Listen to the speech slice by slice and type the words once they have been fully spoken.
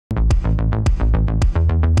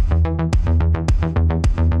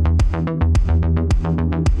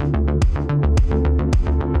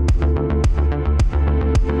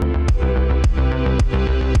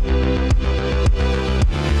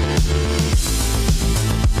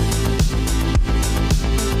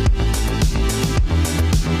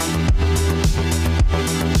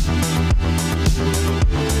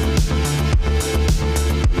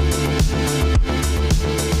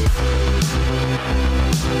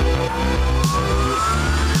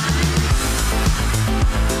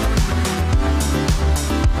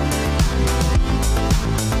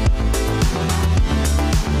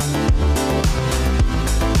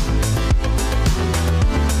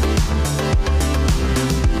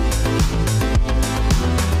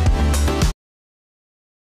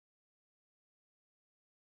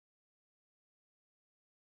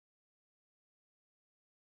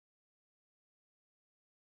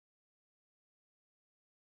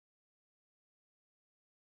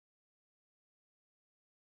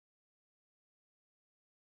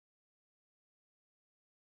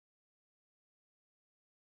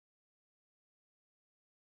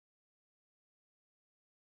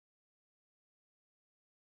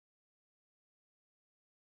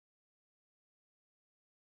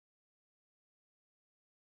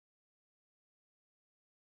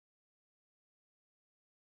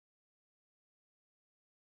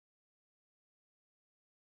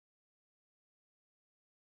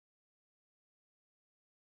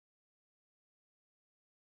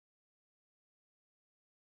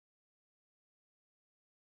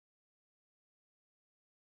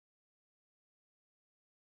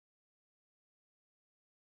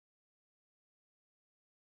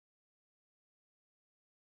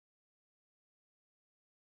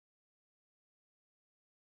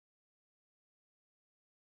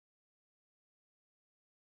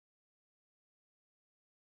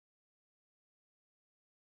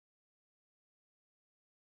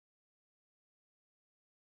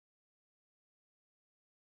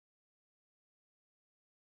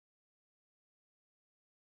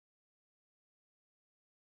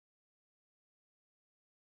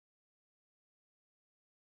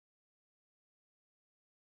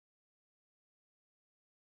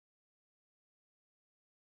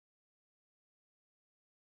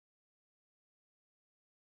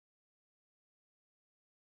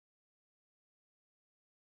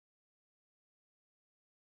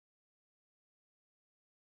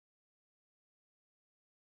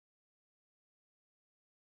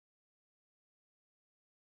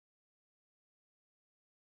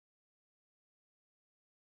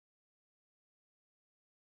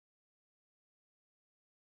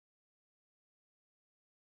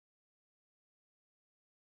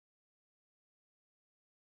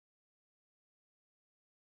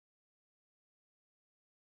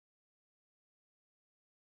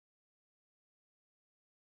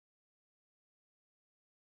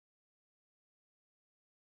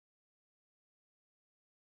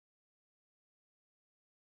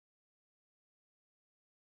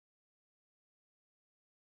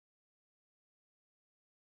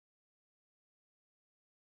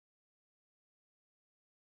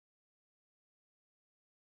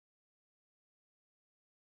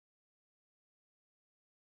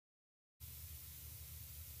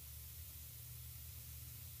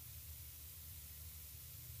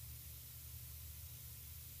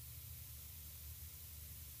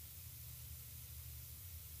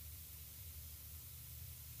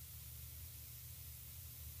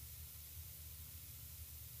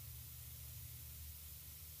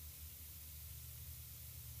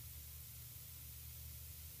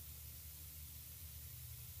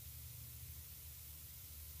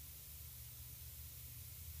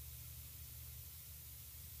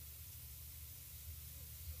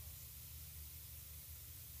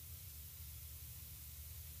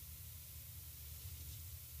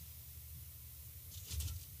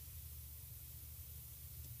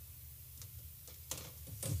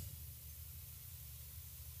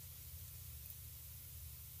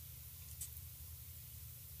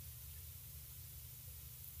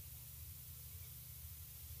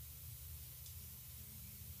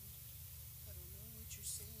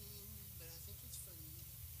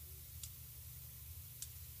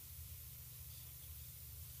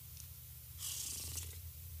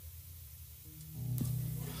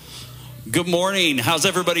Good morning. How's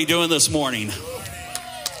everybody doing this morning?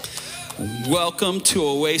 Welcome to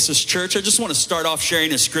Oasis Church. I just want to start off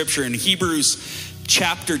sharing a scripture in Hebrews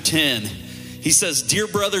chapter 10. He says, "Dear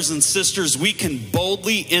brothers and sisters, we can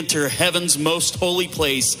boldly enter heaven's most holy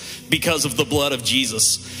place because of the blood of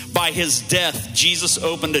Jesus. By his death, Jesus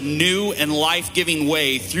opened a new and life-giving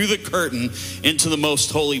way through the curtain into the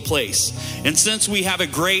most holy place. And since we have a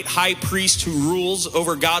great high priest who rules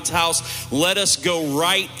over God's house, let us go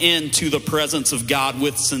right into the presence of God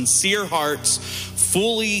with sincere hearts,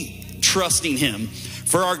 fully trusting him.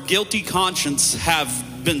 For our guilty conscience have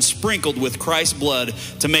been sprinkled with Christ's blood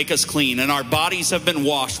to make us clean, and our bodies have been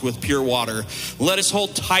washed with pure water. Let us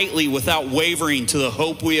hold tightly without wavering to the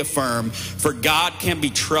hope we affirm, for God can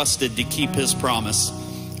be trusted to keep his promise.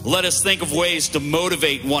 Let us think of ways to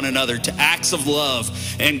motivate one another to acts of love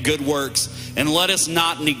and good works. And let us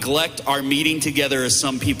not neglect our meeting together as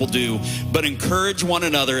some people do, but encourage one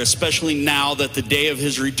another, especially now that the day of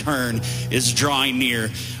his return is drawing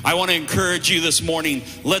near." I want to encourage you this morning,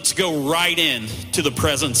 let's go right in to the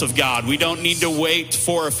presence of God. We don't need to wait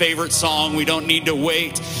for a favorite song. We don't need to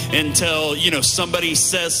wait until, somebody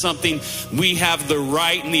says something. We have the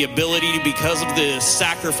right and the ability, because of the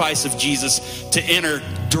sacrifice of Jesus, to enter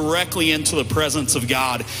directly into the presence of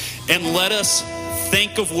God. And let us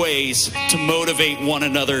think of ways to motivate one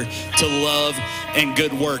another to love and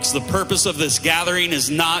good works. The purpose of this gathering is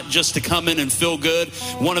not just to come in and feel good.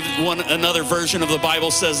 Another version of the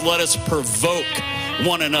Bible says, let us provoke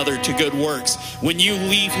one another to good works. When you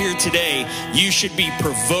leave here today, you should be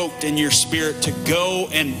provoked in your spirit to go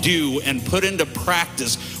and do and put into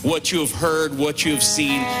practice what you have heard, what you have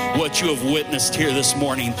seen, what you have witnessed here this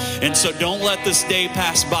morning. And so don't let this day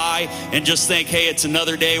pass by and just think, hey, it's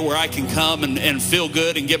another day where I can come and feel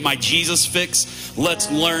good and get my Jesus fix. Let's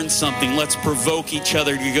learn something. Let's provoke each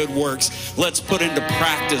other to good works. Let's put into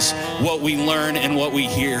practice what we learn and what we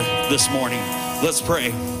hear this morning. Let's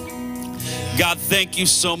pray. God, thank you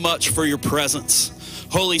so much for your presence.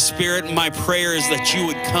 Holy Spirit, my prayer is that you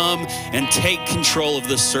would come and take control of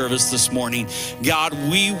this service this morning. God,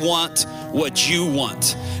 we want what you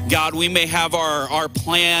want. God, we may have our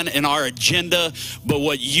plan and our agenda, but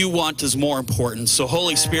what you want is more important. So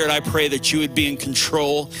Holy Spirit, I pray that you would be in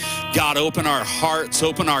control. God, open our hearts,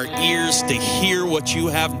 open our ears to hear what you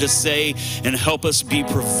have to say, and help us be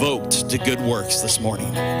provoked to good works this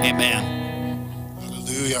morning. Amen.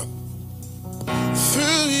 Hallelujah.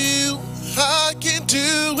 Through you, I can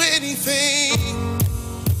do anything.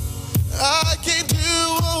 I can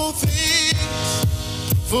do all things.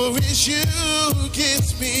 For it's you who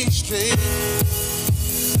gives me strength.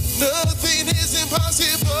 Nothing is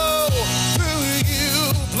impossible. Through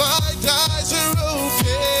you, blind eyes are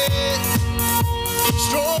open.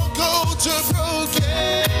 Strongholds are broken.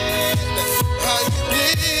 I am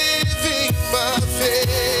living by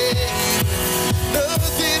faith.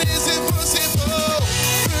 Nothing is impossible.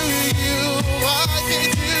 Through you, I can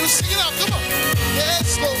do. Sing it out, come on.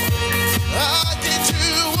 Yes, Lord. I can do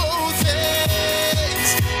all things.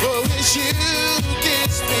 For it's you who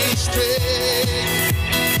gives me strength.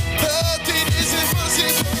 Nothing is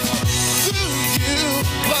impossible. Through you,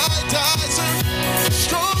 blind eyes are,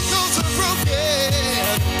 strongholds are broken.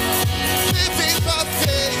 Living by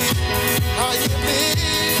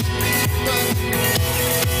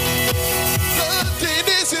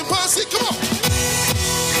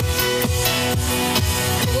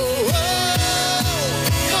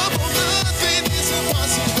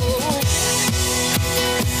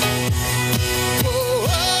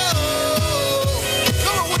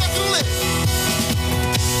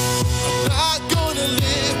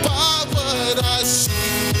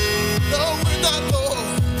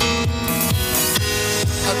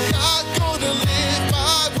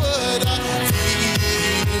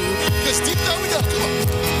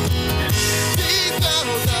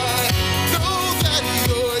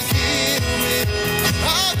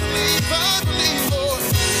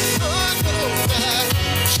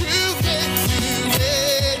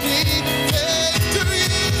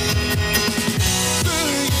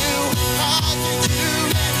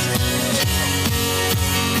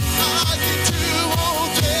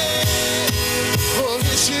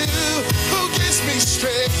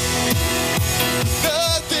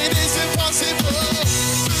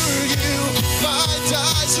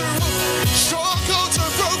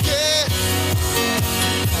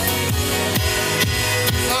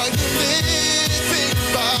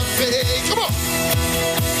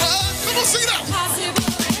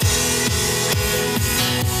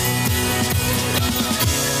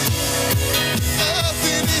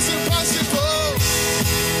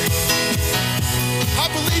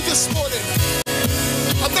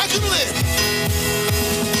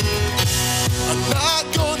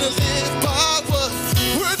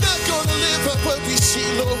mercy,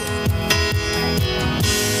 Lord.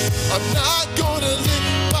 I'm not gonna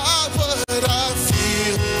live by what I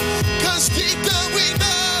feel, 'cause deep down we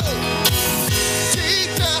know,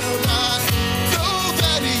 deep down I know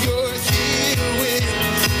that you're here with.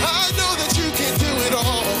 I know that you can do it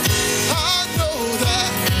all. I know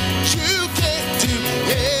that you can do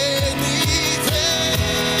anything.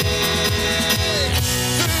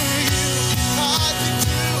 Through you, I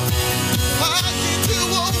can do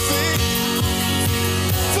all things.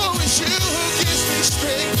 For it's you who gives me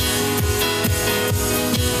strength.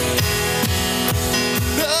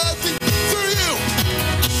 Nothing through you,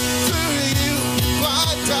 I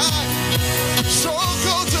die.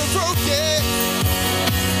 Strongholds are broken.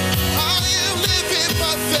 I am living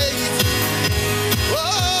by faith.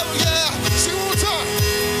 Oh yeah, sing one more time.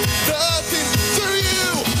 Nothing through you,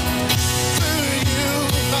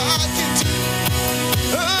 I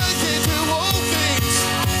can do all things.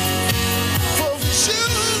 For it's you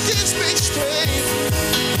who gives me strength.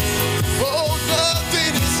 Oh,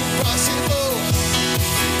 nothing is impossible.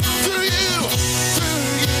 Through you,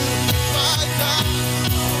 I die.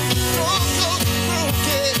 Strongholds are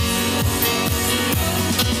broken.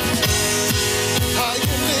 I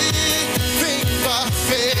am living by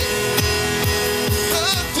faith.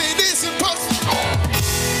 Nothing is impossible.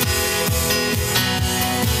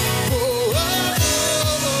 Oh,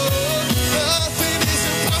 nothing is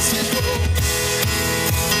impossible.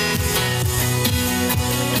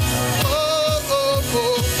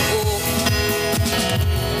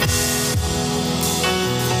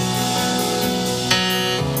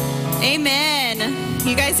 Amen.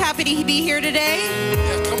 You guys happy to be here today?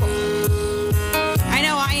 Yeah, come on. I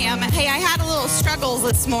know I am. Hey, I had a little struggles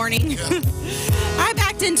this morning. I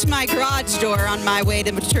backed into my garage door on my way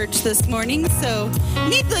to church this morning, so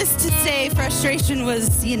needless to say, frustration was,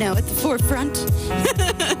 at the forefront.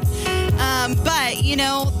 But,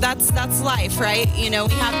 that's life, right? We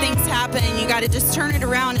have things happen. You got to just turn it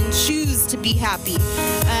around and choose to be happy.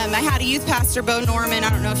 I had a youth pastor, Bo Norman. I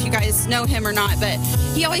don't know if you guys know him or not, but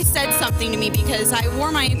he always said something to me because I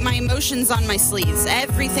wore my emotions on my sleeves.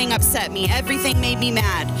 Everything upset me. Everything made me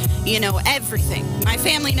mad. Everything. My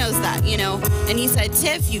family knows that, And he said,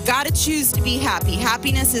 Tiff, you got to choose to be happy.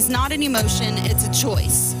 Happiness is not an emotion. It's a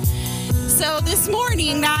choice. So this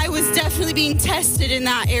morning, I was definitely being tested in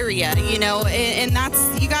that area, and that's,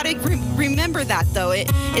 you got to remember that, though.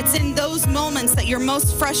 It's in those moments that you're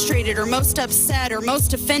most frustrated or most upset or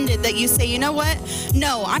most offended that you say, you know what?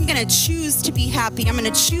 No, I'm going to choose to be happy. I'm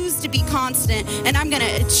going to choose to be constant, and I'm going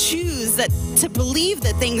to choose to believe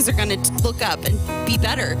that things are going to look up and be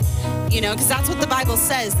better, because that's what the Bible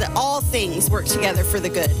says, that all things work together for the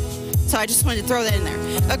good. So I just wanted to throw that in there.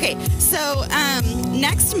 Okay, so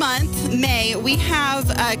next month, May, we have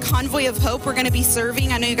a Convoy of Hope. We're going to be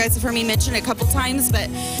serving. I know you guys have heard me mention it a couple times, but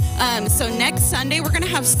so next Sunday, we're going to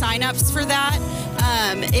have signups for that.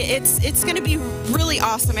 It's going to be really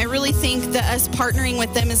awesome. I really think that us partnering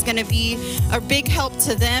with them is going to be a big help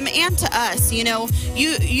to them and to us.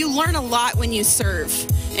 You learn a lot when you serve.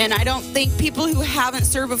 And I don't think people who haven't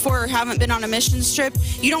served before or haven't been on a missions trip,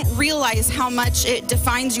 you don't realize how much it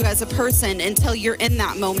defines you as a person until you're in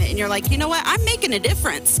that moment. And you're like, you know what? I'm making a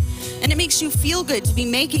difference. And it makes you feel good to be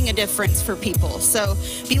making a difference for people. So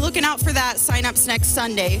be looking out for that. Sign-ups next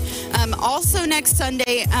Sunday. Also next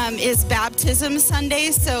Sunday is Baptism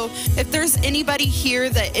Sunday. So if there's anybody here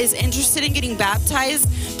that is interested in getting baptized,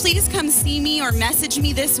 please come see me or message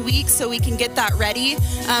me this week so we can get that ready.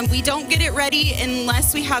 We don't get it ready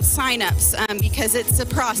unless we have sign-ups because it's a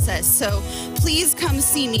process. So please come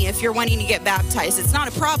see me if you're wanting to get baptized. It's not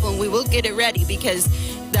a problem. We will get it ready because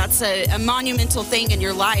that's a monumental thing in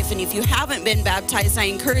your life. And if you haven't been baptized, I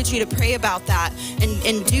encourage you to pray about that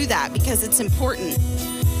and do that because it's important.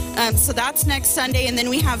 So that's next Sunday, and then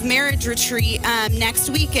we have marriage retreat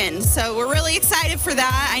next weekend. So we're really excited for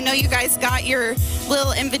that. I know you guys got your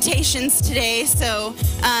little invitations today. So,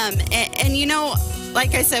 and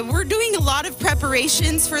like I said, we're doing a lot of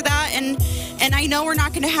preparations for that, and I know we're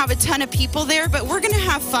not going to have a ton of people there, but we're going to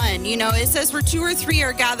have fun. It says where 2 or 3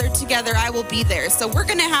 are gathered together, I will be there. So we're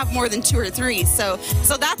going to have more than 2 or 3. So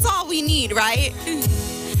that's all we need, right?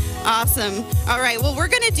 Awesome. All right. Well, we're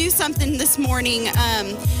going to do something this morning.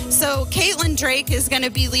 So Caitlin Drake is going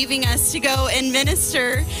to be leaving us to go and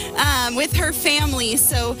minister with her family.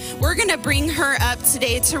 So we're going to bring her up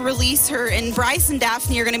today to release her. And Bryce and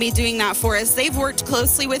Daphne are going to be doing that for us. They've worked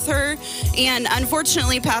closely with her. And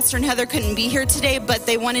unfortunately, Pastor and Heather couldn't be here today, but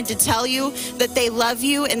they wanted to tell you that they love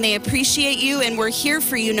you and they appreciate you. And we're here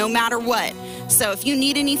for you no matter what. So if you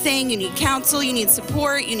need anything, you need counsel, you need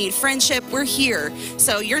support, you need friendship, we're here.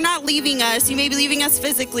 So you're not leaving us. You may be leaving us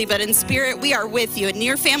physically, but in spirit, we are with you. And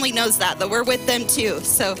your family knows that we're with them too.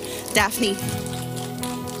 So, Daphne.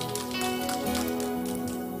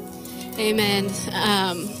 Amen.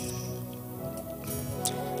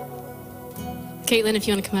 Caitlin, if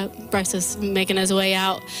you want to come up. Bryce is making his way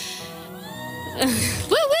out. Woo,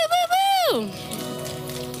 woo, woo, woo!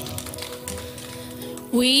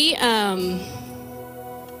 We,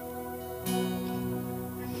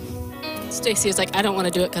 Stacy is like, I don't want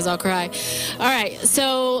to do it because I'll cry. All right,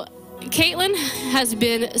 so Caitlin has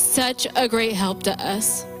been such a great help to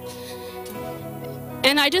us.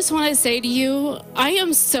 And I just want to say to you, I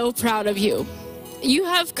am so proud of you. You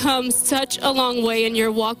have come such a long way in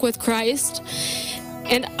your walk with Christ.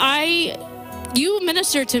 And you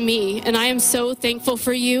minister to me, and I am so thankful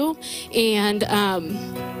for you. And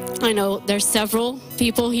I know there's several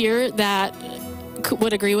people here that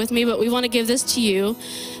would agree with me, but we want to give this to you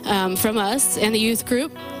from us and the youth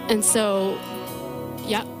group. And so,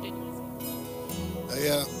 yeah.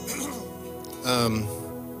 Yeah.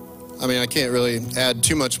 I mean, I can't really add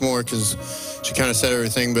too much more because she kind of said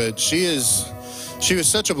everything, but she was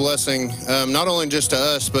such a blessing, not only just to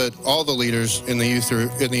us, but all the leaders in the youth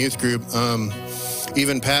group,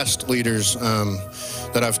 even past leaders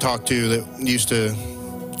that I've talked to that used to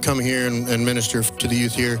come here and minister to the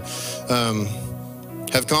youth here,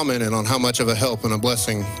 have commented on how much of a help and a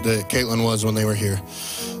blessing that Caitlin was when they were here.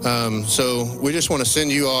 So we just want to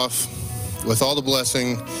send you off with all the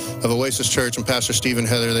blessing of Oasis Church and Pastor Steve and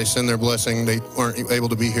Heather. They send their blessing. They aren't able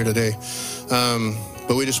to be here today.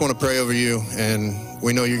 But we just want to pray over you, and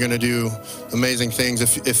we know you're going to do amazing things.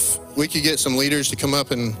 If we could get some leaders to come up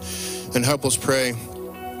and help us pray.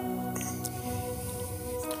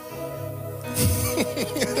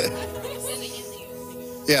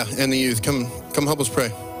 Yeah, and the youth. Come help us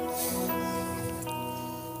pray.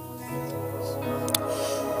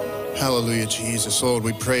 Hallelujah, Jesus. Lord,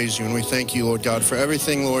 we praise you and we thank you, Lord God, for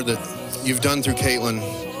everything, Lord, that you've done through Caitlin.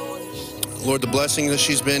 Lord, the blessing that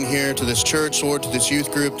she's been here to this church, Lord, to this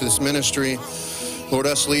youth group, to this ministry. Lord,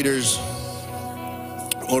 us leaders,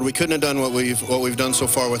 Lord, we couldn't have done what we've done so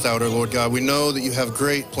far without her, Lord God. We know that you have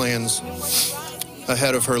great plans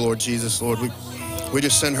ahead of her, Lord Jesus. Lord, we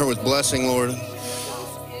just send her with blessing, Lord.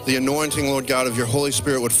 The anointing, Lord God, of your Holy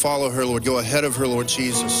Spirit would follow her, Lord. Go ahead of her, Lord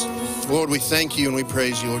Jesus. Lord, we thank you and we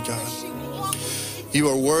praise you, Lord God. You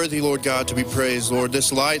are worthy, Lord God, to be praised, Lord.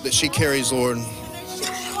 This light that she carries, Lord,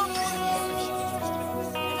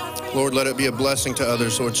 Lord, let it be a blessing to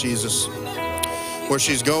others, Lord Jesus. Where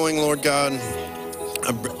she's going, Lord God,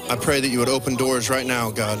 I pray that you would open doors right now,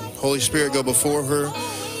 God. Holy Spirit, go before her.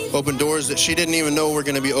 Open doors that she didn't even know were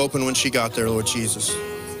going to be open when she got there, Lord Jesus.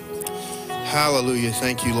 Hallelujah.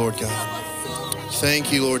 Thank you, Lord God.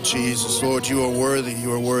 Thank you, Lord Jesus. Lord, you are worthy.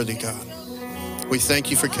 You are worthy, God. We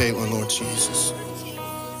thank you for Caitlin, Lord Jesus.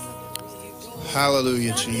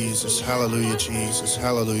 Hallelujah, Jesus. Hallelujah, Jesus.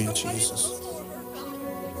 Hallelujah, Jesus.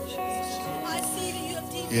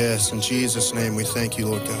 Yes, in Jesus' name, we thank you,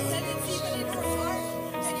 Lord God.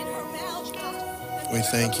 We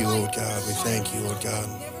thank you, Lord God. We thank you, Lord God.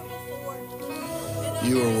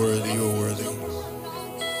 You are worthy. You are worthy.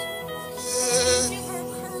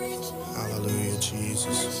 Hallelujah,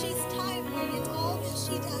 Jesus. She's timely in all that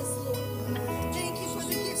she does, Lord. Thank you for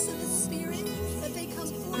the gifts of the Spirit, that they come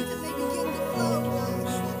forth and they begin to flow, God.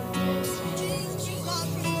 Thank you, God,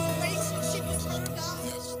 for the relationship with her, God.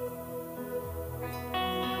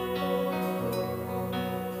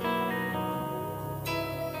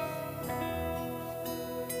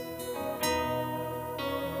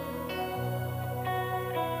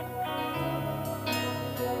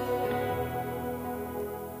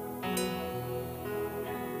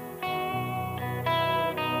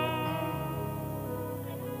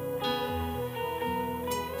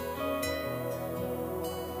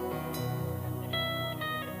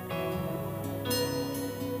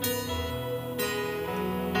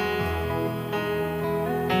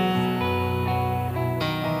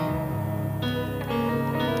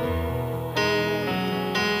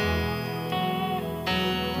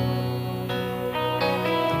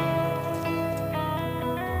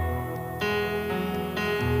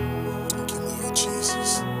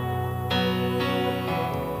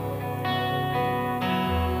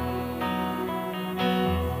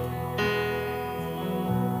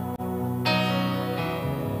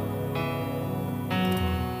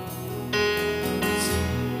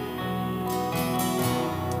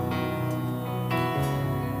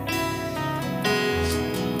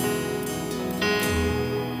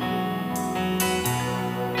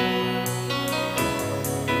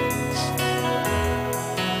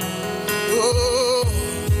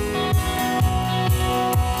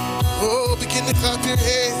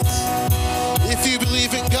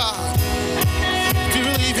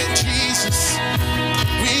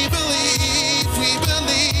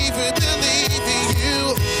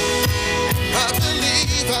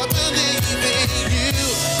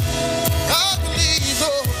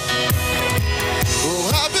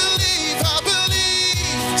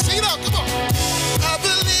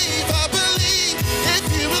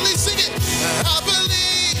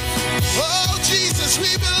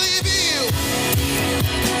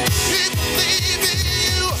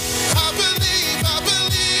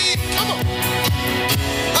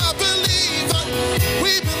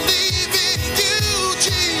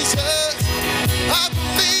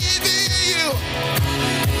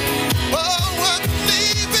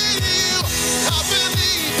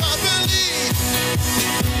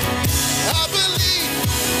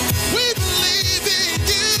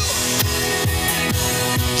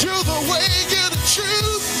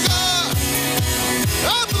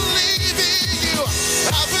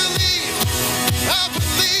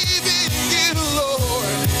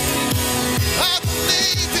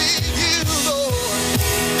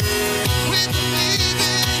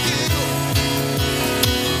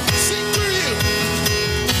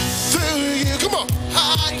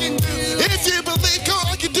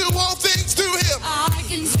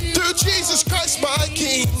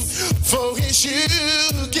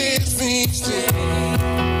 you give me strength.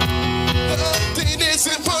 Nothing is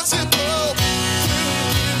impossible through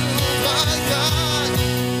you, my God.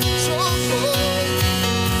 So good,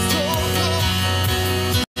 so good.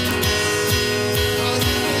 Are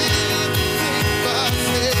you living by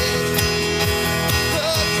faith?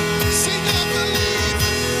 But sing, I believe,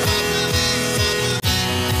 I believe,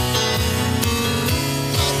 I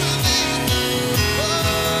believe, I believe, oh,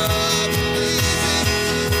 I believe in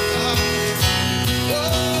you, God.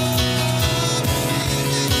 Oh, I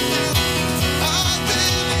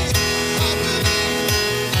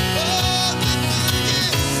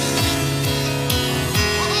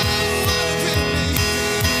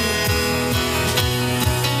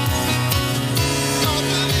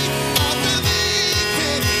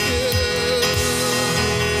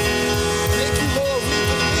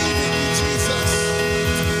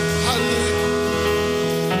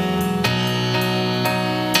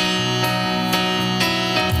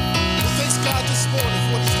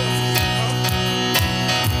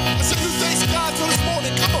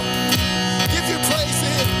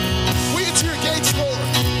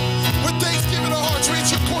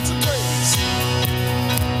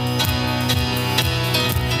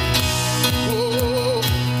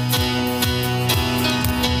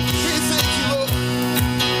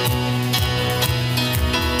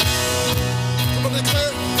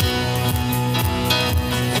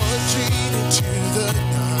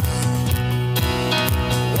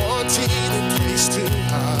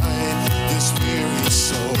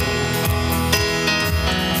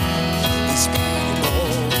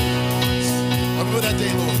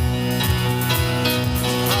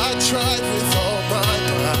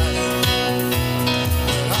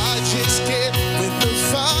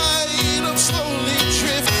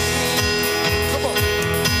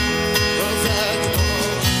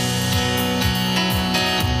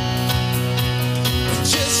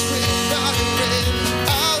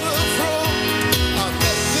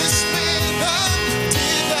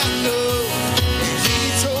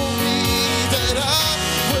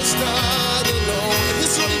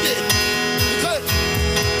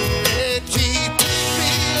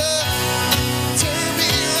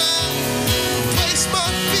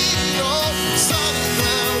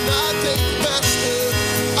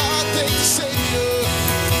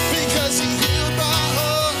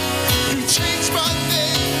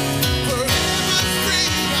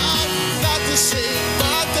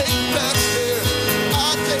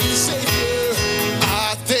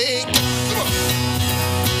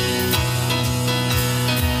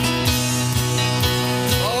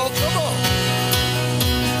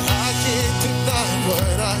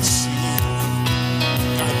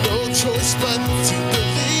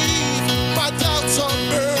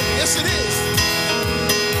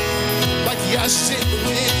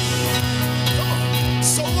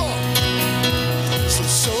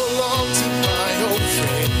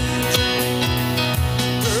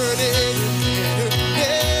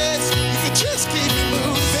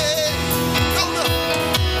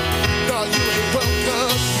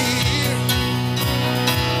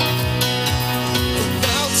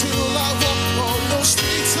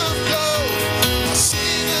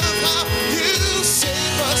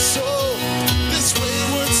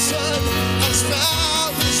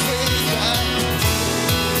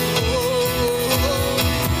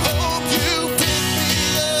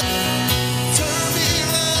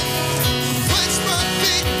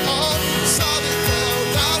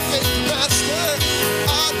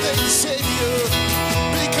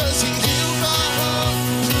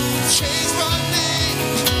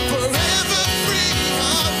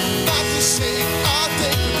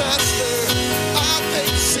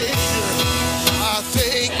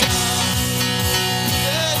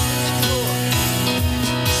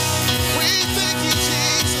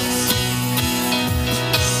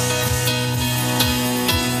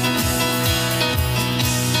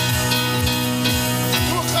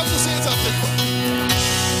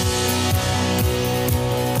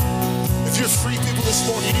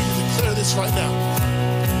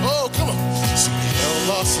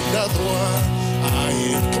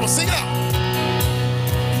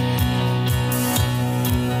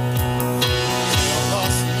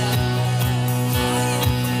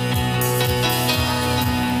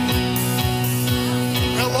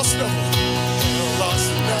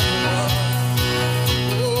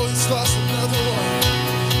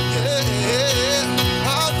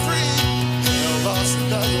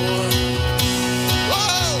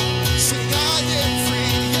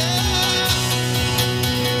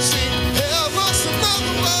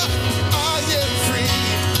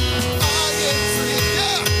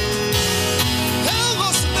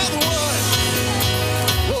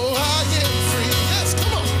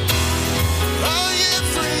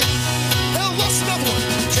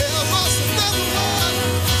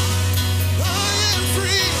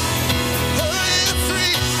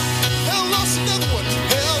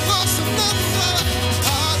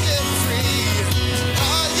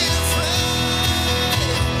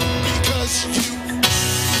you.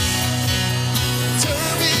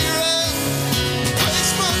 Turn me around,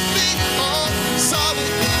 place my feet on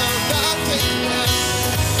solid ground. I thank you, man.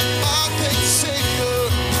 I thank the Savior,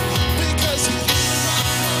 because He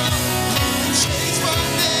changed my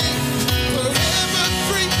name, forever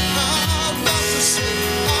free. I'm not the same.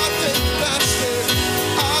 I thank the Master.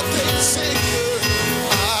 I thank the Savior.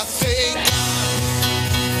 I thank God.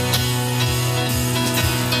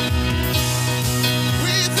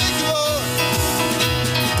 We thank you, Lord.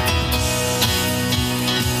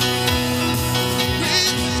 We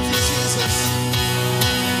thank you, Jesus.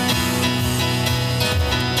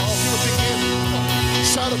 All people begin.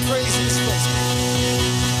 Shout a praise in this place.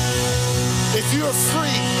 If you are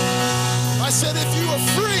free, I said if you are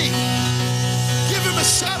free, give Him a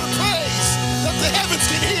shout of praise that the heavens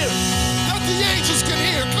can hear, that the angels can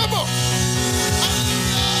hear. Come on.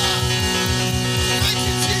 Hallelujah. Thank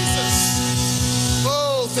you, Jesus.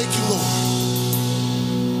 Oh, thank you, Lord.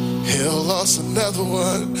 Hell lost another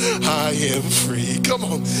one. I am free. Come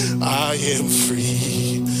on. I am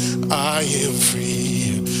free. I am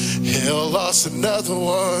free. Hell lost another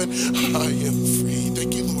one. I am free.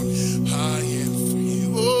 Thank you, Lord. I am free.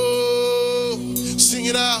 Oh, sing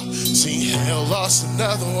it out. Sing, hell lost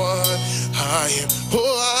another one. I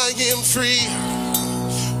am free.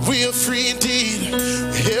 We are free indeed.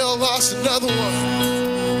 Hell lost another one.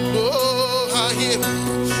 Oh, I am.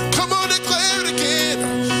 Come on, declare it again.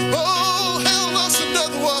 Oh, hell lost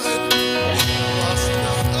another one. Lost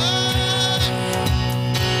another.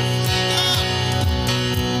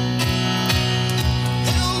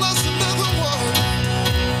 Hell lost another one.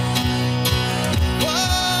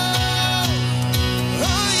 Wow,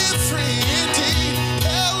 I am free indeed.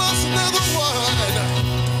 Hell lost another one.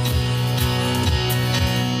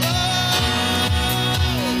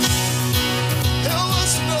 Hell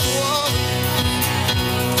lost another one.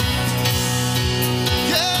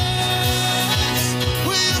 Yes,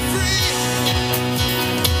 we are free.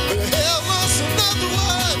 Hell lost another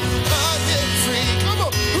one. I am free. Come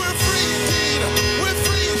on, we're free indeed. We're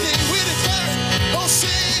free indeed. We declare it. Oh,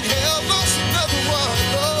 sing. Hell lost another one.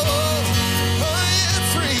 Oh, I am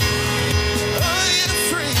free. I am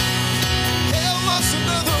free. Hell lost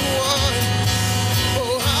another one.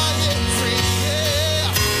 Oh, I am free. Yeah,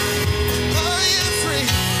 I am free.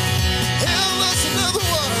 Hell lost another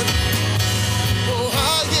one. Oh, I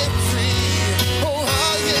am free. Oh,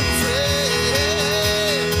 I am free.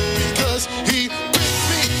 Because He picked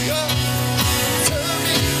me up, turned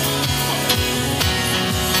me on.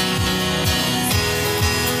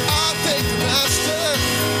 I thank the Master,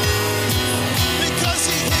 because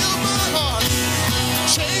He healed my heart,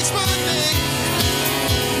 changed my name,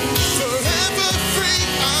 forever free.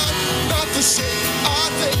 I'm not the same. I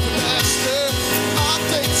thank the Master. I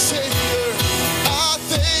thank the Savior. I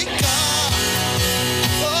thank God.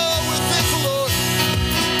 Oh, we're thankful, Lord.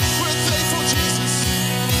 We're thankful, Jesus.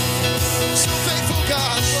 So thankful,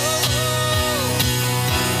 God. Oh,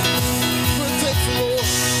 we're thankful, Lord.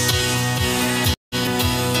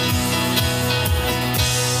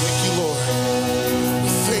 Thank you, Lord.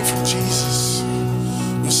 We're thankful, Jesus.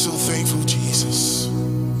 We're so thankful, Jesus.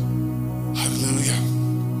 Hallelujah.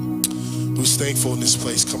 Who's thankful in this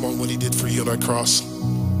place? Come on, what He did for you on that cross.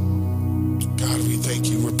 God, we thank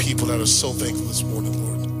you. We're people that are so thankful this morning, Lord.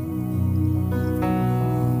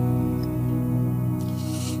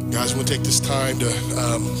 Guys, we'll take this time to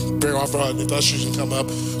bring off our, if ushers can come up,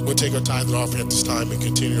 we'll take our tithe and offering at this time and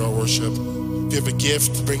continue our worship. If you have a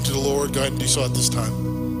gift to bring to the Lord, go ahead and do so at this time.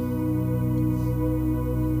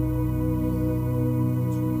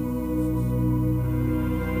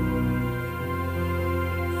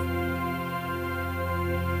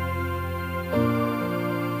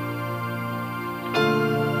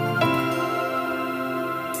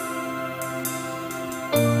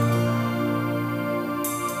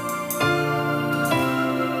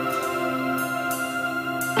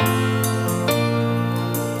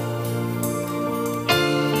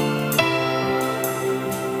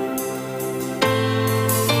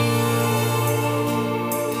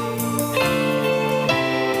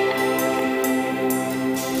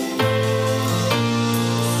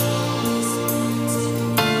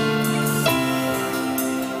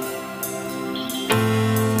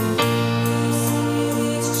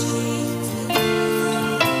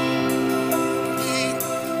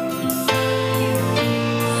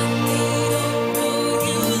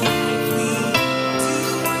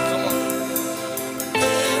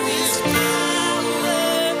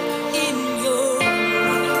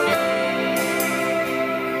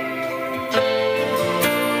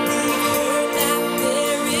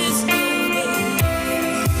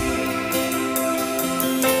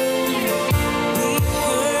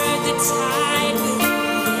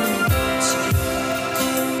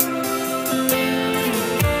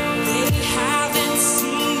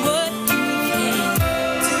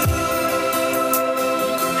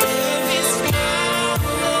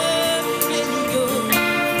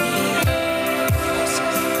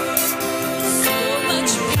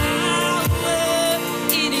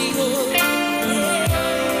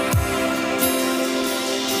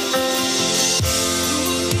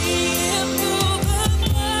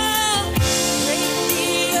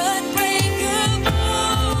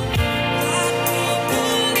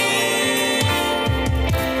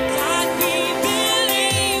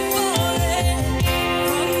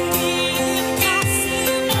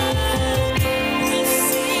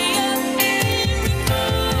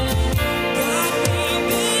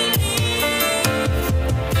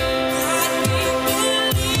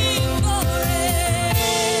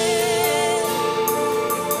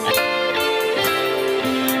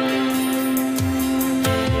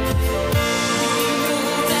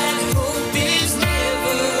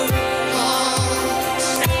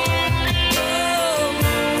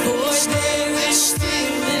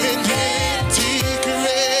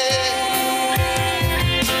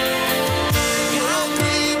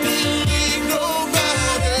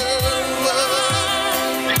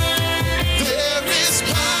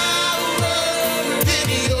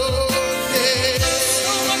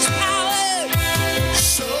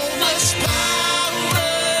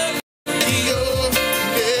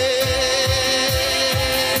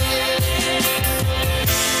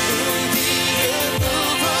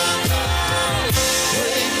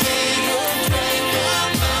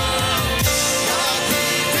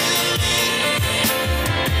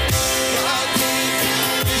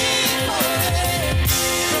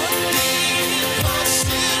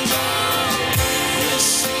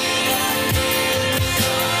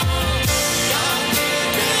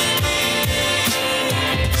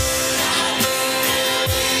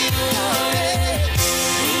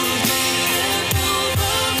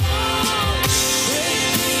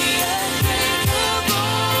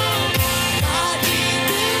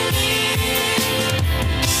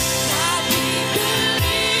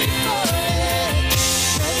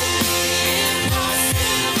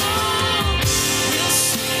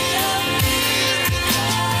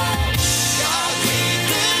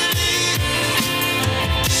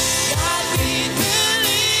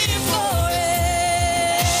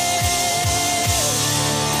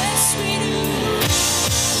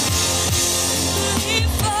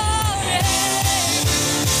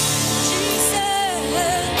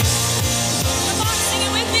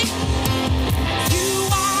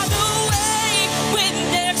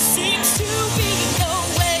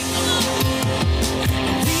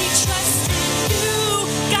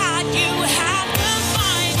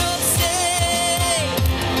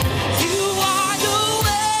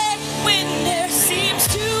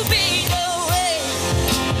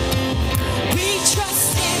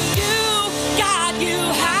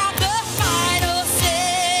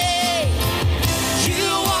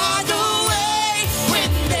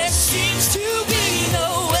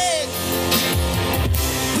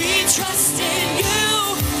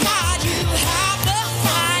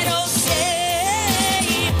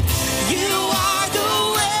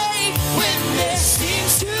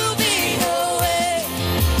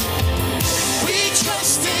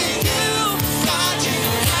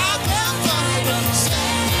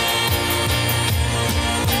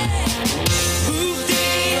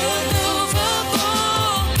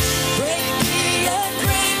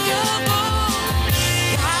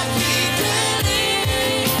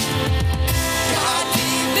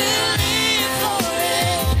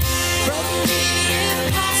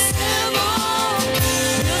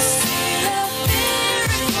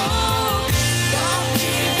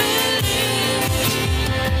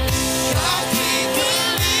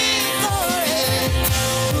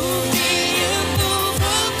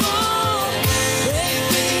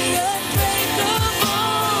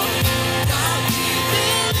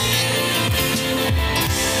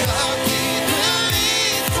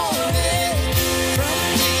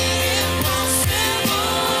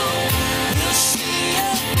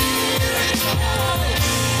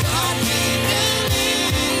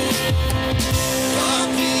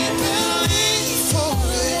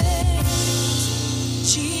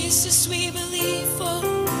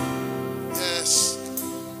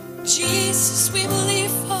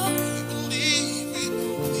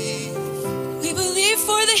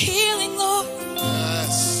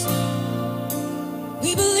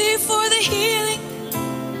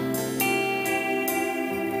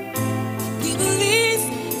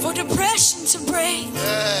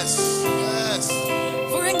 Yes, yes.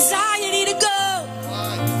 For anxiety to go.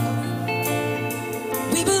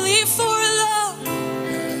 We believe for love.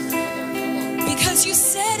 Because you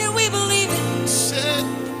said it, we believe it. Said.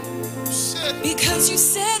 Because you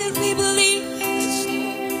said it, we believe.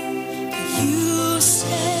 You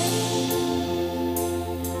said,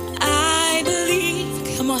 I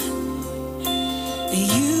believe. Come on.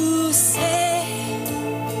 You said,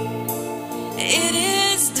 it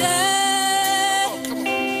is done.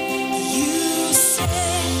 You said,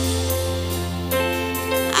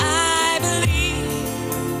 I believe.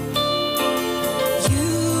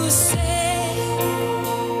 You said,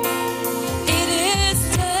 it is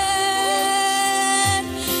done.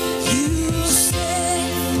 You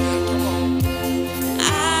said,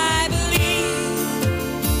 I believe.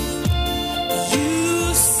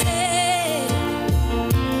 You said,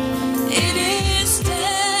 it is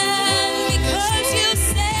done. Because you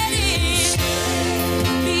said it.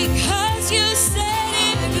 Because you said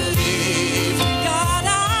it. God,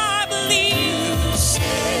 I believe.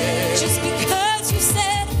 Just because you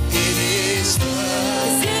said it. It is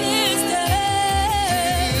done. It is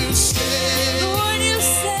done. You said, Lord, you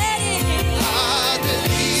said it. I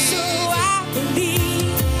believe. So I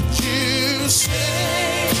believe. You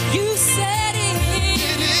said, You said it.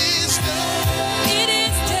 it is done. It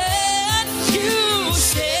is done. You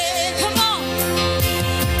said, come on.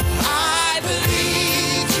 I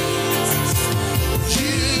believe.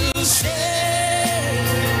 You said,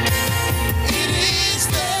 it is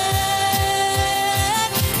done.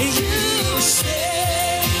 You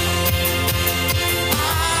said,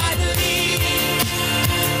 I believe.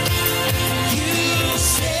 You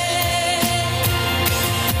said,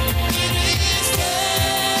 it is done.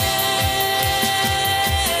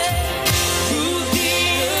 Prove the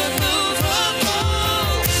unmovable,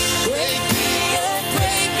 break the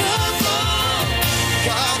unbreakable.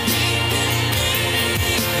 God, we believe.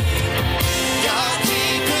 God, we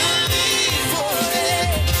believe for it.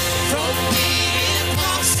 From the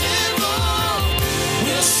impossible,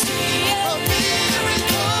 we'll see a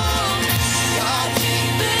miracle. God, we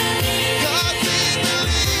believe. God, we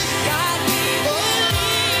believe. God, we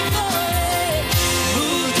believe for it.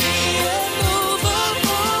 Move the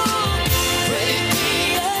unmovable, break the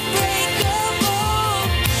unbreakable.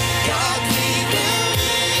 God, we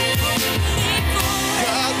believe.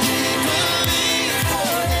 God, we believe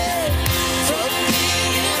for it. From the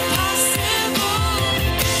impossible,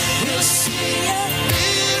 we'll see a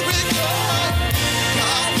miracle.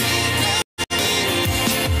 God, we believe.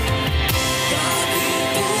 God, we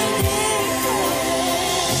believe.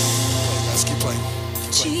 Let's keep playing.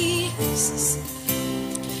 Jesus.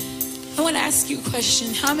 I want to ask you a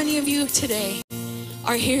question. How many of you today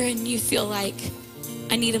are here and you feel like,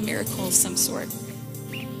 I need a miracle of some sort?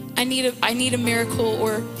 I need a miracle,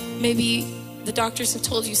 or maybe the doctors have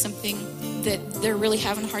told you something that they're really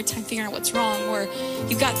having a hard time figuring out what's wrong, or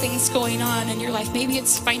you've got things going on in your life. Maybe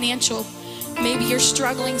it's financial. Maybe you're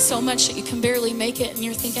struggling so much that you can barely make it, and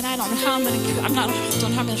you're thinking, I don't know how I'm going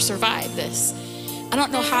to survive this. I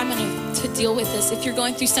don't know how I'm going to deal with this. If you're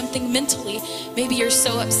going through something mentally, maybe you're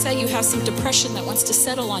so upset, you have some depression that wants to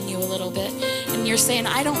settle on you a little bit, and you're saying,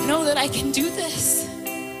 I don't know that I can do this.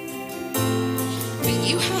 But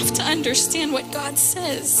you have to understand what God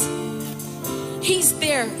says. He's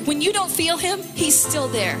there. When you don't feel him, he's still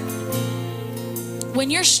there. When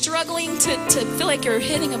you're struggling to feel like you're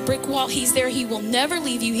hitting a brick wall, he's there. He will never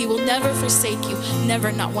leave you. He will never forsake you.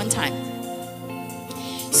 Never, not one time.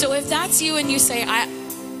 So if that's you and you say, I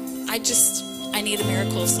need a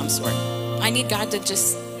miracle of some sort. I need God to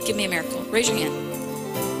just give me a miracle. Raise your hand.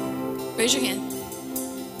 Raise your hand.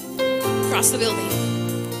 Across the building.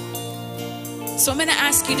 So I'm going to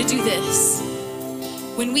ask you to do this.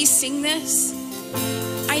 When we sing this,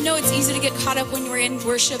 I know it's easy to get caught up when we're in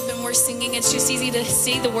worship and we're singing. It's just easy to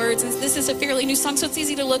see the words. And this is a fairly new song, so it's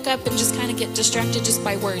easy to look up and just kind of get distracted just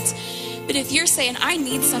by words. But if you're saying, I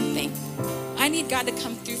need something, I need God to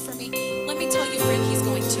come through for me, let me tell you, friend, he's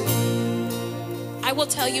going to. I will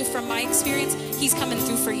tell you from my experience, he's coming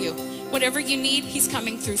through for you. Whatever you need, he's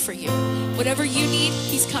coming through for you. Whatever you need,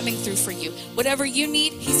 he's coming through for you. Whatever you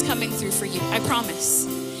need, he's coming through for you. I promise.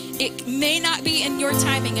 It may not be in your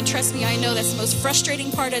timing, and trust me, I know that's the most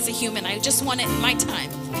frustrating part as a human. I just want it in my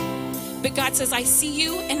time. But God says, I see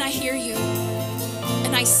you and I hear you.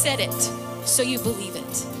 And I said it, so you believe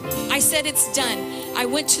it. I said it's done. I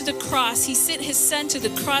went to the cross. He sent his son to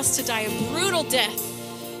the cross to die a brutal death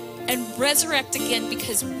and resurrect again,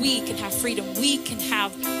 because we can have freedom. We can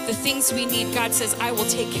have the things we need. God says, I will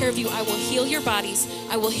take care of you. I will heal your bodies.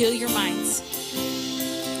 I will heal your minds.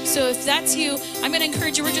 So if that's you, I'm going to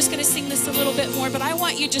encourage you. We're just going to sing this a little bit more, but I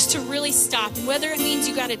want you just to really stop. And whether it means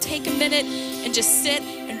you got to take a minute and just sit,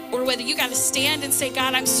 or whether you got to stand and say,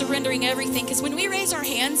 God, I'm surrendering everything. Because when we raise our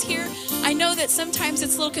hands here, I know that sometimes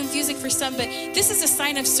it's a little confusing for some, but this is a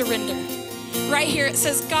sign of surrender. Right here it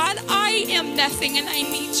says, God, I am nothing and I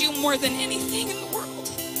need you more than anything in the world.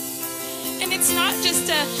 And it's not just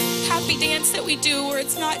a happy dance that we do, or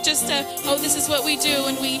it's not just a, oh, this is what we do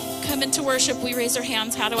when we come into worship, we raise our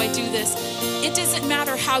hands, how do I do this? It doesn't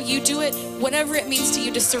matter how you do it. Whatever it means to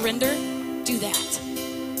you to surrender, do that.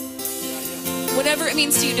 Whatever it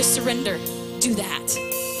means to you to surrender, do that.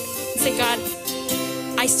 Say, God,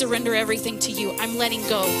 I surrender everything to you. I'm letting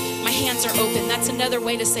go. My hands are open. That's another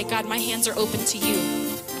way to say, God, my hands are open to you.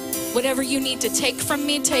 Whatever you need to take from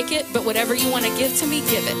me, take it. But whatever you want to give to me,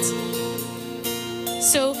 give it.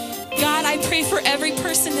 So, God, I pray for every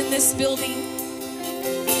person in this building.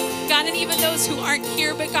 God, and even those who aren't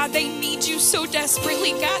here, but God, they need you so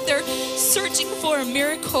desperately. God, they're searching for a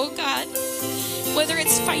miracle, God. Whether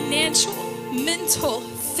it's financial, mental,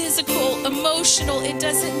 physical, emotional, it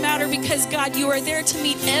doesn't matter, because God, you are there to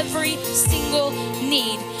meet every single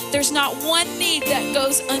need. There's not one need that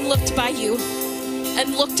goes unlooked by you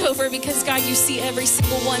and looked over, because God, you see every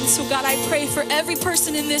single one. So God, I pray for every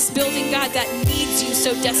person in this building, God, that needs you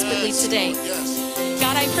so desperately today.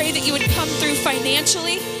 God, I pray that you would come through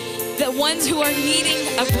financially. The ones who are needing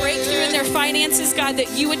a breakthrough in their finances, God,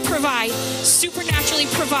 that you would provide, supernaturally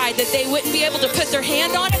provide, that they wouldn't be able to put their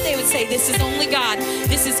hand on it. They would say, this is only God.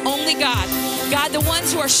 This is only God. God, the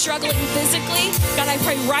ones who are struggling physically, God, I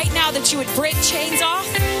pray right now that you would break chains off,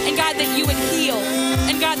 and God, that you would heal.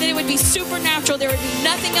 And God, that it would be supernatural. There would be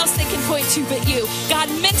nothing else they can point to but you. God,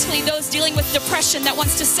 mentally, those dealing with depression that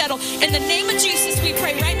wants to settle, in the name of Jesus, we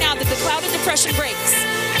pray right now that the cloud of depression breaks.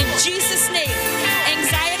 In Jesus' name,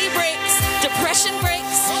 anxiety breaks, depression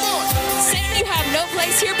breaks. Satan, you have no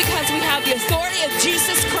place here, because we have the authority of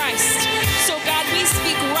Jesus Christ. So God, we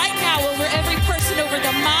speak right now over every person, over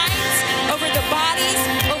the minds, over the bodies,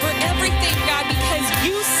 over everything, God, because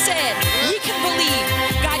you said we can believe.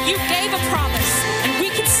 God, you gave a promise and we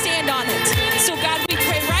can stand on it. So God, we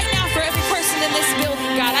pray right now for every person in this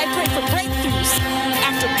building. God, I pray for breakthroughs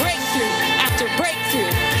after breakthrough after breakthrough.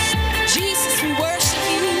 Jesus, we worship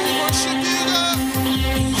you. We worship you, God.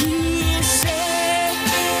 You said,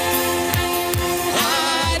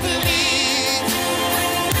 I believe.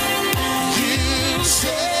 You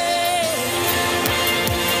said,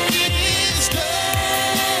 it is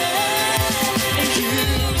done.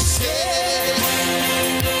 You said,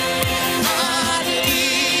 I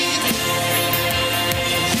believe.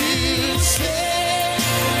 You said,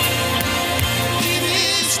 it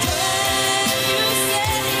is done.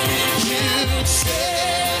 You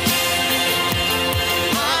said,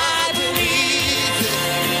 I believe it.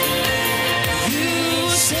 You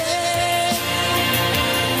said,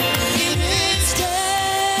 it is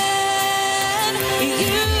done.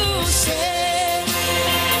 You said,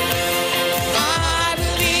 I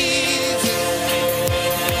believe it.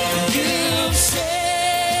 You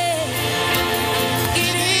said,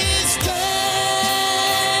 it is done.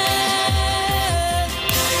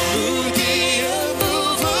 Move the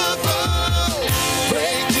immovable,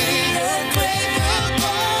 break the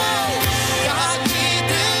unbreakable. God, we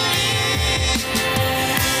believe.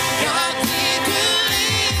 God, we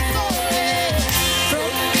believe for it.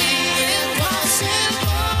 From the impossible,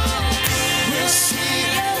 we'll see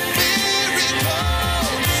a miracle.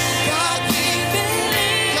 God, we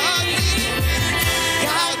believe.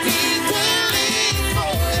 God, we believe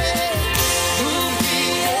for it. Move the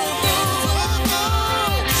immovable,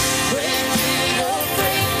 break the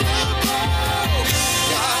unbreakable.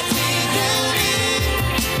 God, we believe.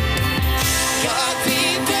 God, we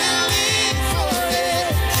believe for it.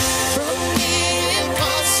 From the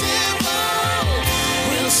impossible,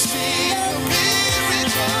 we'll see a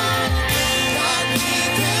miracle. God, we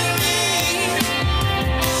believe.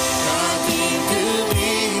 God, we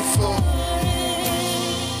believe for it.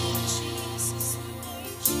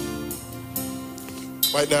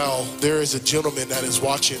 Right now, there is a gentleman that is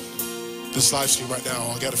watching this live stream right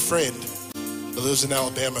now. I got a friend that lives in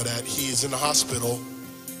Alabama that he is in the hospital,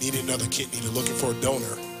 needing another kidney. They're looking for a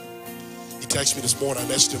donor. He texted me this morning. I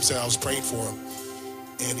messaged him, said I was praying for him.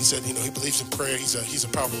 And he said, you know, he believes in prayer. He's a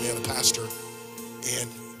powerful man, a pastor.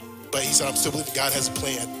 But he said, I'm still believing God has a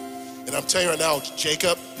plan. And I'm telling you right now,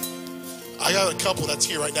 Jacob, I got a couple that's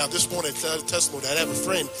here right now. This morning, testimony, I have a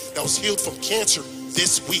friend that was healed from cancer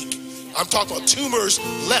this week. I'm talking about tumors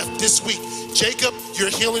left this week. Jacob, your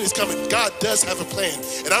healing is coming. God does have a plan.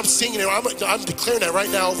 And I'm singing it. I'm declaring that right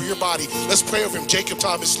now over your body. Let's pray over him. Jacob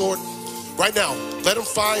Thomas, Lord, Right now, let him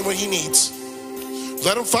find what he needs.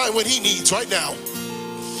 Let him find what he needs right now.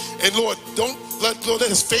 And Lord, don't let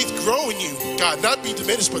his faith grow in you, God, not be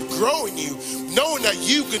diminished, but grow in you, knowing that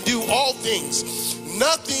you can do all things.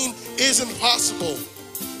 Nothing is impossible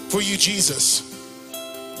for you, Jesus.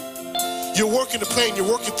 You're working the plan, you're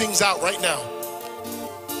working things out right now.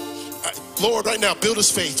 Lord, right now, build his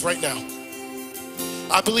faith right now.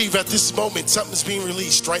 I believe at this moment, something's being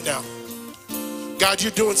released right now. God,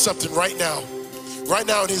 you're doing something right now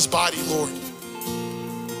in his body, Lord.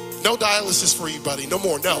 No dialysis for you, buddy. No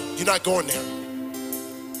more. No, you're not going there.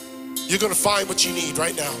 You're going to find what you need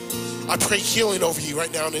right now. I pray healing over you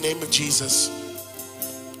right now in the name of Jesus.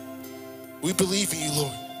 We believe in you,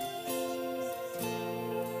 Lord.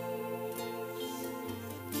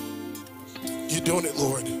 You're doing it,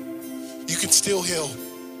 Lord. You can still heal.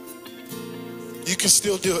 You can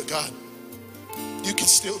still do it, God. You can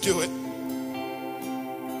still do it.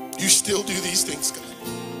 You still do these things, God.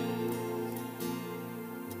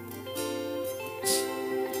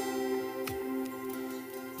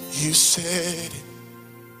 You said it,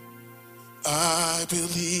 I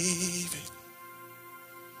believe it.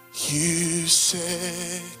 You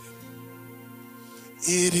said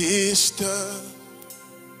it is done.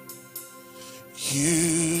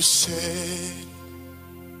 You said,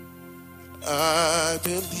 I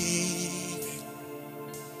believe it.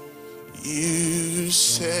 You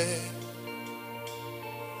said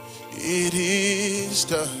it is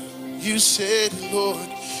done. You said, Lord,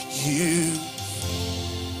 you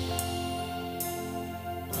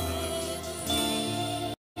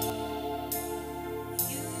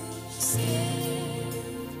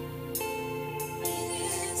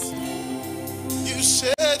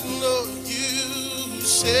said, Lord, you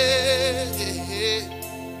said,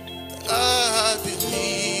 I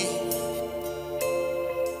believe.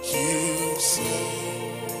 You said,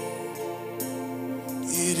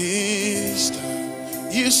 it is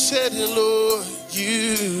done. You said, Lord,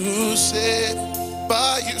 you said,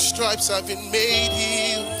 by your stripes I've been made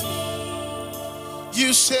healed.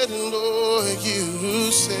 You said, Lord,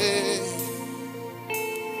 you said,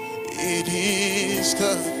 it is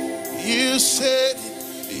done. You said,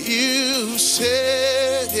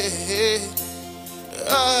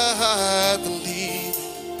 I believe.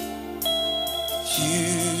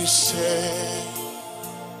 You said,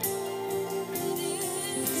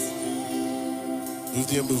 move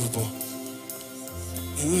the unmovable.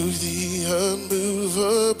 Move the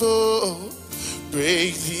unmovable.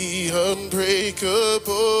 Break the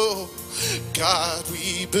unbreakable. God,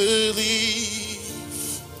 we believe.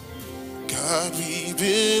 God, we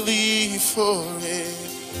believe for it.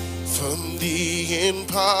 From the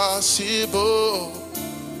impossible,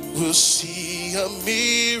 we'll see a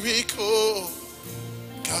miracle.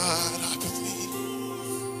 God, I believe.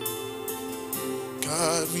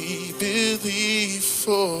 God, we believe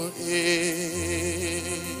for it.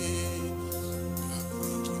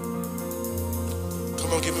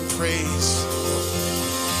 Come on, give him praise.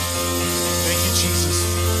 Thank you, Jesus.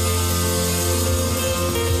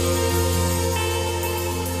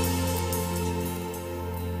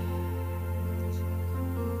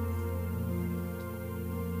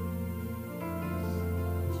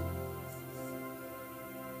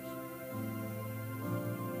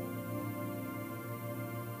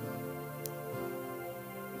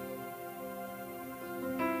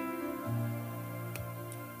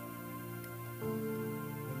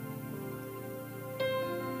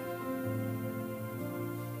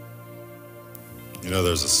 You know,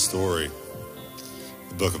 there's a story,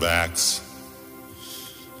 the book of Acts,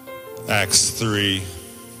 Acts 3.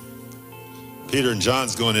 Peter and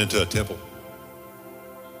John's going into a temple.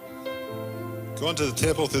 Going to the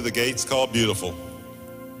temple through the gates called Beautiful.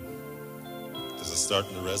 Is it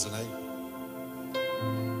starting to resonate?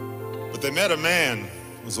 But they met a man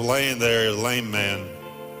who was laying there, a lame man.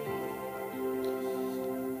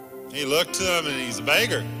 He looked to him and he's a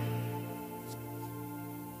beggar.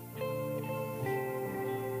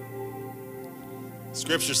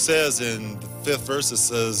 Scripture says in the 5th verse, it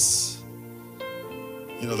says,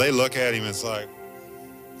 you know, they look at him, it's like,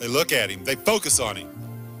 they look at him, they focus on him.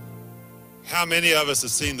 How many of us have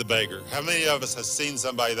seen the beggar? How many of us have seen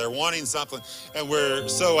somebody, they're wanting something, and we're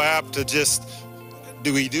so apt to just,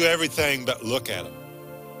 we do everything but look at him.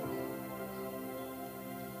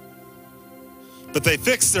 But they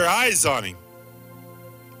fix their eyes on him.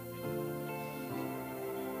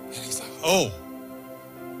 And he's like, oh,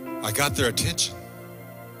 I got their attention.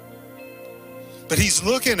 But he's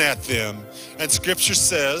looking at them, and Scripture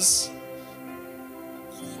says,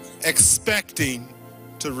 expecting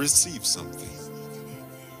to receive something.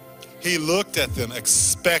 He looked at them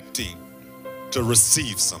expecting to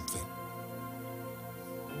receive something.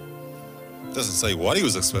 It doesn't say what he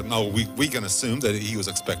was expecting. No, we can assume that he was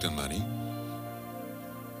expecting money.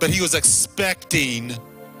 But he was expecting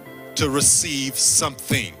to receive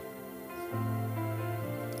something.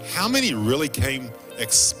 How many really came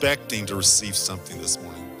expecting to receive something this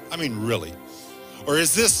morning? I mean, really? Or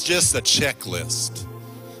is this just a checklist?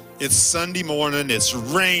 It's Sunday morning, it's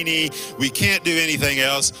rainy, we can't do anything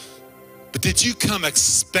else. But did you come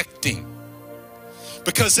expecting?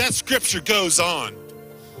 Because that scripture goes on.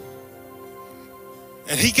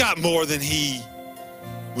 And he got more than he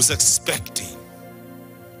was expecting.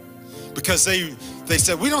 Because they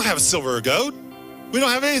said, we don't have silver or gold. We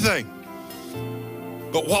don't have anything.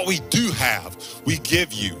 But what we do have, we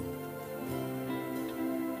give you.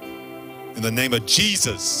 In the name of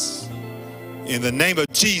Jesus. In the name of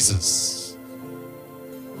Jesus.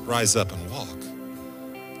 Rise up and walk.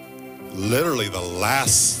 Literally the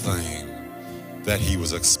last thing that he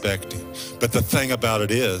was expecting. But the thing about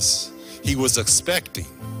it is, he was expecting.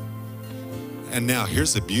 And now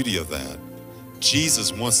here's the beauty of that.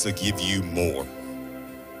 Jesus wants to give you more.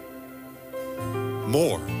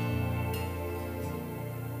 More.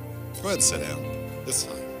 Go ahead and sit down. It's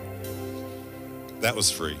fine. That was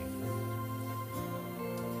free.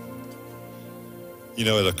 You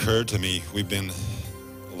know, it occurred to me, we've been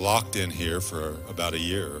locked in here for about a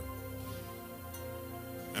year.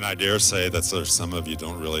 And I dare say that there's some of you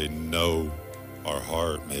don't really know our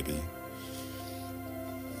heart, maybe.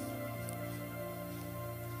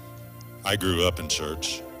 I grew up in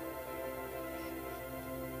church.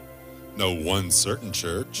 No one certain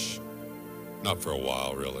church. Not for a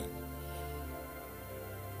while, really.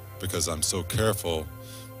 Because I'm so careful,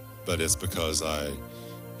 but it's because I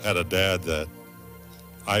had a dad that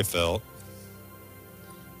I felt,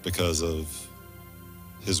 because of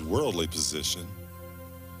his worldly position,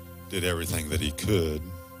 did everything that he could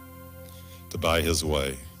to buy his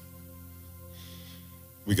way.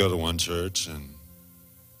 We go to one church and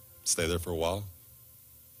stay there for a while.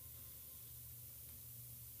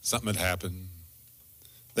 Something had happened.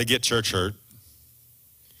 They get church hurt.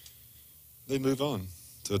 They move on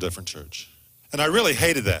to a different church. And I really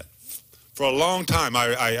hated that. For a long time,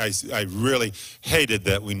 I really hated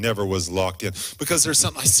that we never was locked in. Because there's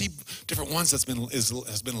something, I see different ones has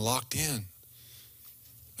been locked in.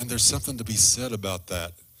 And there's something to be said about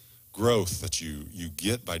that growth that you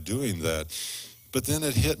get by doing that. But then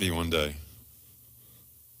it hit me one day.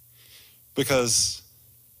 Because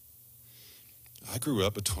I grew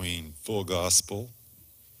up between full gospel,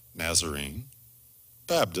 Nazarene,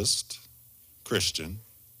 Baptist, Christian.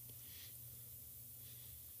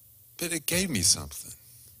 But it gave me something.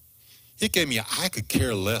 It gave me, I could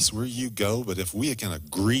care less where you go, but if we can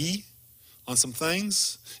agree on some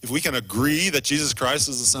things, if we can agree that Jesus Christ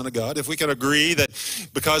is the Son of God, if we can agree that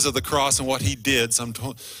because of the cross and what he did some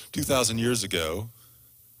 2,000 years ago,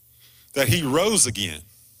 that he rose again,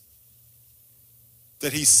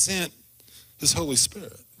 that he sent his Holy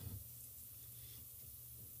Spirit,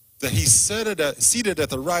 that he's seated at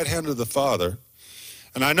the right hand of the Father.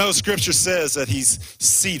 And I know Scripture says that he's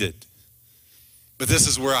seated. But this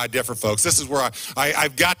is where I differ, folks. This is where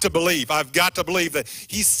I've got to believe. I've got to believe that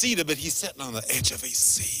he's seated, but he's sitting on the edge of his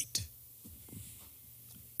seat.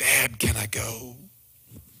 Dad, can I go?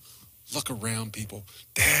 Look around, people.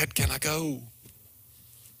 Dad, can I go?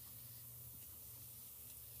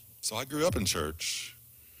 So I grew up in church.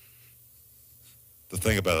 The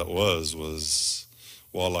thing about it was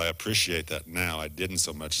while I appreciate that now, I didn't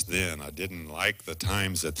so much then. I didn't like the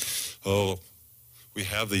times that, we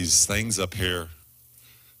have these things up here.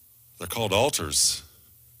 They're called altars.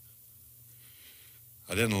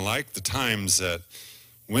 I didn't like the times at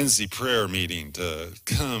Wednesday prayer meeting to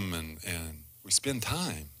come and we spend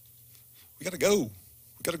time. We got to go.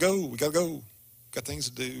 We got to go. We got to go. Got things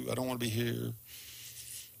to do. I don't want to be here.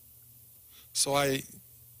 So I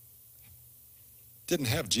didn't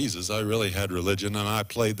have Jesus. I really had religion, and I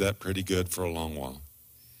played that pretty good for a long while.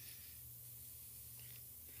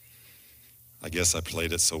 I guess I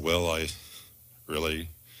played it so well, I really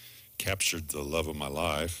captured the love of my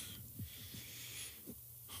life,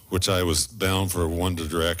 which I was bound for one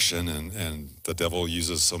direction, and the devil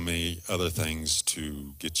uses so many other things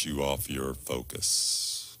to get you off your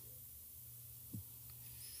focus.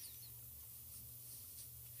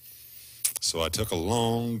 So I took a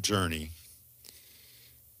long journey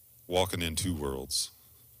walking in two worlds,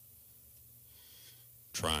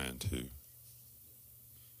 trying to.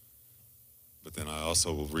 But then I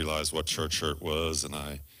also realized what church hurt was, and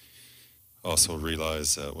I also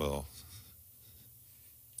realized that, well,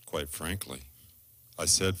 quite frankly, I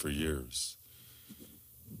said for years,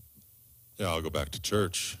 Yeah, I'll go back to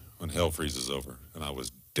church when hell freezes over. And I was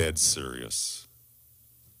dead serious.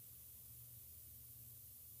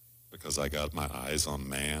 Because I got my eyes on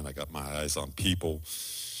man. I got my eyes on people.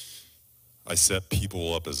 I set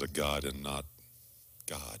people up as a God and not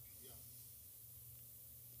God.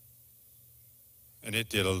 And it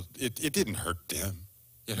didn't hurt them.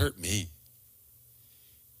 It hurt me.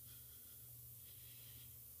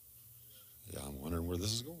 Yeah, I'm wondering where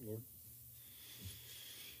this is going, Lord.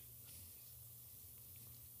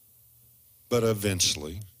 But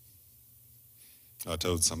eventually, I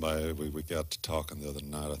told somebody, we got to talking the other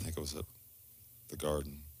night, I think it was at the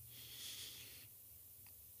garden.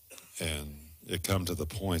 And it come to the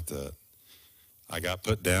point that I got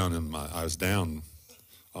put down I was down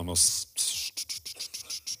almost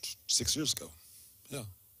 6 years ago. Yeah,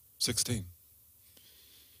 16.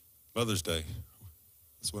 Mother's Day.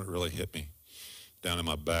 That's when it really hit me. Down in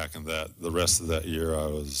my back, and the rest of that year I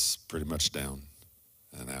was pretty much down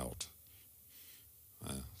and out.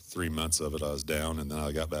 3 months of it I was down, and then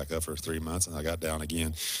I got back up for 3 months, and I got down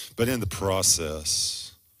again. But in the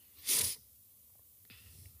process,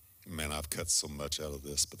 man, I've cut so much out of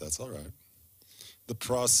this, but that's all right. The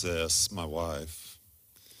process, my wife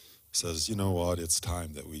says, you know what, it's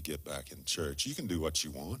time that we get back in church. You can do what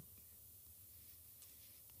you want.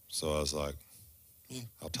 So I was like, yeah,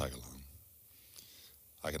 I'll tag along.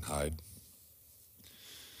 I can hide.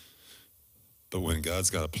 But when God's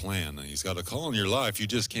got a plan and he's got a call in your life, you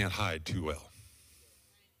just can't hide too well.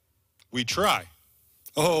 We try.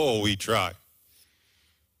 Oh, we try.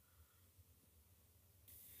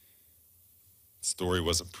 The story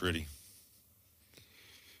wasn't pretty.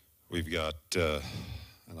 We've got,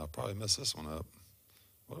 and I'll probably mess this one up.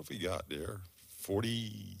 What have we got, dear?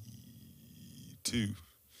 42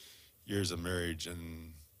 years of marriage,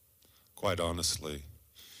 and quite honestly,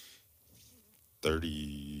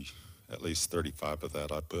 at least 35 of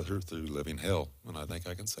that, I put her through living hell, and I think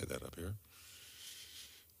I can say that up here.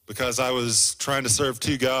 Because I was trying to serve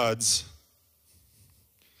two gods,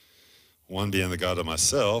 one being the God of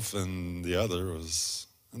myself, and the other was,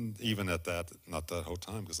 and even at that, not that whole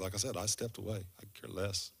time, because like I said, I stepped away. I could care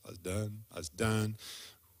less. I was done.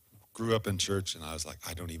 Grew up in church, and I was like,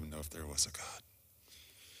 I don't even know if there was a God.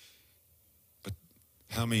 But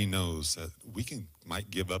how many knows that we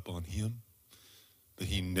might give up on him, but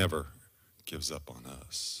he never gives up on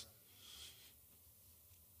us.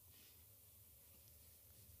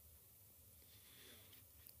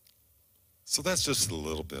 So that's just a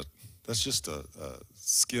little bit. That's just a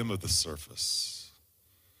skim of the surface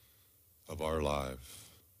of our life.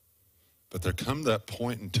 But there come that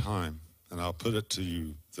point in time, and I'll put it to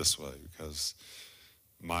you this way, because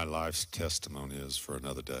my life's testimony is for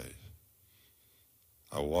another day.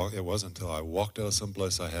 It wasn't until I walked out of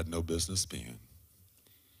someplace I had no business being.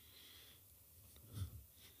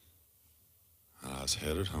 And I was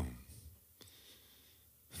headed home.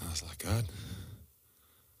 And I was like, God,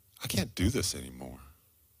 I can't do this anymore.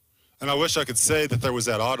 And I wish I could say that there was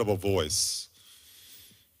that audible voice.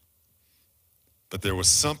 But there was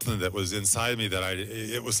something that was inside me that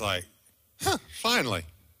it was like, finally.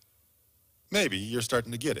 Maybe you're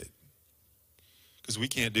starting to get it. Because we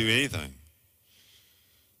can't do anything.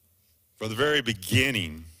 From the very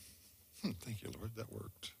beginning, thank you, Lord, that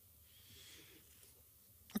worked.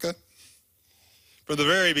 Okay. From the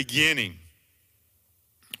very beginning,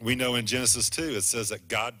 we know in Genesis 2, it says that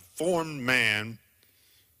God formed man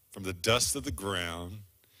from the dust of the ground,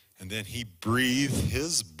 and then he breathed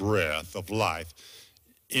his breath of life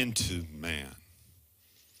into man.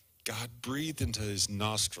 God breathed into his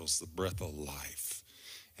nostrils the breath of life,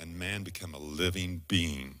 and man became a living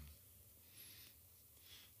being.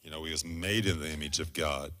 You know, he was made in the image of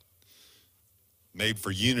God, made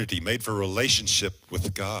for unity, made for relationship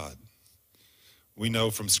with God. We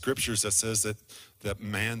know from scriptures that says that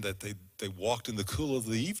man, that they walked in the cool of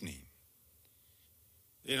the evening.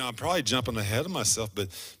 You know, I'm probably jumping ahead of myself, but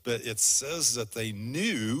it says that they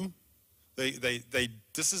knew,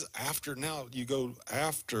 this is after, now you go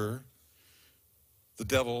after the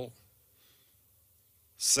devil,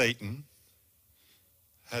 Satan,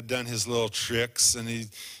 had done his little tricks, and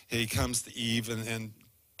he comes to Eve and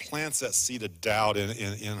plants that seed of doubt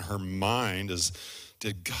in her mind as,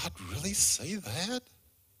 did God really say that?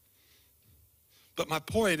 But my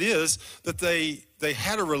point is that they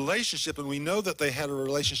had a relationship, and we know that they had a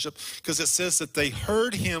relationship because it says that they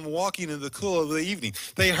heard him walking in the cool of the evening.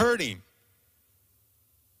 They heard him.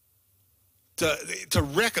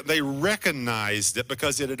 They recognized it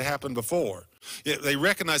because it had happened before. They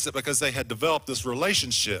recognized it because they had developed this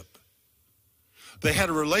relationship. They had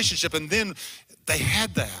a relationship, and then they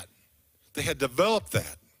had that. They had developed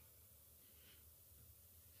that.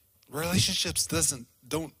 Relationships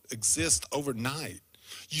don't exist overnight.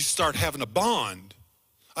 You start having a bond.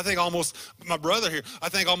 I think almost, my brother here, I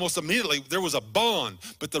think almost immediately there was a bond,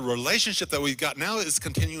 but the relationship that we've got now is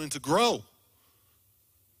continuing to grow.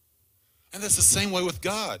 And that's the same way with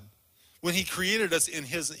God. When he created us in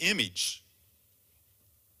his image.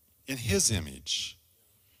 In his image.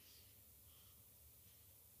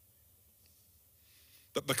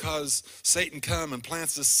 But because Satan come and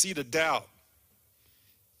plants this seed of doubt,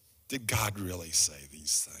 did God really say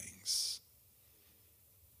these things?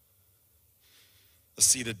 A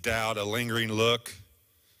seed of doubt, a lingering look,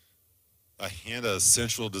 a hint of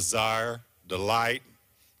sensual desire, delight,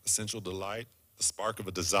 a sensual delight, the spark of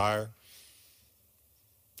a desire.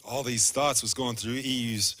 All these thoughts was going through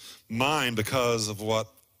Eve's mind because of what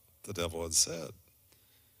the devil had said.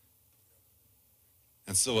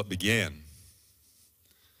 And so it began.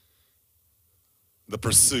 The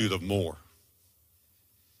pursuit of more.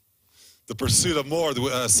 The pursuit of more,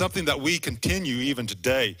 something that we continue even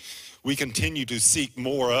today. We continue to seek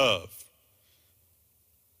more of.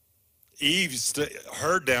 Eve's,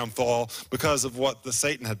 her downfall, because of what the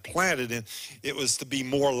Satan had planted in, it was to be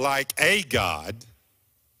more like a God.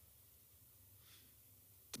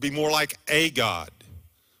 To be more like a God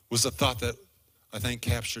was a thought that I think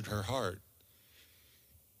captured her heart.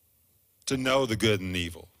 To know the good and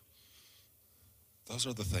evil. Those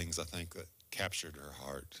are the things I think that captured her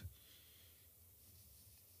heart.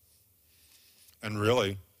 And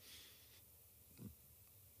really,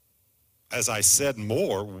 as I said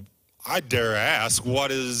more, I dare ask,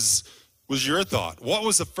 was your thought? What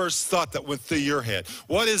was the first thought that went through your head?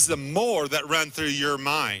 What is the more that ran through your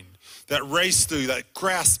mind, that raced through, that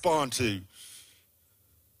grasped onto?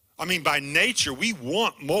 I mean, by nature, we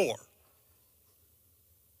want more.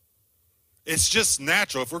 It's just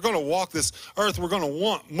natural. If we're going to walk this earth, we're going to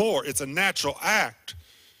want more. It's a natural act.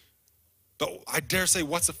 But I dare say,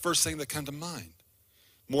 what's the first thing that comes to mind?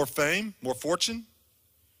 More fame? More fortune?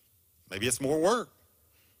 Maybe it's more work.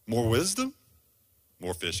 More wisdom?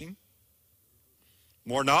 More fishing?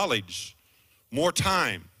 More knowledge? More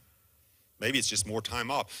time? Maybe it's just more time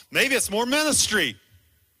off. Maybe it's more ministry.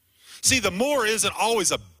 See, the more isn't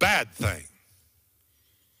always a bad thing.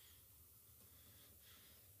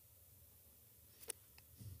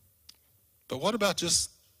 But what about just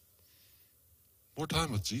more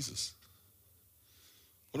time with Jesus?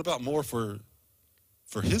 What about more for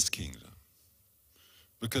his kingdom?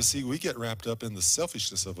 Because, see, we get wrapped up in the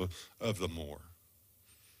selfishness of the more.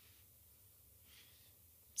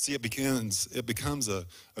 See, it becomes a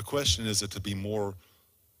question, is it to be more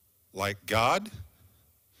like God?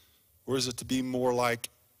 Or is it to be more like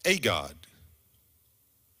a God?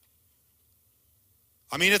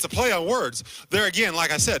 I mean, it's a play on words. There again,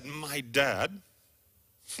 like I said, my dad,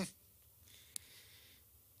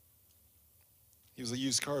 he was a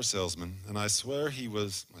used car salesman, and I swear he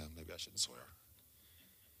was, well, maybe I shouldn't swear.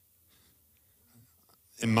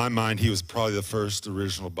 In my mind, he was probably the first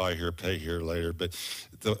original buy here, pay here later. But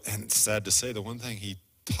and it's sad to say, the one thing he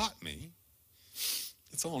taught me,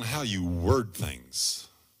 it's all on how you word things.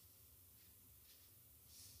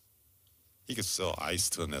 He could sell ice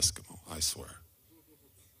to an Eskimo, I swear.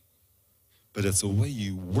 But it's the way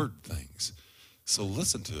you word things. So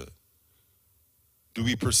listen to it. Do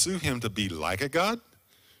we pursue him to be like a God?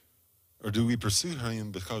 Or do we pursue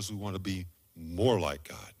him because we want to be more like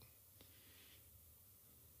God?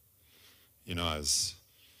 You know, I was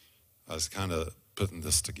kind of putting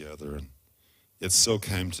this together, and it so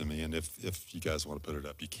came to me, and if you guys want to put it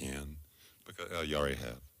up, you can, because you already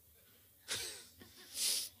have.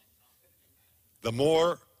 The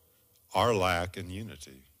more our lack in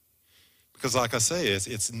unity. Because like I say,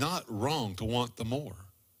 it's not wrong to want the more.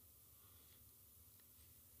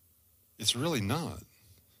 It's really not.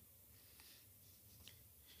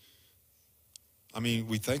 I mean,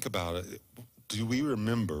 we think about it. Do we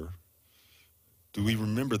remember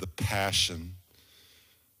the passion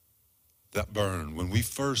that burned when we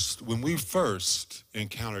first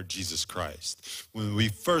encountered Jesus Christ, when we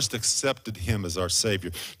first accepted him as our Savior?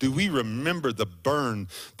 Do we remember the burn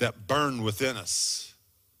that burned within us?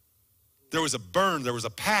 There was a burn, there was a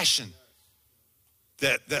passion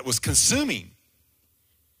that was consuming.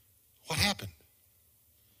 What happened?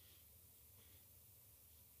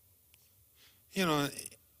 You know,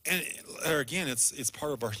 and there again, it's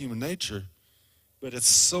part of our human nature, but it's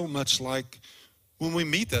so much like when we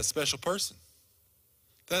meet that special person.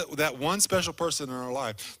 That one special person in our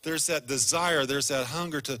life, there's that desire, there's that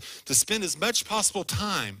hunger to spend as much possible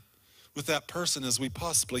time with that person as we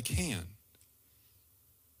possibly can.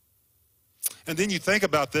 And then you think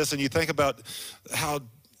about this, and you think about how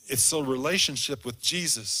it's so relationship with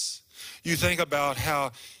Jesus. You think about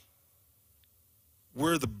how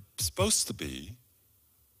we're supposed to be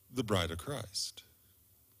the bride of Christ.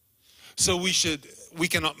 So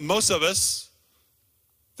most of us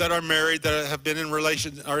that are married, that have been in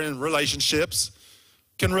relationships,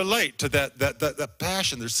 can relate to that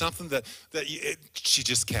passion. There's something she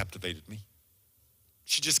just captivated me.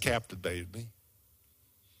 She just captivated me.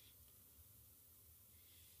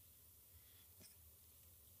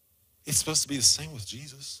 It's supposed to be the same with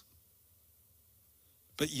Jesus.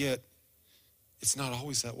 But yet, it's not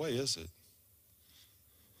always that way, is it?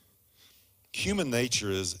 Human nature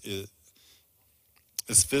is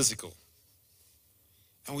physical.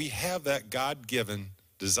 And we have that God-given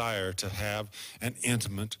desire to have an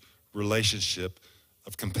intimate relationship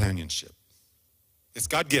of companionship. It's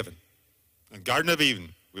God-given. In Garden of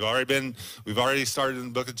Eden, we've already started in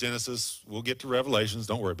the book of Genesis. We'll get to Revelations.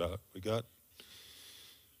 Don't worry about it.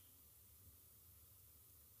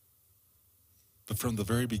 But from the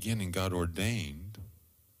very beginning, God ordained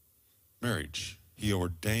marriage. He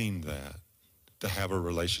ordained that to have a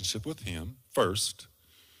relationship with him first,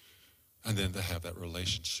 and then to have that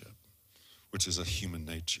relationship, which is a human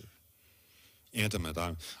nature. Intimate,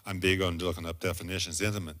 I'm big on looking up definitions.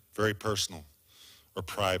 Intimate, very personal or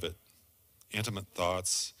private. Intimate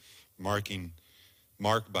thoughts,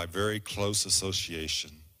 marked by very close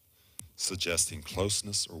association, suggesting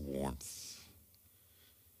closeness or warmth.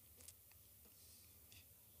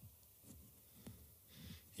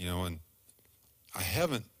 You know, and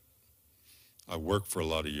I worked for a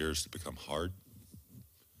lot of years to become hard.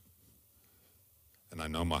 And I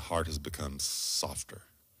know my heart has become softer.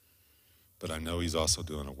 But I know he's also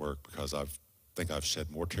doing a work, because I think I've shed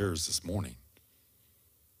more tears this morning.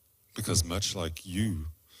 Because much like you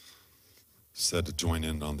said to join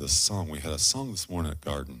in on this song, we had a song this morning at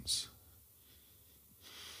Gardens.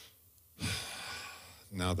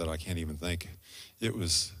 Now that I can't even think, it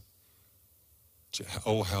was,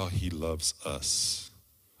 oh, how he loves us.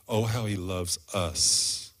 Oh, how he loves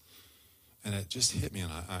us. And it just hit me,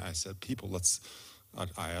 and I said, people,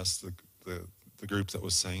 I asked the group that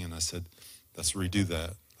was singing, I said, let's redo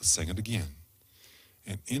that. Let's sing it again.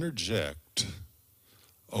 And interject,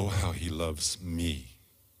 oh, how he loves me,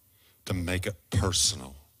 to make it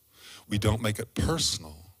personal. We don't make it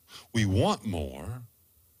personal. We want more,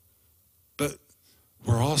 but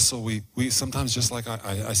we're also, we sometimes, just like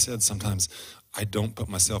I said, sometimes I don't put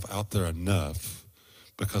myself out there enough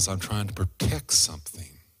because I'm trying to protect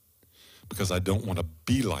something, because I don't want to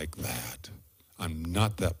be like that. I'm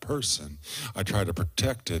not that person. I try to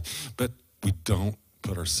protect it, but we don't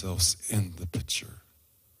put ourselves in the picture.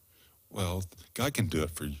 Well, God can do it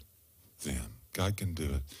for them. God can do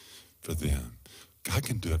it for them. God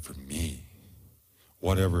can do it for me,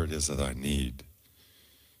 whatever it is that I need.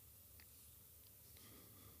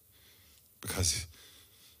 Because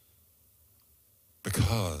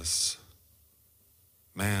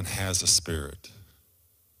man has a spirit.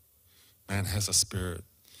 Man has a spirit.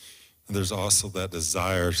 And there's also that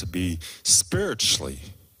desire to be spiritually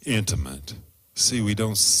intimate. See, we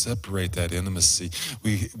don't separate that intimacy.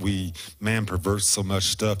 Man perverts so much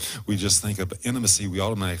stuff. We just think of intimacy, we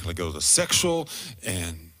automatically go to sexual,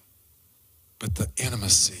 but the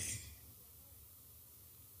intimacy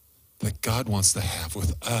that God wants to have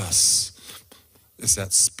with us is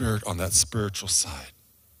that spirit, on that spiritual side.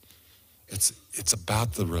 It's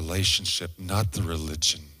about the relationship, not the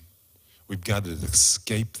religion. We've got to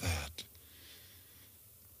escape that.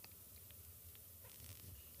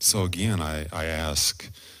 So again, I ask,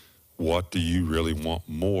 what do you really want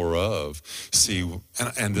more of? See,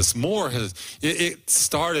 and this more it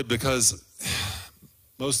started because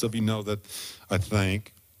most of you know that I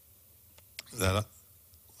think that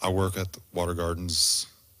I work at the Water Gardens,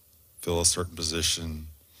 fill a certain position.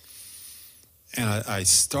 And I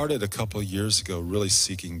started a couple of years ago really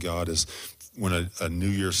seeking God as when a new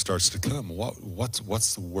year starts to come.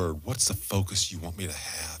 What's the word? What's the focus you want me to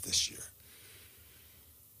have this year?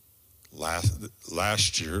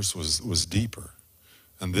 Last year's was deeper.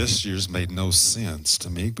 And this year's made no sense to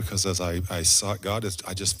me, because as I sought God,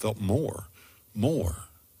 I just felt more.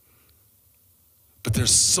 But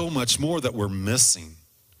there's so much more that we're missing.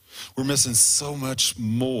 We're missing so much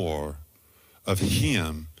more of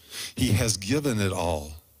him. He has given it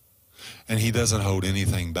all, and he doesn't hold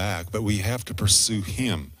anything back, but we have to pursue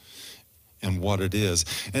him and what it is.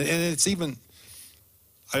 And it's even,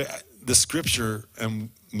 the scripture, and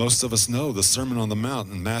most of us know the Sermon on the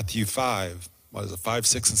Mount in Matthew 5,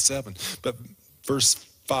 6, and 7. But verse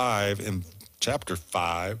 5 in chapter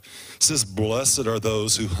 5 says, blessed are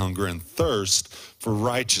those who hunger and thirst for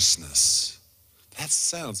righteousness. That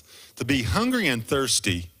sounds, to be hungry and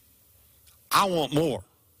thirsty I want more.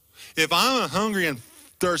 If I'm hungry and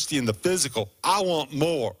thirsty in the physical, I want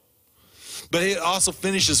more. But it also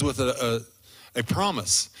finishes with a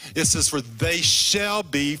promise. It says, for they shall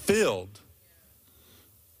be filled.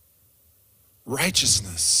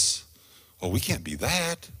 Righteousness. Oh, we can't be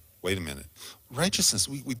that. Wait a minute. Righteousness,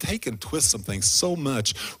 we take and twist some things so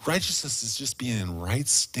much. Righteousness is just being in right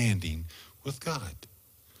standing with God.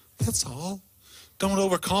 That's all. Don't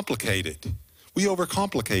overcomplicate it. We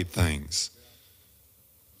overcomplicate things.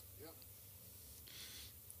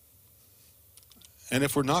 And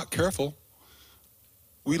if we're not careful,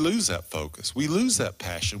 we lose that focus. We lose that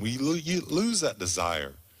passion. We lose that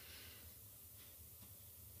desire.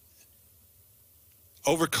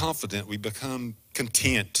 Overconfident, we become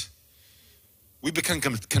content. We become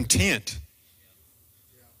content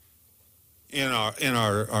in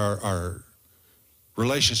our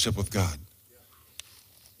relationship with God.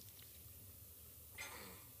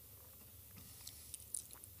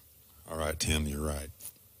 All right, Tim, you're right.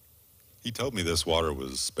 He told me this water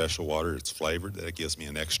was special water. It's flavored. That gives me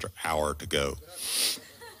an extra hour to go.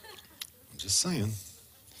 I'm just saying.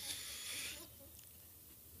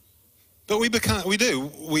 But we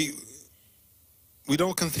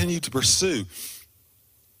don't continue to pursue.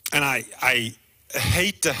 And I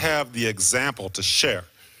hate to have the example to share,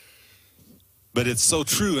 but it's so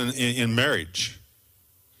true in marriage.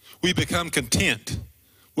 We become content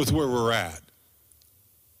with where we're at.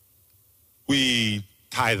 We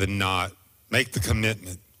tie the knot, make the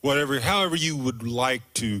commitment, however you would like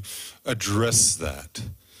to address that.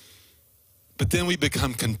 But then we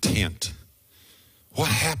become content. What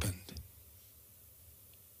happened?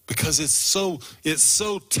 Because it so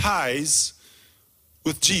ties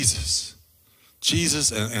with Jesus.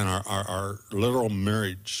 Jesus and our literal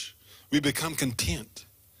marriage. We become content.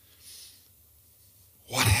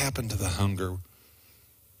 What happened to the hunger?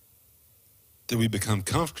 Did we become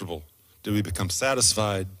comfortable? Did we become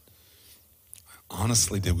satisfied?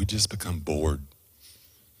 Honestly, did we just become bored?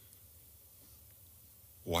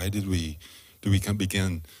 Why did we become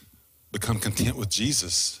content with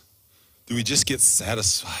Jesus? Do we just get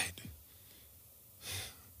satisfied?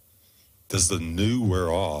 Does the new wear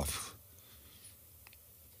off?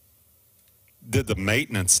 Did the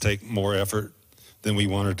maintenance take more effort than we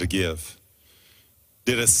wanted to give?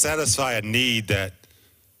 Did it satisfy a need that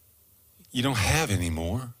you don't have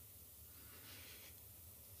anymore?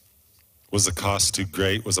 Was the cost too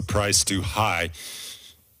great? Was the price too high?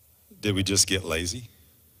 Did we just get lazy,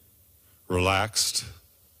 relaxed,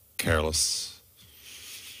 careless?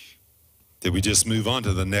 Did we just move on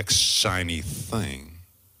to the next shiny thing?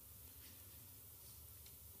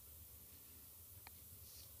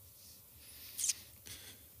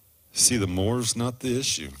 See, the more's not the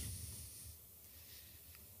issue.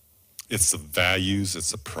 It's the values,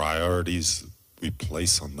 it's the priorities we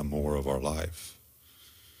place on the more of our life.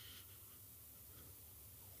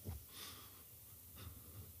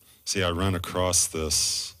 See, I run across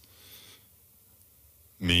this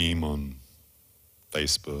meme on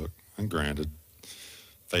Facebook, and granted,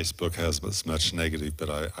 Facebook has as much negative, but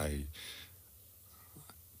I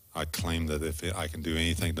claim that if I can do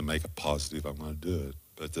anything to make it positive, I'm going to do it.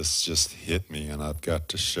 But this just hit me, and I've got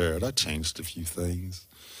to share it. I changed a few things,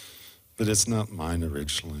 but it's not mine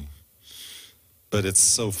originally. But it's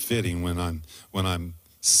so fitting when I'm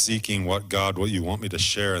seeking what you want me to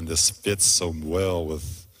share, and this fits so well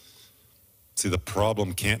with. See, the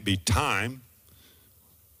problem can't be time,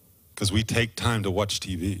 because we take time to watch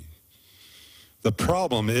TV. The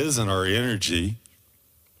problem isn't our energy.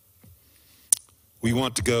 We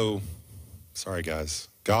want to go, sorry guys,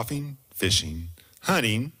 golfing, fishing,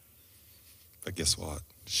 hunting, but guess what?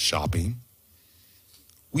 Shopping.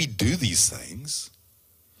 We do these things.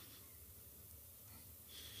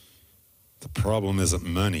 The problem isn't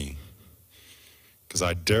money, because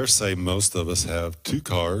I dare say most of us have 2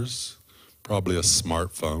 cars, probably a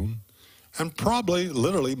smartphone, and probably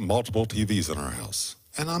literally multiple TVs in our house.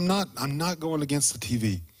 And I'm not going against the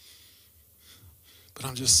TV, but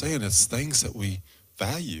I'm just saying it's things that we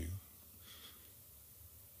value.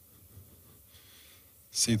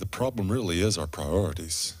 See, the problem really is our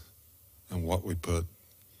priorities and what we put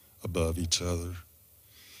above each other.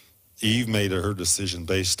 Eve made her decision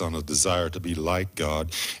based on a desire to be like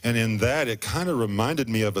God. And in that, it kind of reminded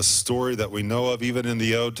me of a story that we know of even in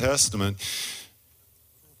the Old Testament,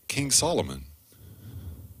 King Solomon.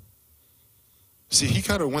 See, he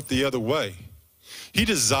kind of went the other way. He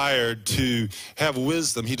desired to have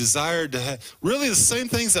wisdom. He desired to have really the same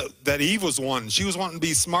things that Eve was wanting. She was wanting to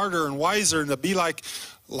be smarter and wiser and to be like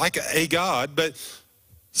a God. But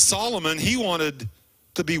Solomon, he wanted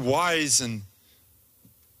to be wise and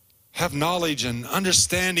have knowledge and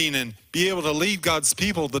understanding and be able to lead God's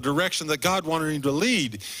people the direction that God wanted him to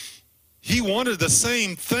lead. He wanted the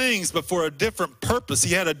same things, but for a different purpose.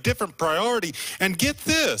 He had a different priority. And get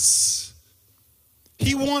this,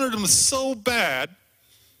 he wanted them so bad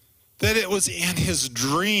that it was in his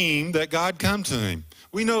dream that God come to him.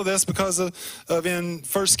 We know this because of in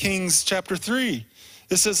 1 Kings chapter 3.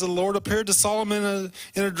 It says the Lord appeared to Solomon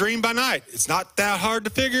in a dream by night. It's not that hard to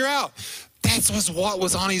figure out. That was what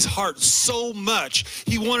was on his heart so much.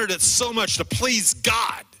 He wanted it so much to please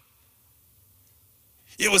God.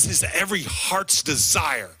 It was his every heart's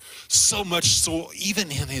desire, so much so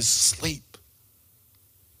even in his sleep,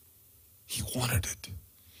 he wanted it.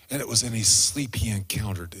 And it was in his sleep he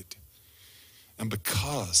encountered it. And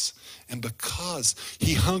because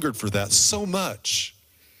he hungered for that so much,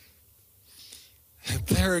 and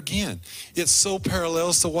there again, it so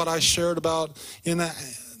parallels to what I shared about in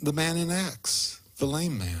the man in Acts, the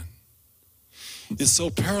lame man. It so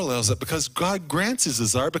parallels it because God grants his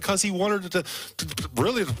desire because he wanted it to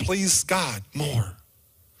really to please God more.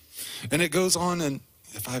 And it goes on, and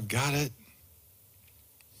if I've got it,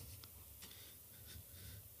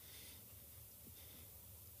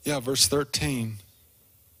 yeah, verse 13.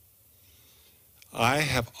 I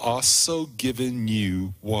have also given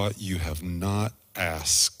you what you have not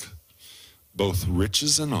asked, both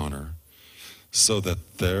riches and honor, so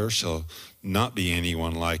that there shall not be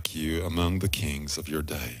anyone like you among the kings of your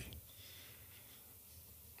day.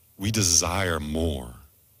 We desire more,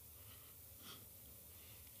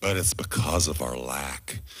 but it's because of our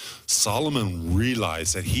lack. Solomon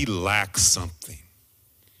realized that he lacked something.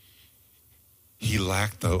 He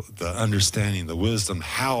lacked the understanding, the wisdom,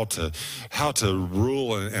 how to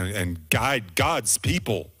rule and guide God's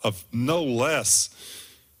people, of no less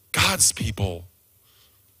God's people.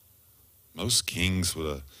 Most kings would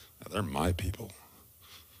have, they're my people.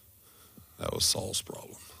 That was Saul's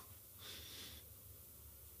problem.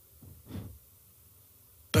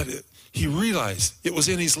 But he realized it was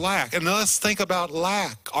in his lack. And let's think about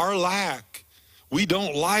lack, our lack. We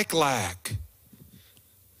don't like lack.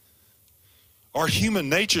 Our human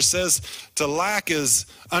nature says to lack is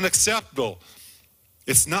unacceptable.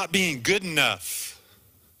 It's not being good enough.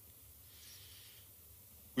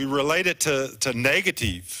 We relate it to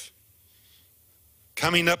negative.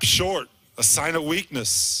 Coming up short, a sign of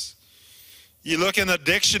weakness. You look in the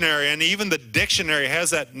dictionary, and even the dictionary has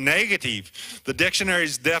that negative. The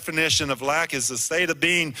dictionary's definition of lack is the state of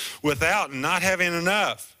being without and not having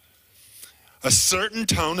enough. A certain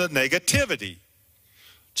tone of negativity.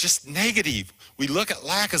 Just negative. We look at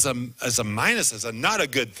lack as a minus, as a not a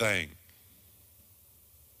good thing.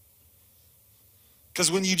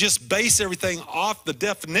 Because when you just base everything off the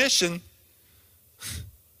definition,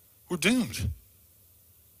 we're doomed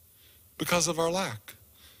because of our lack.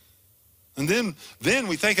 And then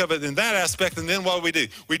we think of it in that aspect, and then what do?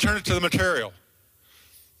 We turn it to the material.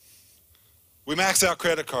 We max out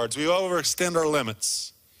credit cards. We overextend our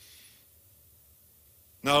limits.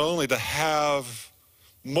 Not only to have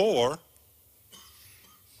more,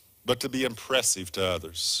 but to be impressive to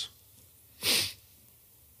others.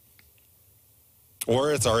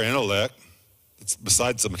 Or it's our intellect. It's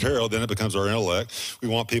besides the material, then it becomes our intellect. We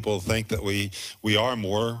want people to think that we are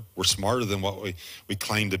more, we're smarter than what we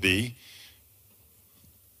claim to be.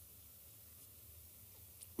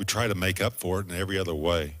 We try to make up for it in every other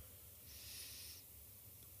way.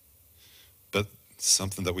 But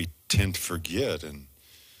something that we tend to forget, and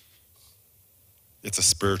it's a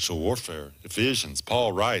spiritual warfare. Ephesians,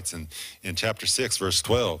 Paul writes in chapter 6, verse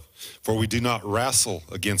 12, for we do not wrestle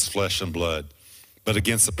against flesh and blood, but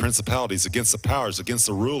against the principalities, against the powers, against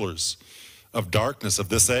the rulers of darkness of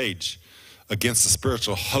this age, against the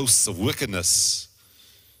spiritual hosts of wickedness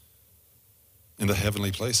in the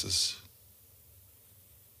heavenly places.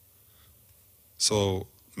 So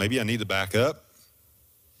maybe I need to back up.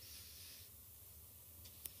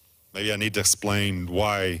 Maybe I need to explain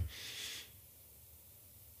why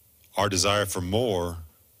our desire for more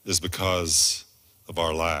is because of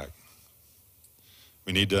our lack.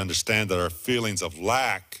 We need to understand that our feelings of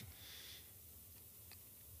lack,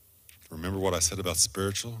 remember what I said about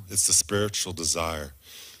spiritual? It's the spiritual desire.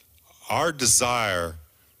 Our desire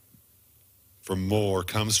for more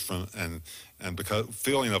comes from, and because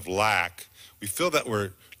feeling of lack, we feel that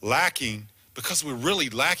we're lacking because we're really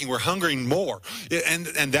lacking. We're hungering more. And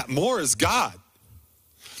that more is God.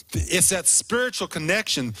 It's that spiritual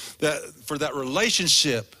connection, that for that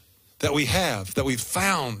relationship that we have, that we've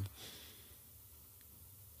found.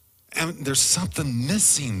 And there's something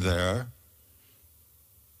missing there.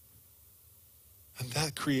 And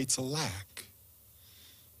that creates a lack.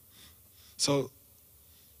 So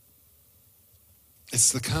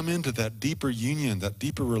It's to come into that deeper union, that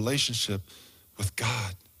deeper relationship with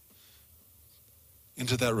God,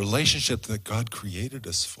 into that relationship that God created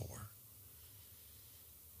us for.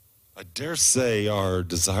 I dare say our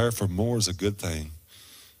desire for more is a good thing,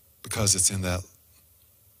 because it's in that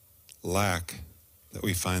lack that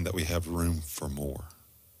we find that we have room for more.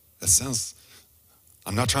 That sounds,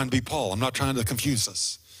 I'm not trying to be Paul, I'm not trying to confuse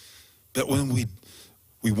us. But when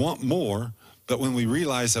we want more, but when we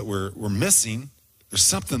realize that we're missing, there's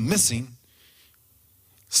something missing,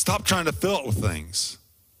 stop trying to fill it with things.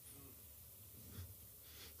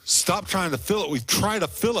 Stop trying to fill it. We try to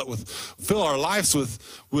fill our lives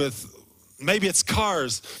with maybe it's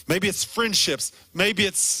cars, maybe it's friendships, maybe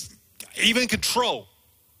it's even control.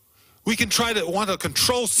 We can want to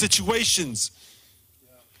control situations.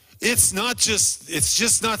 It's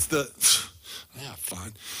just not yeah,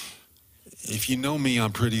 fine. If you know me,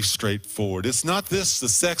 I'm pretty straightforward. It's not the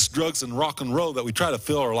sex, drugs, and rock and roll that we try to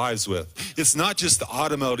fill our lives with. It's not just the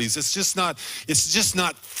automotives. It's just not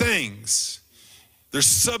things. There's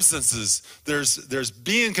substances. There's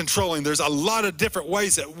being controlling. There's a lot of different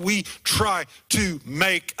ways that we try to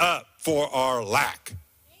make up for our lack.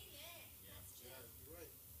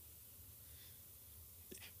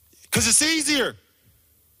 Because it's easier.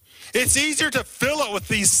 It's easier to fill it with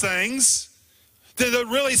these things than to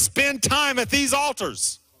really spend time at these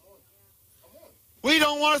altars. We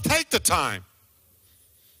don't want to take the time.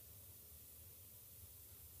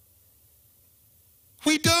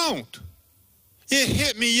 We don't. It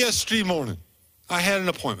hit me yesterday morning. I had an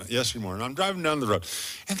appointment yesterday morning. I'm driving down the road,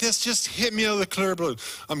 and this just hit me out of the clear blue.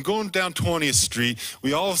 I'm going down 20th Street.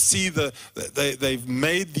 We all see they've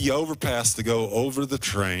made the overpass to go over the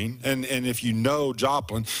train, and if you know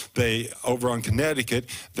Joplin, over on Connecticut,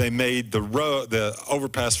 they made the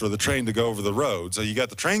overpass for the train to go over the road. So you got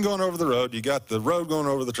the train going over the road, you got the road going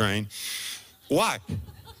over the train. Why?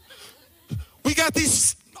 We got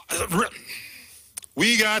these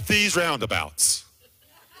roundabouts.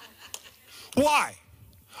 Why?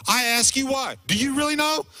 I ask you why. Do you really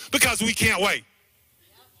know? Because we can't wait.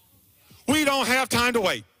 We don't have time to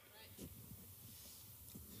wait.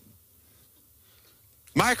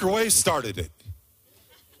 Microwave started it.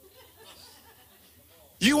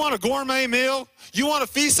 You want a gourmet meal? You want to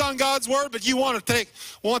feast on God's word, but you want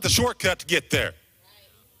the shortcut to get there.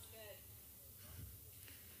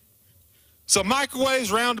 So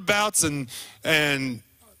microwaves, roundabouts, and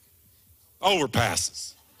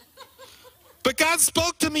overpasses. But God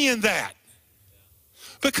spoke to me in that,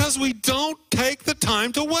 because we don't take the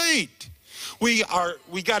time to wait. We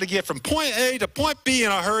got to get from point A to point B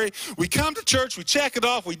in a hurry. We come to church, we check it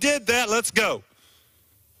off, we did that, let's go.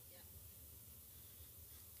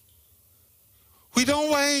 We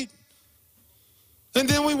don't wait. And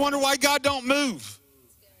then we wonder why God don't move.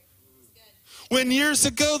 When years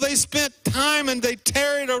ago they spent time and they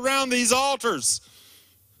tarried around these altars.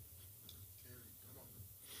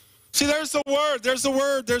 See, there's the word,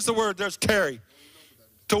 there's tarry,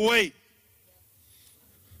 to wait.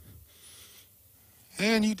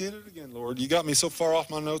 And you did it again, Lord. You got me so far off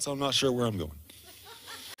my notes, I'm not sure where I'm going.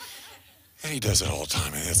 And he does it all the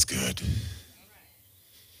time, and that's good.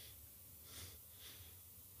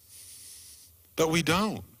 But we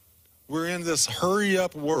don't. We're in this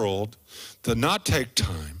hurry-up world to not take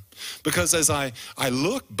time. Because as I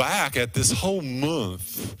look back at this whole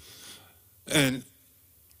month, and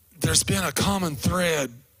there's been a common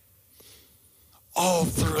thread all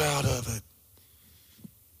throughout of it.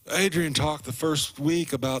 Adrian talked the first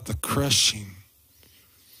week about the crushing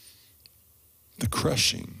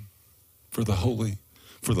for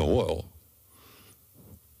the oil.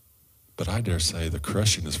 But I dare say the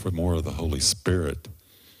crushing is for more of the Holy Spirit,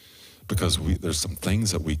 because there's some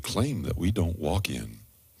things that we claim that we don't walk in.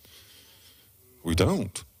 We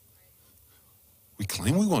don't. We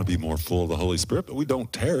claim we want to be more full of the Holy Spirit, but we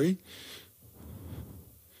don't tarry.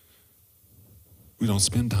 We don't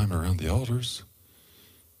spend time around the altars.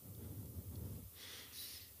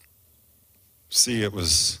 See, it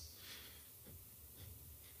was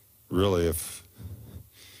really, if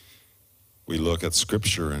we look at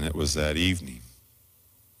Scripture, and it was that evening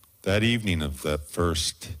of that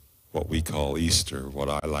first, what we call Easter, what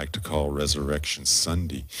I like to call Resurrection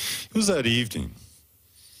Sunday. It was that evening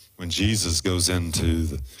when Jesus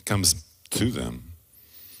comes to them,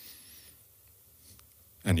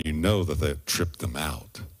 and you know that they tripped them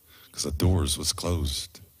out because the doors was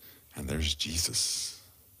closed, and there's Jesus.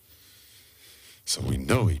 So we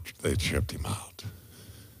know they tripped him out.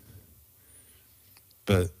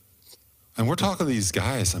 And we're talking to these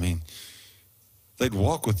guys, I mean, they'd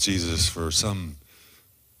walk with Jesus for some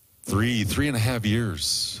 3.5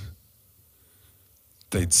 years.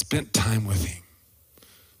 They'd spent time with him.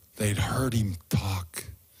 They'd heard him talk.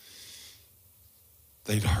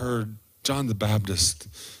 They'd heard John the Baptist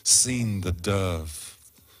seen the dove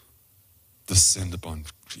descend upon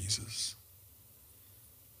Jesus.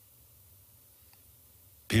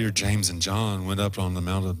 Peter, James, and John went up on the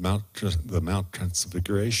Mount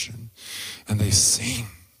Transfiguration, and they seen,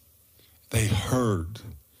 they heard,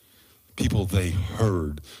 people they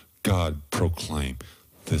heard God proclaim,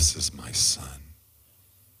 "This is my son."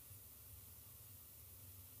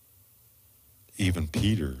 Even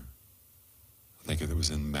Peter, I think it was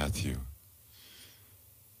in Matthew,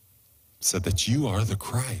 said that you are the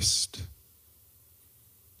Christ.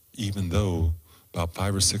 Even though about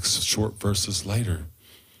 5 or 6 short verses later,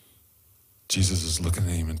 Jesus is looking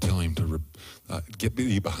at him and telling him to get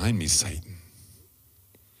thee behind me, Satan.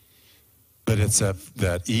 But it's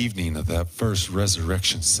that evening of that first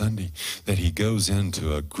Resurrection Sunday that he goes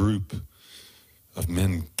into a group of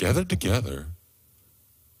men gathered together,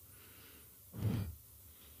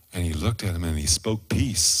 and he looked at him and he spoke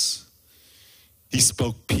peace. He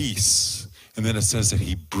spoke peace. And then it says that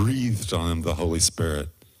he breathed on them the Holy Spirit.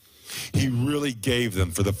 He really gave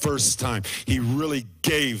them, for the first time, he really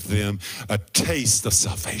gave them a taste of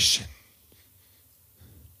salvation.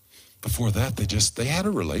 Before that, they had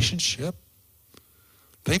a relationship.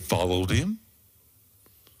 They followed him.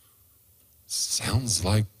 Sounds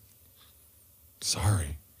like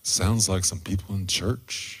some people in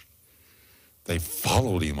church. They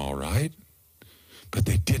followed him all right, but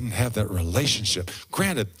they didn't have that relationship.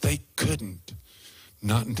 Granted, they couldn't.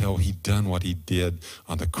 Not until he done what he did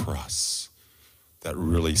on the cross. That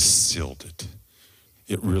really sealed it.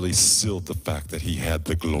 It really sealed the fact that he had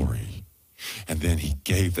the glory. And then he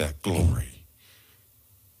gave that glory.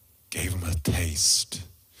 Gave him a taste.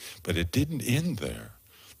 But it didn't end there.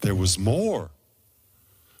 There was more.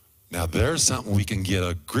 Now there's something we can get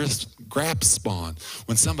a grasp on.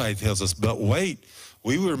 When somebody tells us, but wait,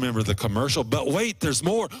 we remember the commercial, but wait, there's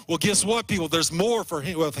more. Well, guess what, people? There's more for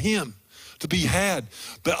him, with him to be had.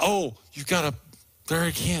 But you've got to, there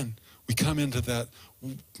again, we come into that,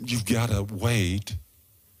 you've got to wait.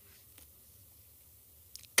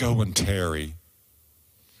 Go and tarry.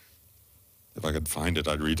 If I could find it,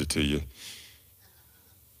 I'd read it to you.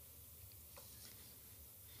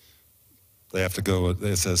 They have to go,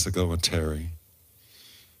 it says to go and tarry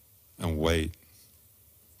and wait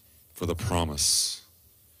for the promise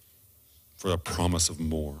of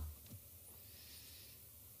more.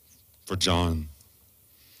 For John,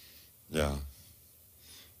 in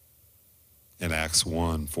Acts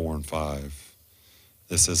 1, 4 and 5,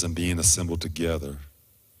 it says, and being assembled together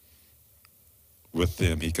with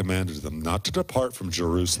them, he commanded them not to depart from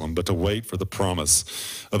Jerusalem, but to wait for the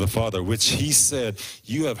promise of the Father, which he said,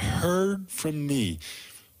 you have heard from me.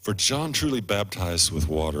 For John truly baptized with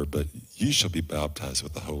water, but you shall be baptized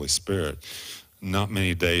with the Holy Spirit not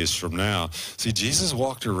many days from now. See, Jesus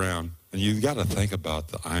walked around, and you've got to think about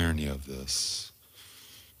the irony of this,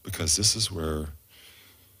 because this is where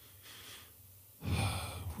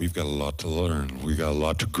we've got a lot to learn. We've got a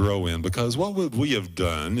lot to grow in, because what would we have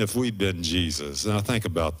done if we'd been Jesus? Now think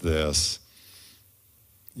about this.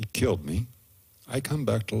 You killed me. I come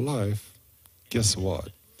back to life. Guess what?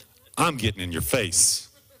 I'm getting in your face.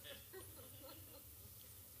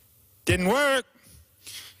 Didn't work.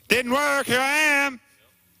 Didn't work. Here I am.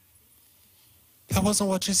 That wasn't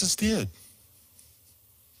what Jesus did.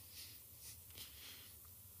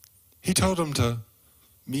 He told them to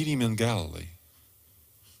meet him in Galilee.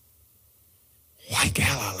 Why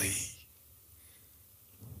Galilee?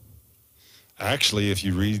 Actually, if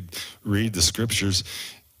you read the scriptures,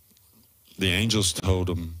 the angels told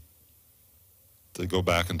him to go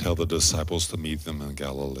back and tell the disciples to meet them in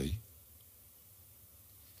Galilee.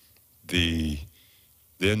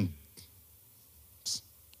 Then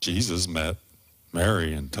Jesus met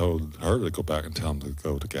Mary and told her to go back and tell him to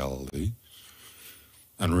go to Galilee.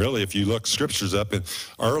 And really, if you look scriptures up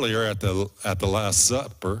earlier at the Last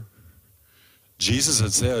Supper, Jesus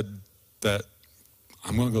had said that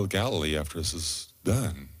I'm going to go to Galilee after this is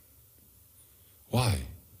done. Why?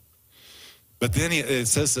 But then it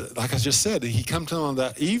says, that, like I just said, he come to them on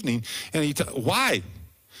that evening, and why?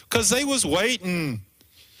 Because they was waiting.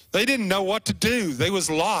 They didn't know what to do. They was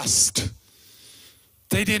lost.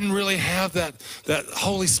 They didn't really have that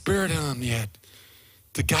Holy Spirit in them yet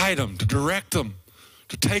to guide them, to direct them,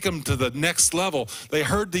 to take them to the next level. They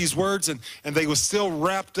heard these words, and they was still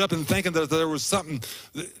wrapped up in thinking that there was something,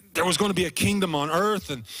 there was going to be a kingdom on earth,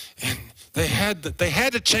 and they had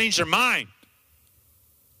to change their mind.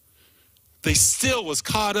 They still was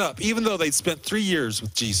caught up, even though they'd spent 3 years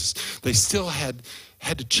with Jesus. They still had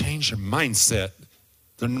to change their mindset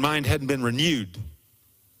Their mind hadn't been renewed.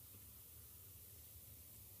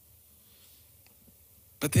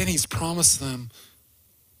 But then he's promised them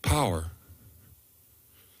power.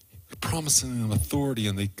 He's promising them authority,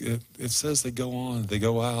 and it says they go on, they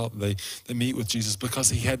go out, they meet with Jesus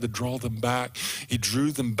because he had to draw them back. He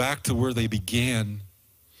drew them back to where they began.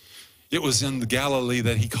 It was in the Galilee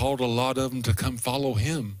that he called a lot of them to come follow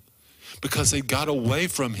him because they got away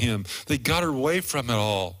from him. They got away from it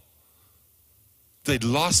all. They'd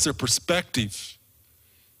lost their perspective.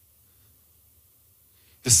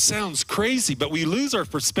 It sounds crazy, but we lose our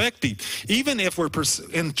perspective. Even if we're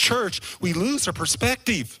in church, we lose our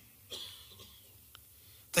perspective.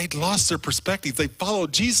 They'd lost their perspective. They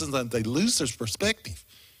followed Jesus and they lose their perspective.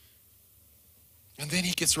 And then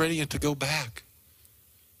he gets ready to go back.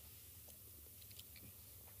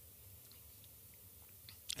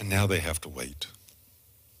 And now they have to wait.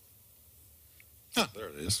 Ah, there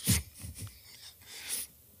it is.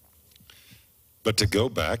 But to go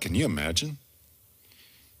back, can you imagine?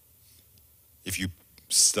 If you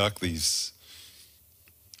stuck these,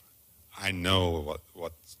 I know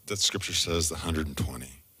what the scripture says, the 120.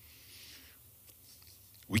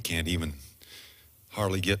 We can't even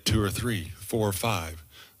hardly get 2 or 3, 4 or 5,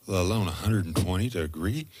 let alone 120 to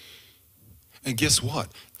agree. And guess what?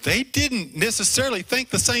 They didn't necessarily think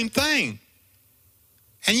the same thing.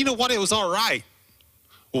 And you know what? It was all right.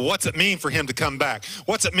 Well, what's it mean for him to come back?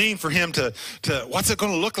 What's it mean for him to what's it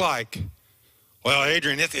going to look like? Well,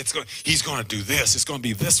 Adrian, he's going to do this. It's going to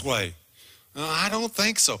be this way. I don't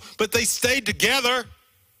think so. But they stayed together.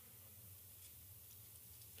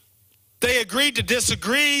 They agreed to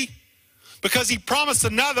disagree because he promised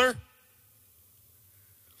another.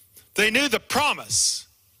 They knew the promise.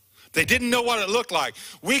 They didn't know what it looked like.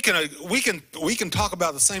 We can talk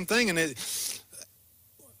about the same thing, and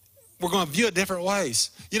we're going to view it different ways.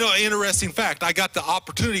 You know, interesting fact, I got the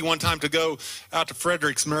opportunity one time to go out to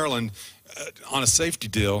Fredericks, Maryland on a safety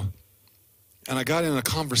deal, and I got in a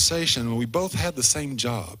conversation, and we both had the same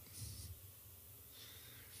job.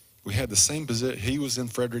 We had the same position. He was in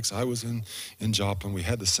Fredericks, I was in Joplin. We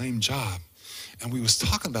had the same job, and we was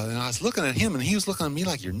talking about it, and I was looking at him, and he was looking at me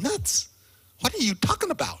like, you're nuts. What are you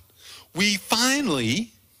talking about? We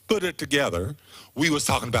finally put it together. We was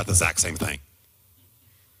talking about the exact same thing.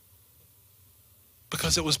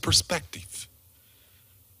 Because it was perspective.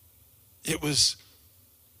 It was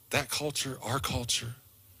that culture, our culture,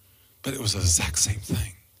 but it was the exact same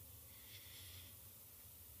thing.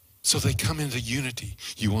 So they come into unity.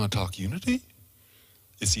 You want to talk unity?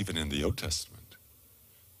 It's even in the Old Testament.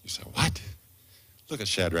 You say, what? Look at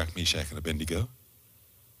Shadrach, Meshach, and Abednego.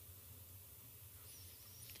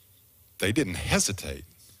 They didn't hesitate.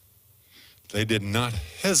 They did not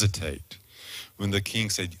hesitate when the king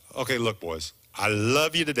said, okay, look, boys, I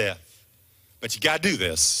love you to death, but you got to do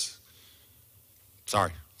this.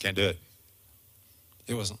 Sorry, can't do it.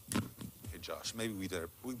 It wasn't, hey, Josh, maybe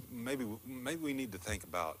we need to think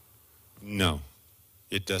about, no,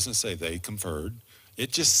 it doesn't say they conferred.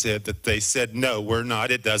 It just said that they said, no, we're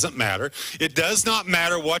not. It doesn't matter. It does not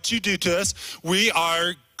matter what you do to us. We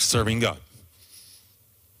are serving God.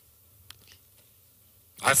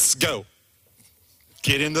 Let's go.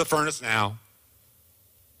 Get into the furnace now.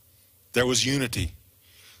 There was unity.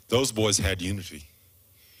 Those boys had unity.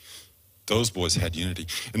 Those boys had unity.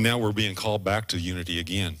 And now we're being called back to unity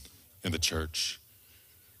again in the church.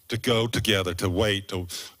 To go together, to wait,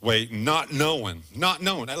 not knowing.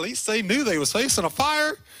 At least they knew they was facing a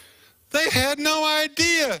fire. They had no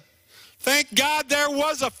idea. Thank God there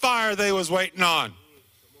was a fire they was waiting on.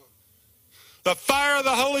 The fire of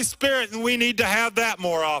the Holy Spirit, and we need to have that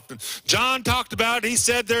more often. John talked about it. He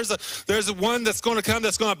said there's a one that's going to come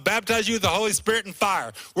that's going to baptize you with the Holy Spirit and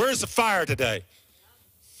fire. Where's the fire today?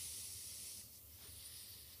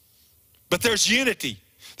 But there's unity.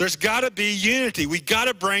 There's got to be unity. We got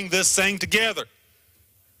to bring this thing together.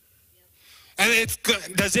 And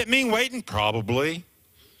does it mean waiting? Probably.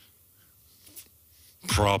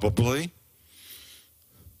 Probably.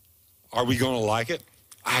 Are we going to like it?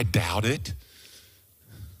 I doubt it.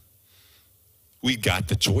 We got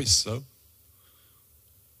the choice, though.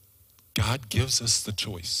 God gives us the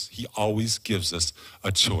choice. He always gives us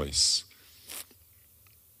a choice.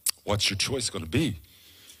 What's your choice going to be?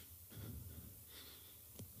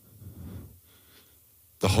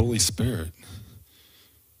 The Holy Spirit.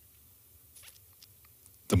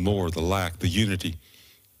 The more, the lack, the unity.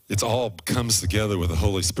 It all comes together with the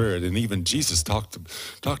Holy Spirit. And even Jesus talked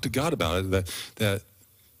to God about it, that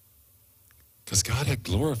because God had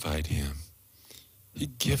glorified him.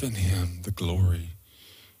 He'd given him the glory.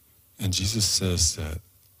 And Jesus says that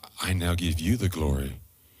I now give you the glory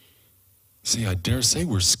See, I dare say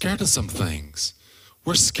we're scared of some things.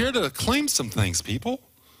 We're scared to claim some things, people,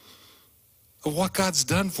 of what God's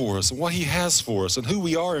done for us and what he has for us and who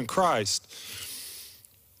we are in Christ.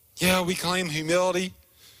 Yeah, we claim humility.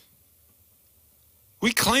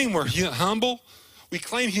 We claim we're humble. We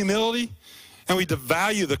claim humility, and we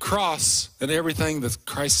devalue the cross and everything that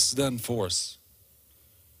Christ has done for us.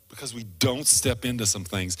 Because we don't step into some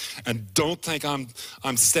things. And don't think I'm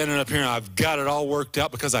standing up here and I've got it all worked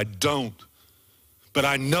out, because I don't. But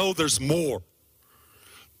I know there's more.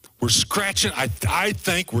 We're scratching, I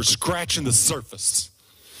think we're scratching the surface.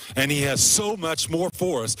 And he has so much more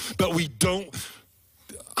for us, but we don't.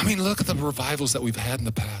 I mean, look at the revivals that we've had in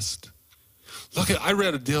the past. I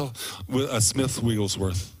read a deal with Smith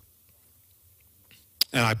Wigglesworth.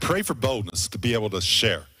 And I pray for boldness to be able to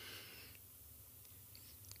share.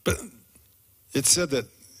 But it said that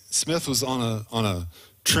Smith was on a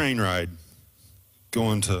train ride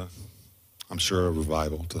going to, I'm sure, a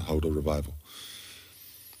revival, to hold a revival.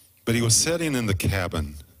 But he was sitting in the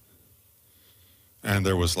cabin, and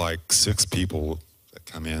there was like 6 people that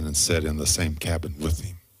come in and sit in the same cabin with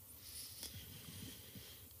him.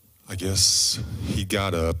 I guess he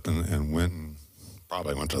got up and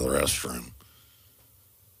probably went to the restroom.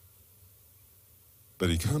 But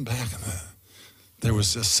he come back, and there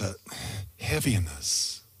was just a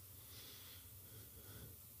heaviness.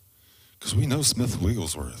 Because we know Smith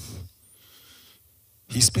Wigglesworth.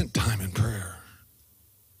 He spent time in prayer.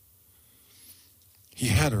 He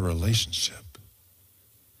had a relationship.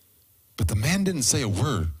 But the man didn't say a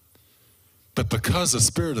word. But because the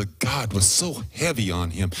Spirit of God was so heavy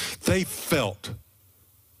on him, they felt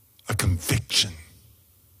a conviction.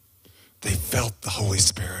 They felt the Holy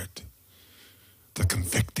Spirit, the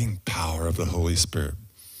convicting power of the Holy Spirit.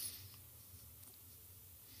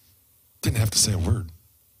 Didn't have to say a word.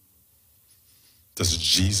 Does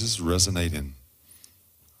Jesus resonate in?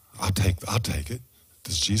 I'll take it.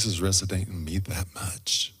 Does Jesus resonate in me that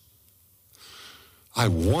much? I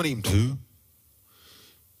want him to.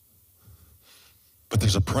 But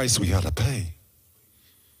there's a price we got to pay.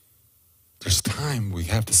 There's time we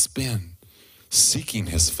have to spend seeking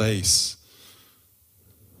his face.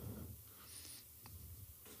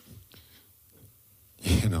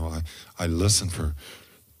 You know, I listen for,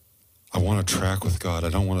 I want to track with God. I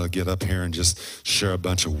don't want to get up here and just share a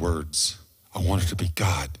bunch of words. I want it to be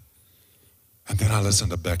God. And then I listen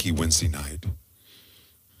to Becky Wednesday night.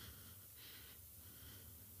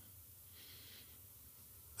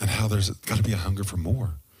 And how there's got to be a hunger for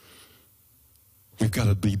more. We've got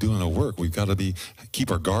to be doing a work. We've got to keep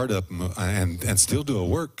our guard up and still do a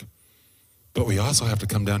work. But we also have to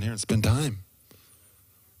come down here and spend time.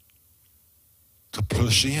 To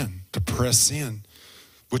push in, to press in,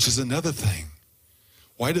 which is another thing.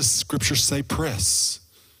 Why does Scripture say press?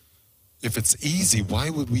 If it's easy, why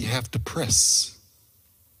would we have to press?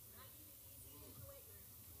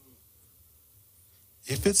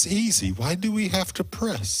 If it's easy, why do we have to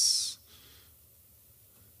press?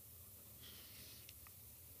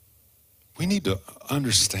 We need to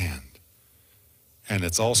understand, and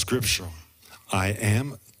it's all scriptural.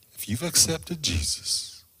 If you've accepted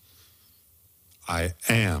Jesus, I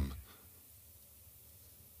am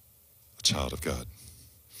a child of God.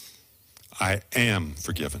 I am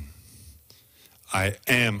forgiven. I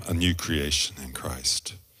am a new creation in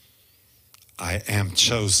Christ. I am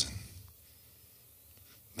chosen.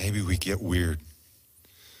 Maybe we get weird.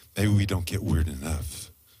 Maybe we don't get weird enough.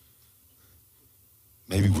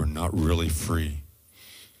 Maybe we're not really free.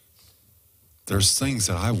 There's things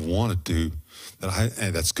that I want to do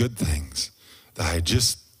that's good things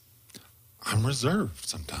that I'm reserved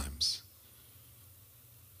sometimes.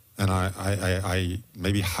 And I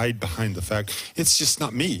maybe hide behind the fact it's just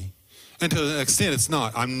not me. And to an extent it's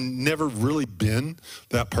not. I've never really been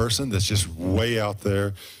that person that's just way out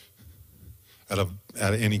there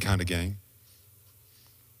at any kind of game.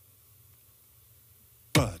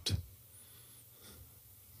 But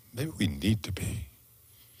maybe we need to be.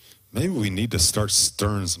 Maybe we need to start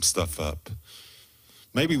stirring some stuff up.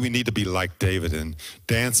 Maybe we need to be like David and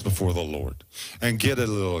dance before the Lord and get a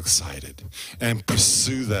little excited and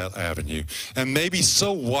pursue that avenue. And maybe,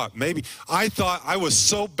 so what? Maybe I thought I was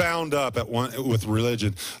so bound up with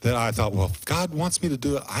religion that I thought, well, if God wants me to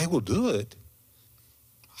do it, I will do it.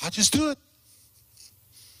 I'll just do it.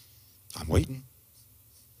 I'm waiting.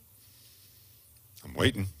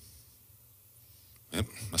 It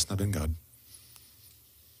must not have been God.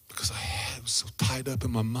 Because I was so tied up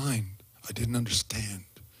in my mind. I didn't understand.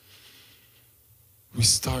 We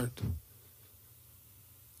start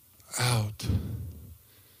out.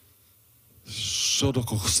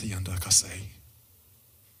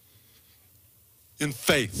 in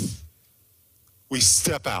faith, we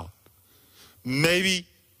step out. Maybe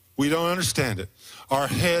we don't understand it. Our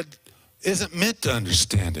head isn't meant to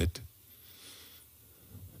understand it.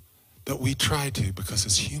 But we try to because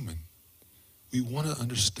it's human. We want to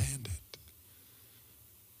understand it.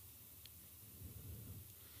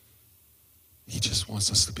 He just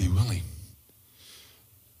wants us to be willing.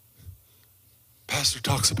 Pastor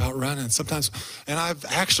talks about running sometimes, and I've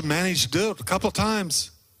actually managed to do it a couple of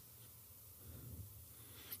times.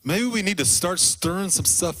 Maybe we need to start stirring some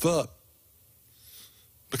stuff up.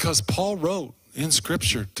 Because Paul wrote in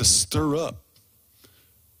Scripture to stir up.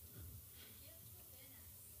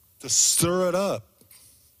 To stir it up.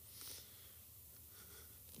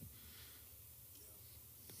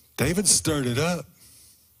 David stirred it up.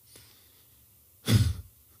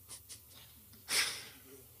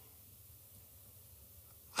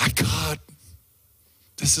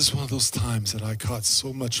 This is one of those times that I caught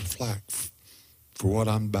so much flack for what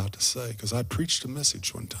I'm about to say, because I preached a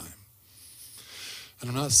message one time. And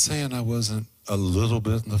I'm not saying I wasn't a little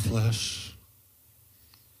bit in the flesh,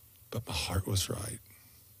 but my heart was right.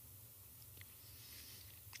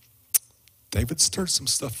 David stirred some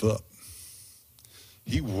stuff up.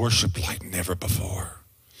 He worshiped like never before.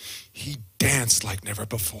 He danced like never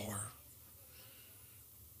before.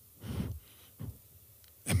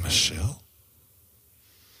 And Michelle,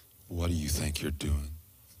 what do you think you're doing?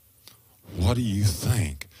 What do you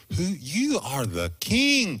think? You are the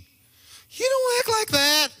king. You don't act like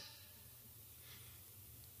that.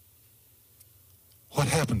 What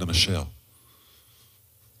happened to Michelle?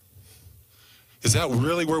 Is that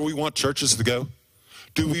really where we want churches to go?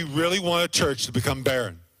 Do we really want a church to become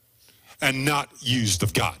barren and not used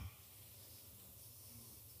of God?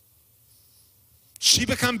 She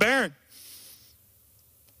become barren.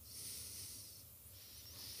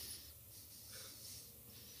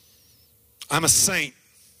 I'm a saint.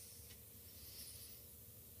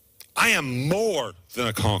 I am more than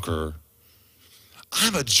a conqueror.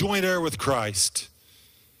 I'm a joint heir with Christ.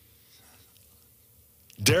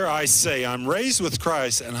 Dare I say, I'm raised with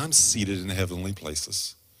Christ and I'm seated in heavenly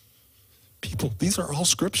places. People, these are all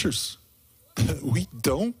scriptures. We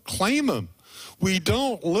don't claim them. We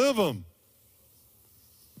don't live them.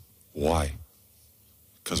 Why?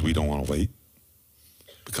 Because we don't want to wait?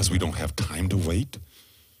 Because we don't have time to wait?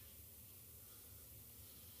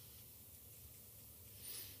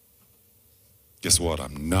 Guess what?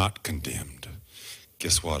 I'm not condemned.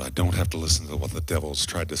 Guess what? I don't have to listen to what the devil's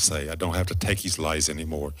tried to say. I don't have to take his lies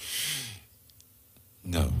anymore.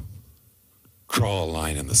 No. Draw a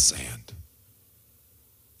line in the sand.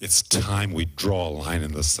 It's time we draw a line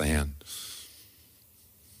in the sand.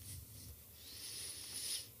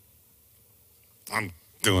 I'm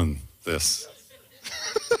doing this.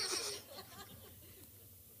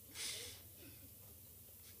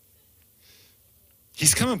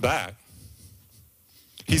 He's coming back.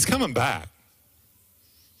 He's coming back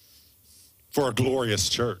for a glorious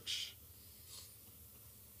church.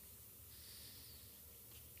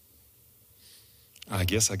 I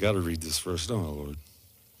guess I got to read this verse, don't I, Lord?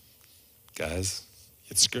 Guys,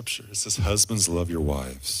 it's scripture. It says, husbands, love your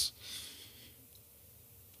wives.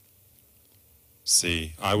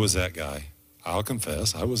 See, I was that guy. I'll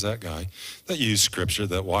confess, I was that guy that used scripture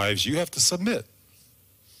that wives, you have to submit.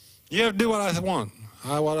 You have to do what I want,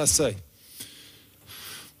 what I say.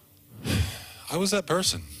 I was that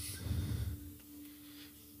person.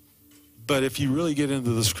 But if you really get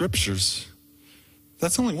into the scriptures,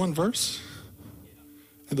 that's only one verse.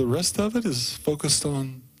 And the rest of it is focused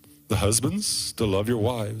on the husbands to love your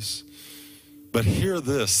wives. But hear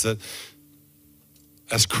this, that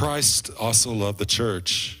as Christ also loved the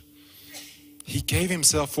church, he gave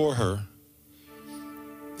himself for her,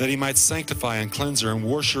 that he might sanctify and cleanse her and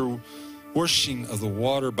washing of the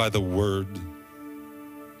water by the word,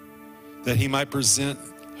 that he might present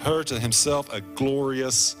her to himself a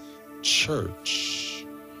glorious church.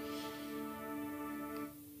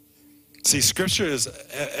 See, scripture is,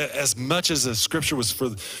 as much as the scripture was for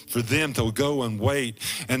them to go and wait,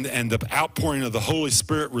 and the outpouring of the Holy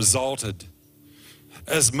Spirit resulted,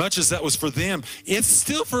 as much as that was for them, it's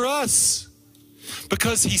still for us.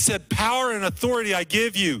 Because he said, power and authority I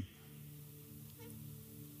give you.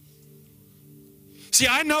 See,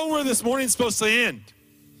 I know where this morning's supposed to end.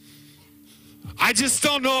 I just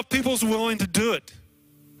don't know if people's willing to do it.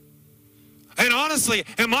 And honestly,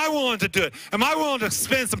 am I willing to do it? Am I willing to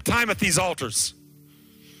spend some time at these altars?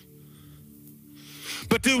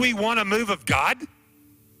 But do we want a move of God?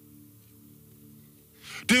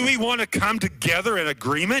 Do we want to come together in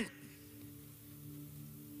agreement?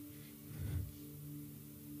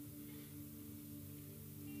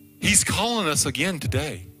 He's calling us again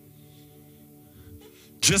today.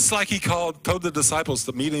 Just like he told the disciples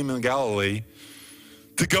to meet him in Galilee,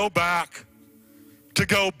 to go back to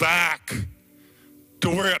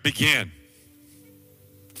where it began.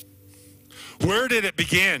 Where did it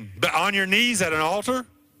begin? On your knees at an altar?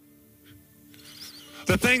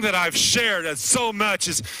 The thing that I've shared so much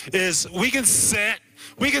is we can sit,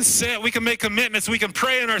 we can make commitments, we can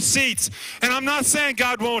pray in our seats. And I'm not saying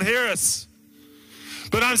God won't hear us,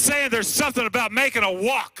 but I'm saying there's something about making a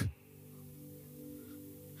walk.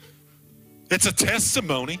 It's a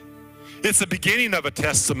testimony. It's the beginning of a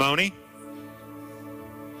testimony.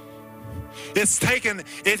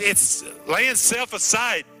 It's laying self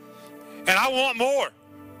aside. And I want more.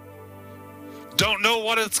 Don't know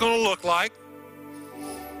what it's going to look like.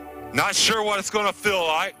 Not sure what it's going to feel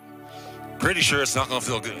like. Pretty sure it's not going to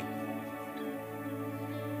feel good.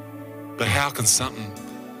 But how can something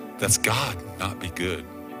that's God not be good?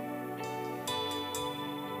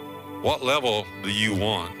 What level do you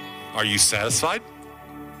want? Are you satisfied?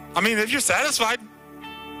 I mean, if you're satisfied,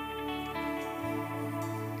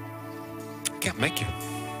 I can't make you.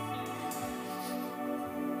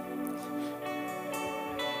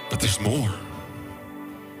 But there's more.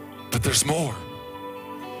 But there's more.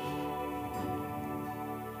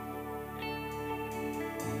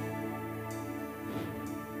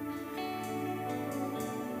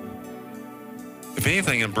 If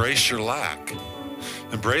anything, embrace your lack.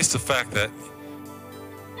 Embrace the fact that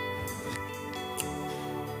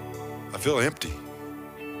I feel empty.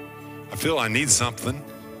 I feel I need something.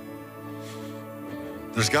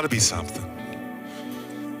 There's got to be something.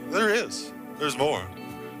 There is. There's more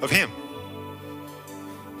of Him.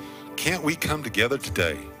 Can't we come together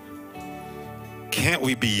today? Can't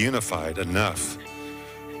we be unified enough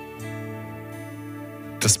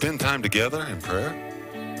to spend time together in prayer?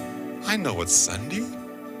 I know it's Sunday.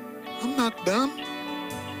 I'm not dumb.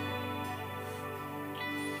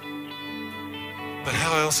 But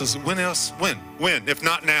how else is it? When else? When? When? If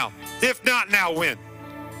not now. If not now, when?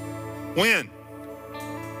 When?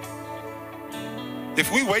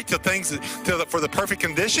 If we wait till for the perfect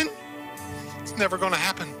condition, it's never going to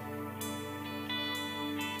happen.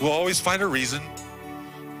 We'll always find a reason.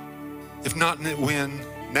 If not when,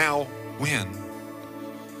 now when?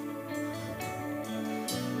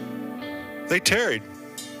 They tarried.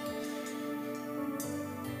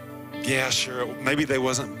 Yeah, sure. Maybe they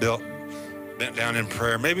wasn't bent down in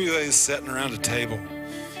prayer. Maybe they was sitting around a table.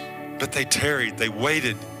 But they tarried. They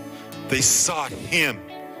waited. They sought Him,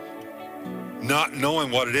 not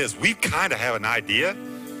knowing what it is. We kind of have an idea.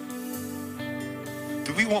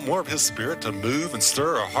 Do we want more of His Spirit to move and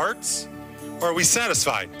stir our hearts? Or are we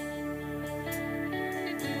satisfied?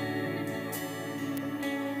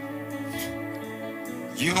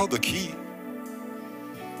 You hold the key.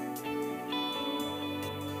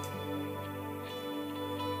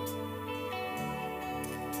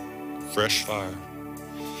 Fresh fire.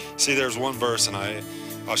 See, there's one verse, and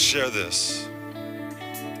I'll share this.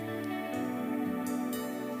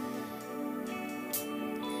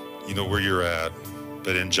 You know where you're at,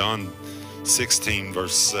 but in John 16,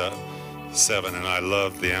 verse 7, and I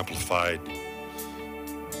love the Amplified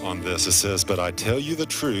on this, it says, "But I tell you the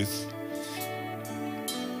truth,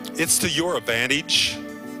 it's to your advantage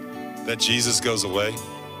that Jesus goes away.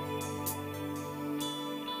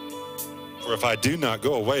 For if I do not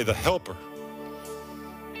go away, the Helper,"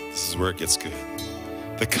 this is where it gets good,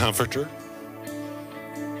 "the Comforter,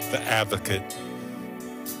 the Advocate,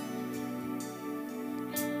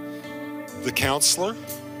 the Counselor,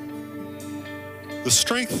 the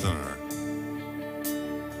Strengthener."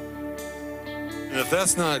 And if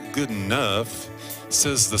that's not good enough, it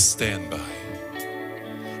says the standby.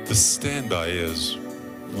 The standby is,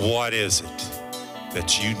 what is it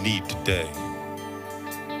that you need today?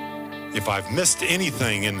 If I've missed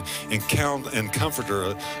anything in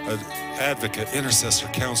Comforter, Advocate, Intercessor,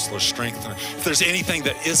 Counselor, Strengthener, if there's anything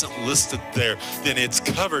that isn't listed there, then it's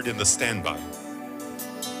covered in the standby.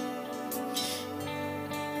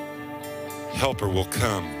 Helper will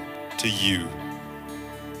come to you.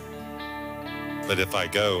 But if I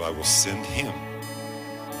go, I will send Him,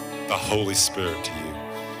 the Holy Spirit, to you.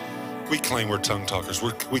 We claim we're tongue talkers.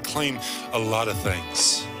 We claim a lot of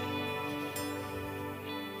things.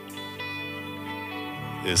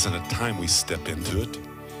 Isn't it time we step into it?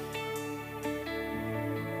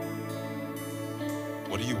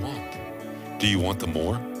 What do you want? Do you want the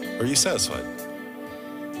more? Or are you satisfied?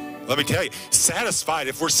 Let me tell you, satisfied,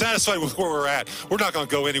 if we're satisfied with where we're at, we're not going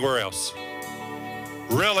to go anywhere else.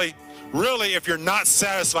 Really, if you're not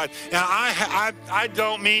satisfied, and I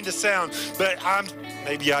don't mean to sound, but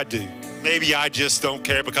maybe I do. Maybe I just don't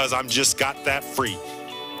care because I'm just got that free.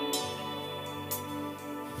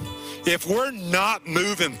 If we're not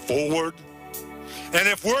moving forward, and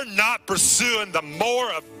if we're not pursuing the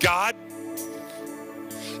more of God,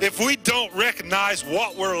 if we don't recognize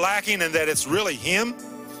what we're lacking and that it's really Him,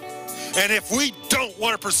 and if we don't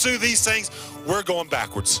want to pursue these things, we're going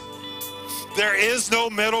backwards. There is no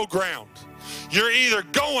middle ground. You're either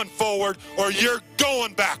going forward or you're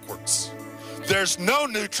going backwards. There's no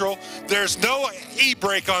neutral. There's no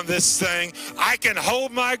e-brake on this thing. I can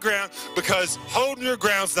hold my ground because holding your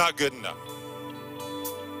ground's not good enough.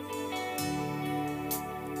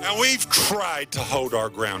 And we've tried to hold our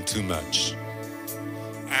ground too much.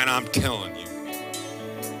 And I'm telling you,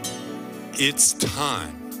 it's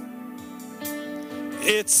time.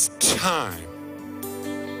 It's time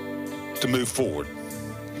to move forward.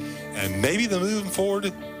 And maybe the moving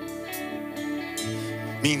forward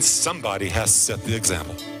means somebody has to set the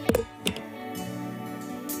example.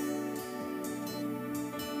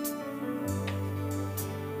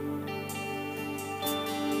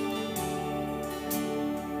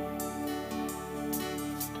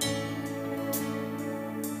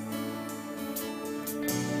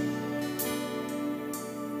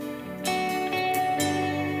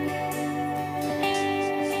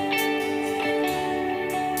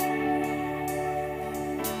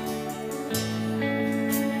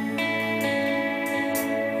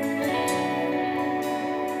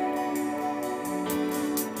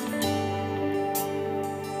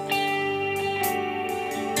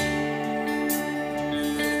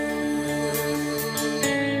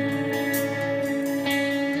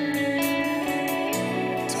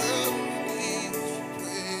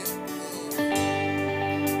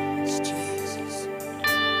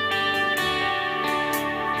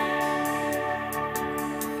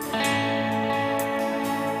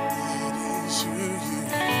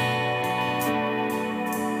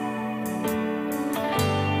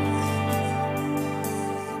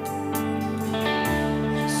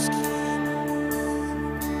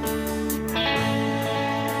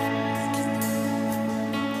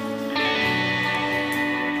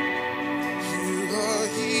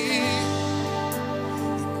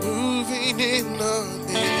 in the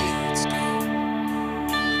midst.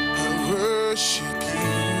 I worship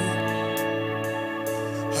you.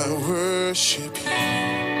 I worship you.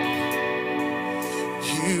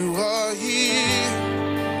 You are here.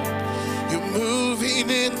 You're moving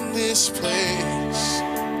in this place.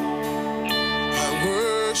 I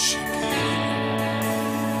worship you.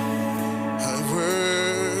 I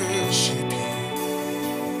worship you.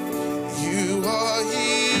 You are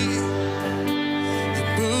here.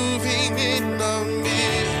 You're moving in the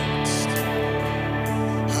midst.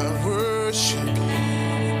 I worship you.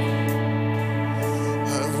 I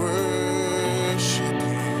worship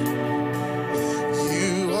you.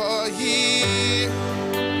 You are here.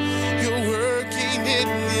 You're working in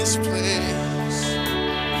this place.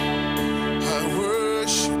 I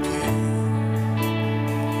worship you.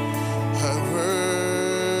 I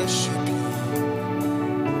worship you.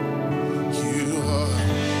 You are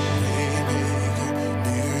waymaker,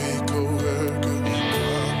 miracle worker,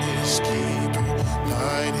 promise keeper,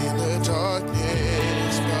 light in the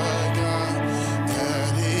darkness, my God,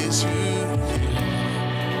 that is who you are.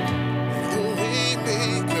 The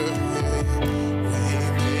waymaker,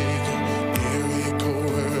 miracle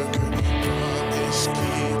worker,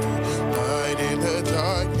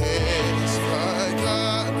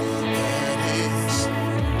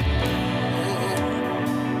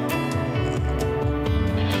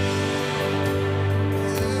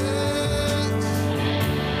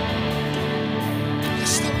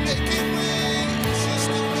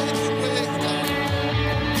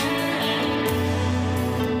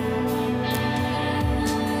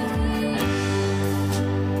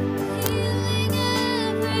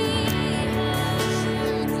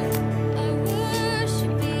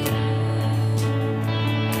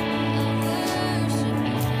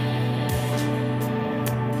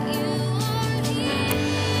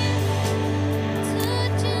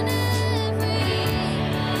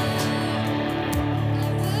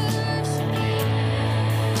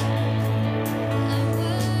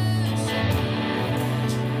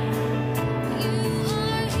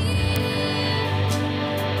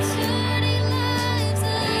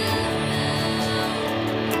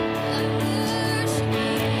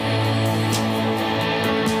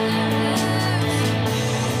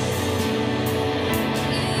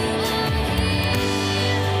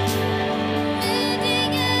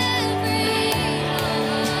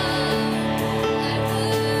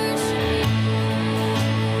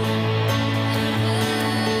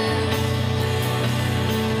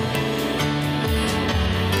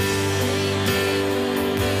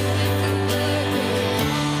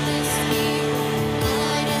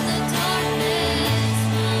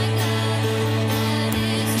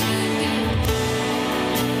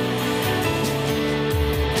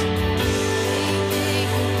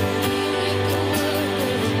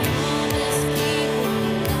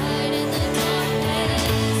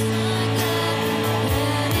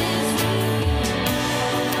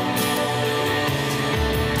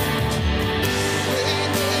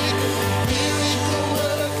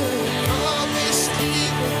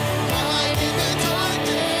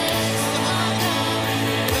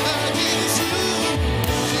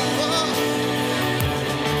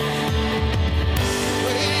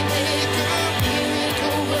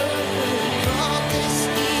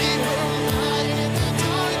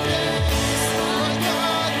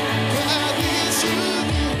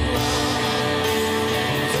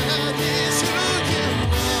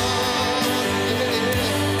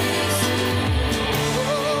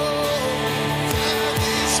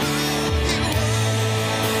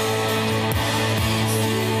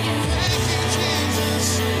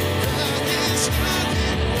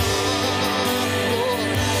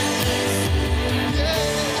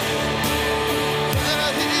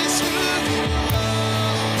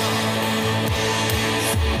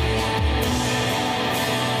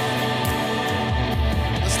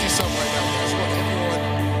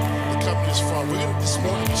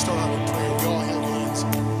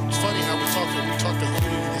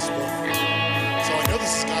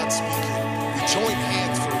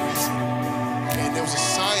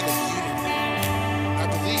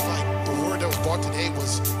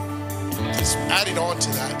 adding on to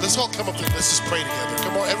that, let's all come up and let's just pray together.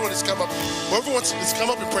 Come on, everyone, let's come up. Whoever wants, let's come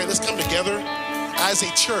up and pray. Let's come together as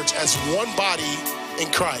a church, as one body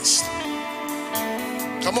in Christ.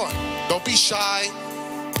 Come on, don't be shy.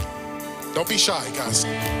 Don't be shy, guys.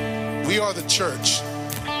 We are the church.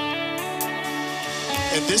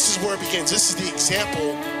 And this is where it begins. This is the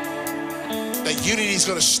example that unity is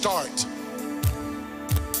going to start.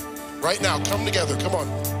 Right now, come together. Come on.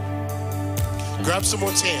 Grab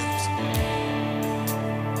someone's hands.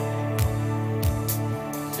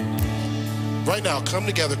 Right now, come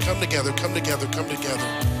together, come together, come together, come together.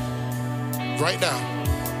 Right now.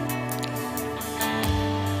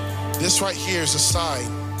 This right here is a sign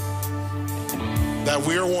that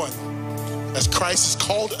we're one. As Christ has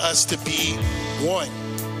called us to be one.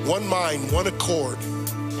 One mind, one accord.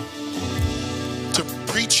 To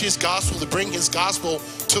preach his gospel, to bring his gospel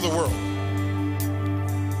to the world.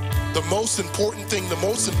 The most important thing, the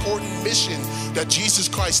most important mission that Jesus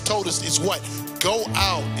Christ told us is what? Go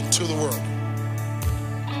out into the world.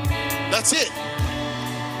 That's it.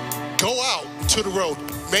 Go out into the world,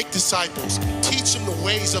 make disciples, teach them the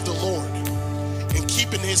ways of the Lord, and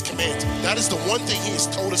keeping his commands. That is the one thing he has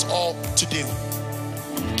told us all to do.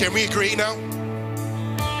 Can we agree now?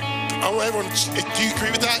 I want everyone, do you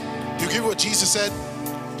agree with that? Do you agree with what Jesus said?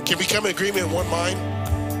 Can we come in agreement in one mind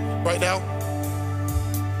right now?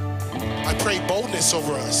 I pray boldness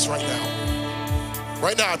over us right now.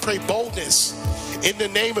 Right now, I pray boldness in the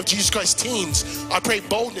name of Jesus Christ. Teens, I pray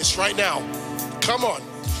boldness right now. Come on.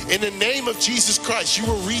 In the name of Jesus Christ, you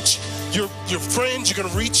will reach your friends. You're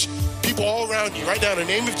going to reach people all around you right now in the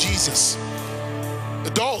name of Jesus.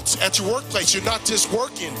 Adults, at your workplace, you're not just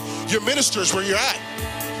working. You're ministers where you're at.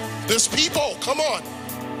 There's people. Come on.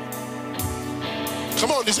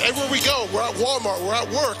 Come on. This everywhere we go. We're at Walmart. We're at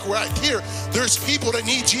work. We're at here. There's people that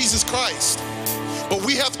need Jesus Christ. But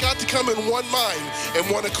we have got to come in one mind and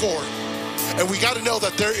one accord. And we got to know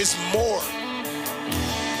that there is more.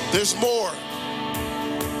 There's more.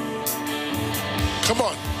 Come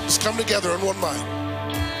on. Let's come together in one mind.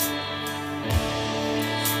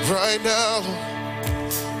 Right now.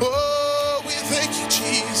 Oh, we thank you,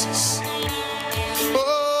 Jesus.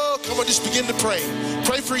 Oh, come on, just begin to pray.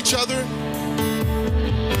 Pray for each other.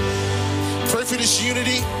 Pray for this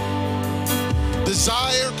unity.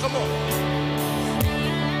 Desire, come on.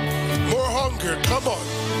 More hunger, come on.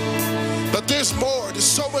 But there's more. There's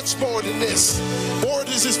so much more than this. More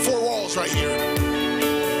than this 4 walls right here.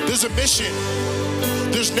 There's a mission.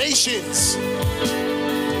 There's nations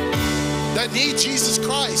that need Jesus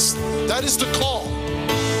Christ. That is the call.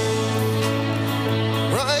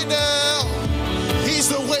 Right now, he's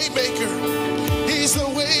the way maker. He's the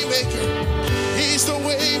way maker. He's the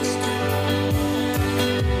way maker.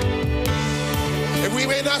 And we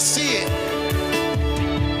may not see it,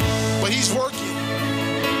 but he's working.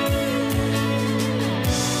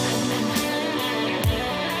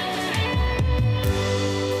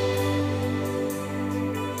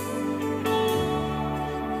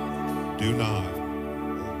 Do not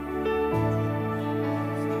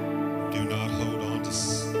hold on to,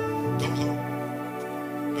 don't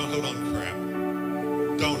hold on to crap.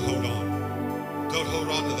 Don't hold on. Don't hold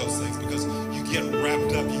on to those things because you get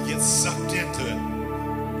wrapped up, you get sucked into it.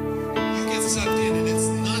 You get sucked in and it's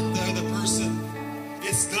not the other person.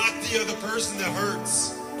 It's not the other person that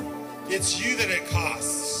hurts. It's you that it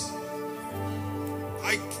costs.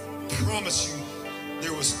 I promise you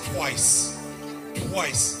there was twice.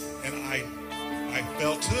 And I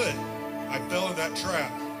fell to it. I fell in that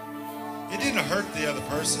trap. It didn't hurt the other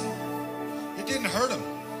person. It didn't hurt them,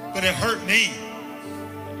 but it hurt me.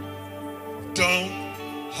 Don't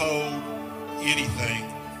hold anything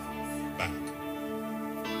back.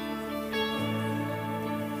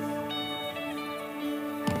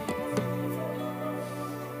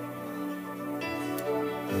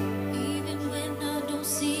 Even when I don't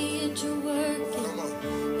see it, you're working.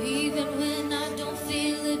 Even when I don't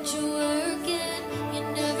feel it, you're working. You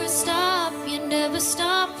never stop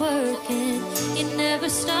working. You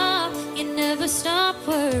never stop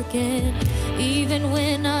working. Even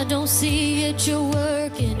when I don't see it, you're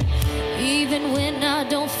working. Even when I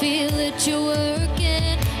don't feel it, you're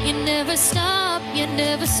working. You never stop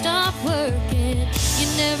working. You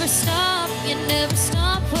never stop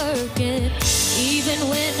working. Even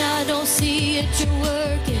when I don't see it, you're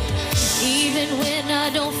working. Even when I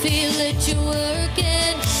don't feel it, you're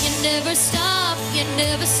working. You never stop working. You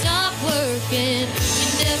never stop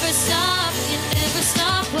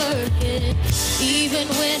working. Even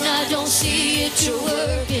when I don't see it, you're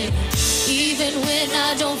working. Even when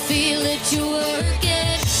I don't feel it, you're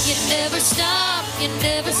working. You never stop, you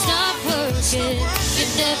never stop working. You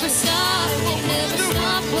never stop, you never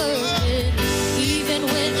stop working. Even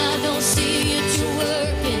when I don't see it, you're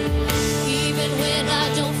working. Even when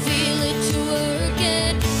I don't feel it, you're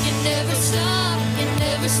working. You never stop, you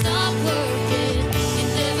never stop working. You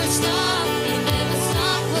never stop, you never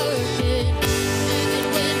stop working. Even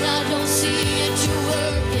when I don't see it, you're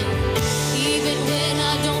working. Even when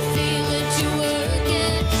I don't feel it, you're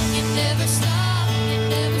working. You never stop, you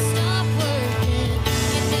never stop working.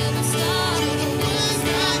 You never stop, you never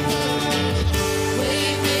stop working.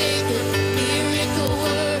 Waymaker, miracle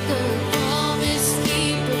worker, promise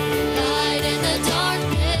keeper, light in the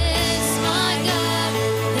darkness, my God,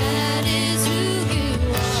 that is who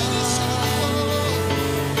you are.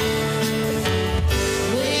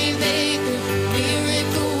 Waymaker,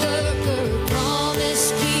 miracle worker,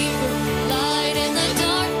 promise keeper, light in the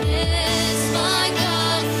darkness, my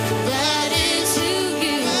God, that is who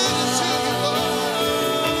you are.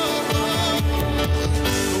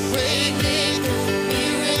 Waymaker,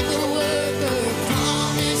 miracle worker,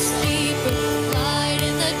 promise keeper, light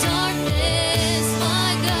in the darkness,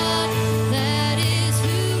 my God, that is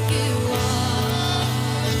who you are.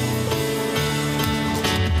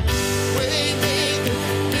 Waymaker,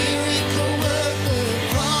 miracle worker,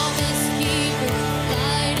 promise keeper,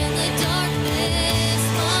 light in the darkness,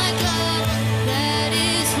 my God, that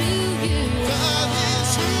is who you are.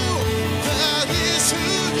 That is who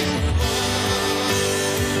you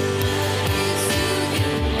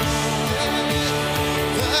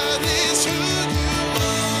That is who you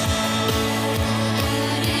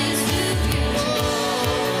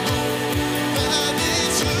That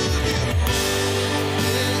is who you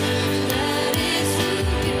That is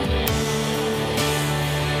who you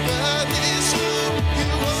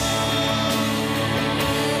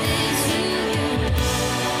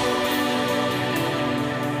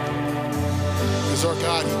Because our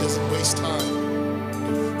God, He doesn't waste time.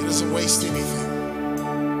 He doesn't waste anything.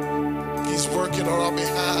 He's working on our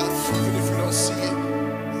behalf, even if we don't see it.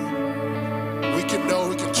 We can know,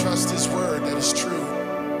 we can trust His word that is true.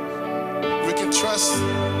 We can trust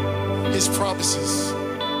His promises.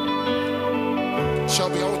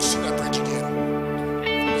 Shelby, I want you to sing that bridge again.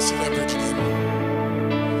 Sing that bridge again.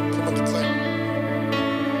 Come on, declare.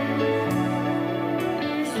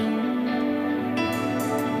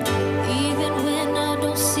 Even when I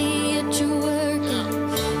don't see it, you're working.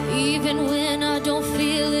 Even when I don't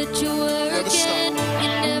feel it, you're Never stop. working. You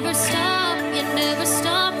never stop, you never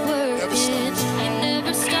stop working. Never stop. You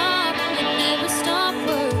never stop, you never stop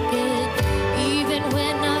working. Even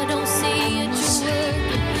when I don't see it, you're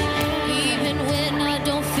working. Even when I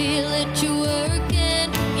don't feel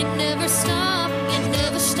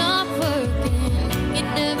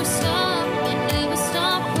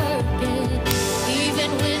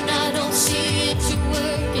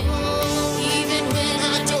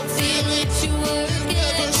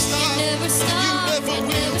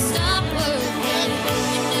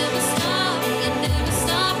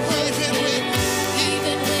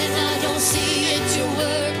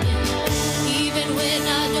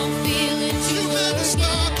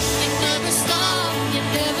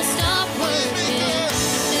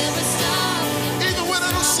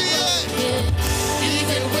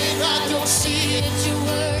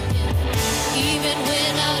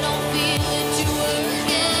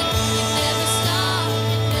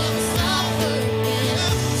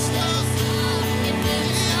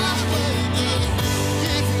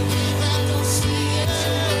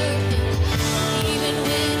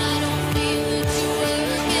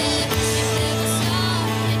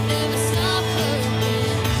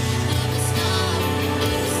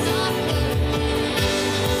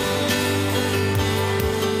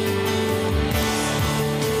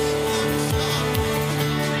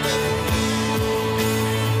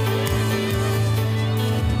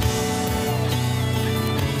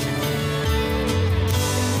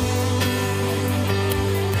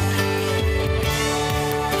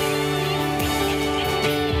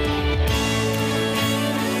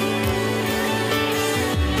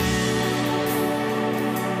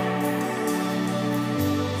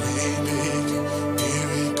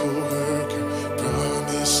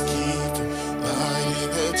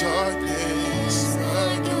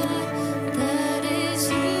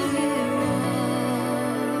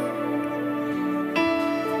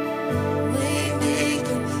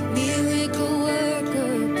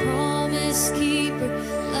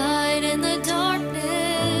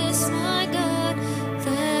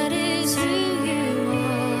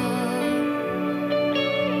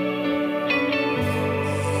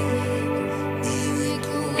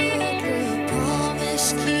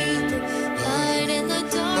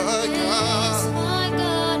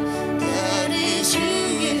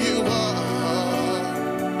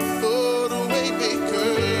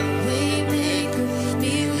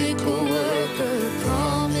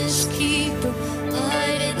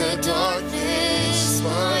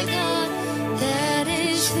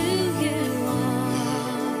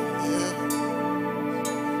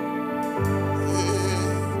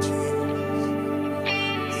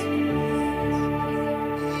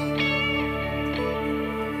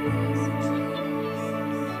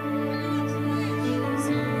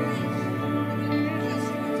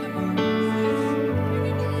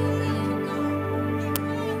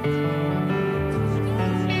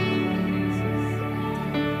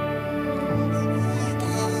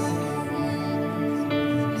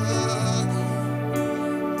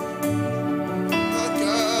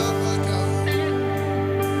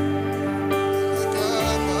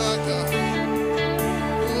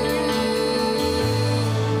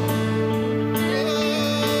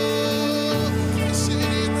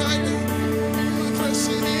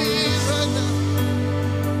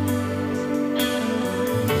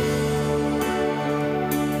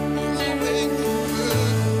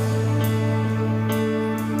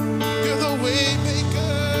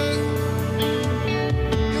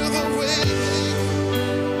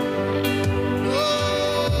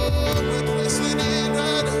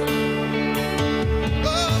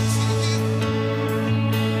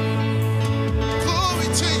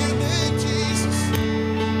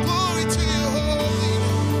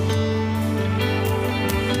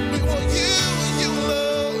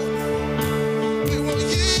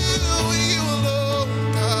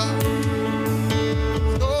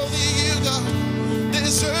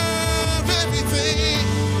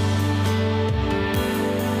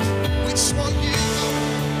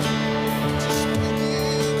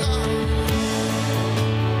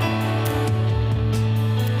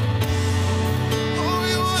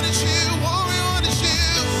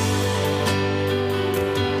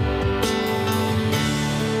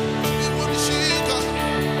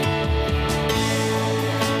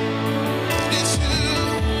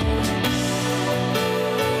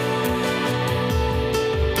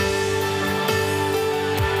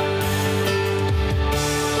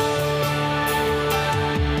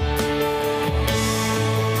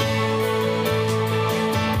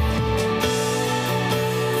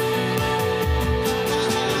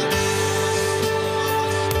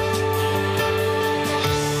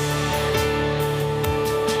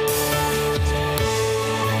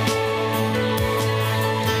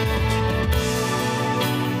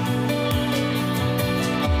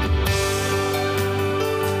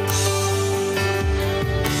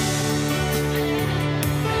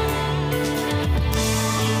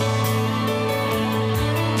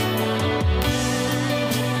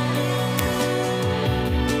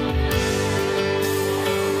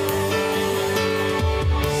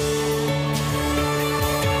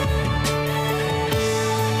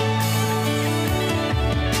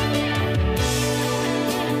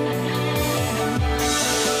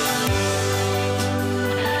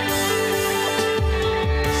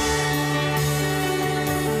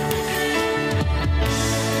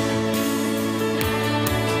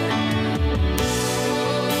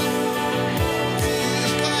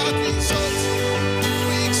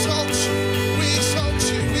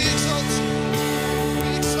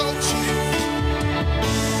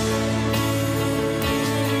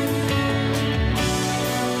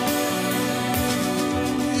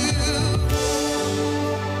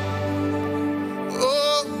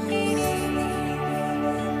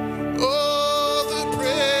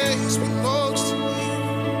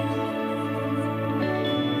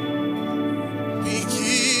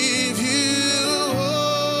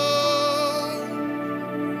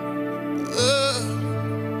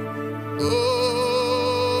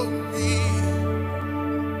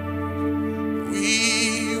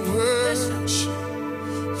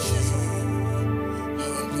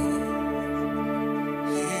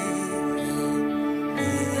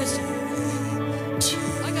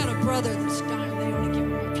brother that's dying. They only give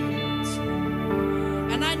him a few minutes.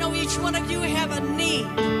 And I know each one of you have a need.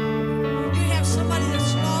 You have somebody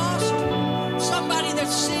that's lost, somebody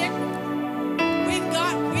that's sick.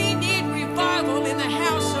 We need revival in the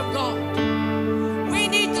house of God. We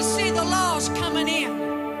need to see the lost coming in.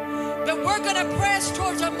 But we're going to press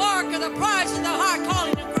towards the mark of the prize of the high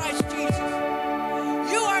calling of Christ Jesus.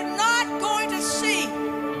 You are not going to see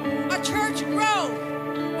a church grow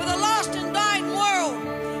with a lost and dying world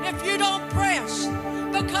if you don't press,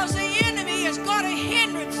 because the enemy has got a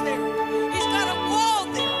hindrance there. He's got a wall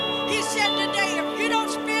there. He said today, if you don't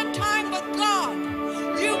spend time with God,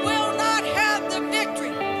 you will not have the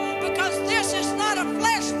victory, because this is not a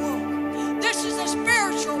flesh war. This is a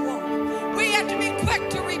spiritual war. We have to be quick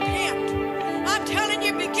to repent. I'm telling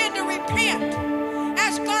you, begin to repent.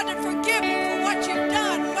 Ask God to forgive you for what you've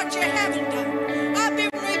done and what you haven't done. I've been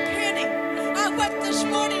repenting. I went this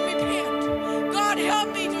morning repent. God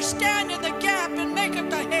help me to stand in the gap and make up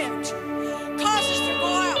the hedge. Cause us to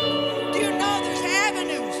go out. Do you know there's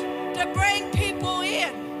avenues to bring people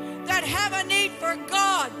in that have a need for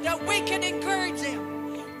God, that we can encourage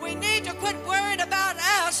them? We need to quit worrying about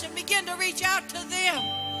us and begin to reach out to them.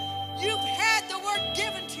 You've had the word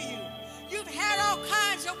given to you. You've had all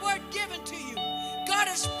kinds of word given to you. God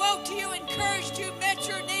has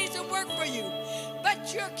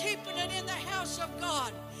that you're keeping it in the house of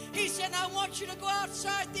God. He said, I want you to go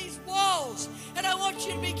outside these walls, and I want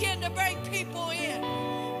you to begin to bring people in.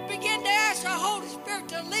 Begin to ask the Holy Spirit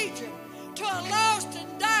to lead you to a lost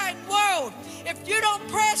and dying world. If you don't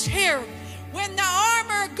press here, when the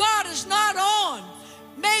armor of God is not on,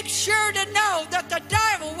 make sure to know that the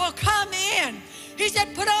devil will come in. He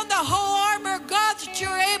said, put on the whole armor of God that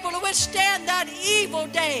you're able to withstand that evil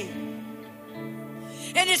day.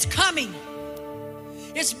 And it's coming.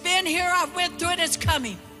 It's been here. I went through it. It's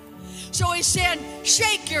coming. So he said,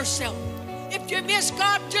 shake yourself. If you miss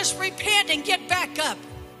God, just repent and get back up.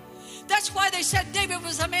 That's why they said David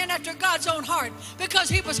was a man after God's own heart, because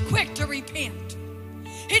he was quick to repent.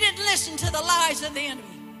 He didn't listen to the lies of the enemy.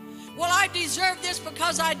 Well, I deserve this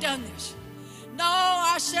because I done this. No,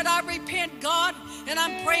 I said, I repent, God, and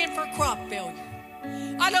I'm praying for crop failure.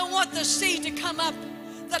 I don't want the seed to come up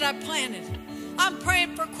that I planted. I'm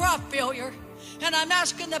praying for crop failure, and I'm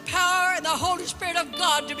asking the power and the Holy Spirit of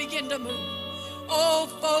God to begin to move. Oh,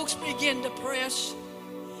 folks, begin to press.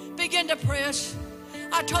 Begin to press.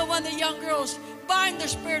 I told one of the young girls, bind the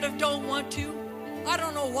spirit of don't want to. I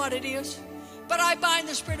don't know what it is, but I bind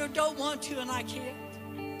the spirit of don't want to, and I can't.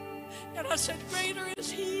 And I said, greater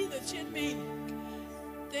is he that's in me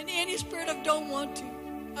than any spirit of don't want to.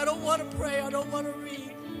 I don't want to pray. I don't want to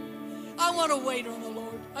read. I want to wait on the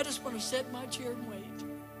Lord. I just want to sit in my chair and wait.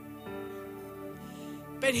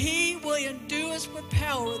 But he will endue us with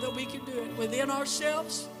power that we can do it. Within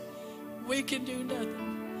ourselves, we can do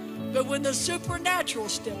nothing. But when the supernatural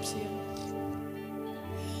steps in,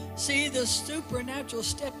 see, the supernatural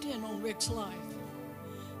stepped in on Rick's life.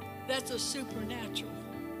 That's a supernatural.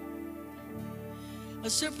 A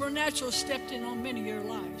supernatural stepped in on many of your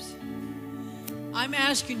lives. I'm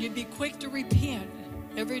asking you to be quick to repent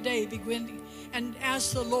every day, begin and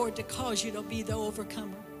ask the Lord to cause you to be the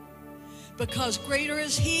overcomer. Because greater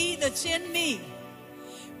is he that's in me.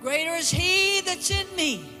 Greater is he that's in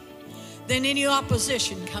me than any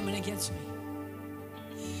opposition coming against me.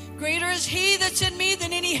 Greater is he that's in me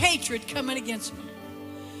than any hatred coming against me.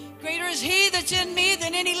 Greater is he that's in me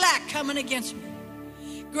than any lack coming against me.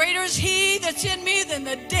 Greater is he that's in me than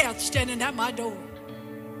the death standing at my door.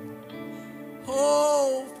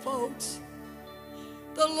 Oh, folks,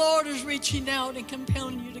 the Lord is reaching out and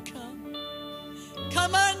compelling you to come.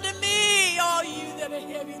 Come unto me, all you that are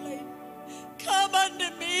heavy laden. Come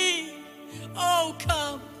unto me. Oh,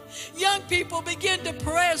 come. Young people, begin to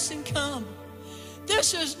press and come.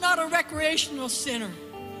 This is not a recreational center.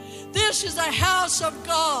 This is a house of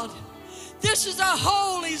God. This is a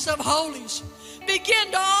holies of holies.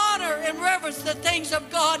 Begin to honor and reverence the things of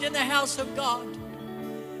God in the house of God.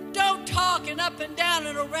 Don't talk and up and down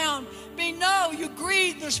and around. No, you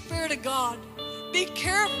grieve the Spirit of God. Be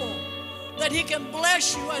careful that he can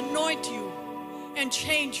bless you, anoint you, and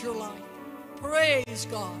change your life. Praise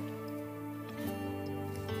God.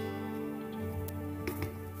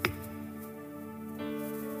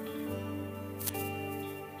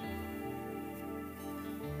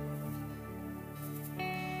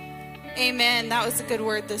 Amen. That was a good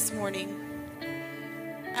word this morning.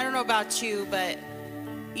 I don't know about you, but,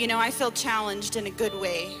 I feel challenged in a good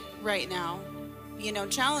way right now.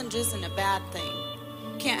 Challenge isn't a bad thing.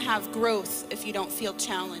 You can't have growth if you don't feel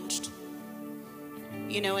challenged.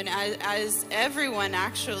 And as everyone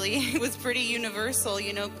actually, it was pretty universal,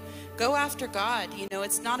 go after God.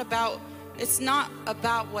 It's not about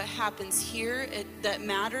what happens here that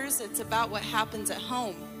matters. It's about what happens at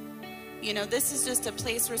home. This is just a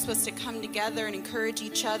place we're supposed to come together and encourage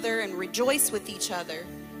each other and rejoice with each other.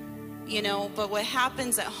 But what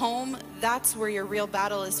happens at home, that's where your real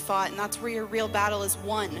battle is fought, and that's where your real battle is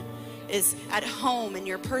won, is at home in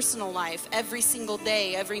your personal life, every single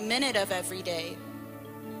day, every minute of every day.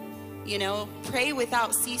 Pray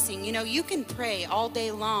without ceasing. You can pray all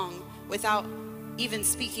day long without even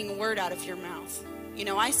speaking a word out of your mouth.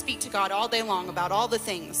 I speak to God all day long about all the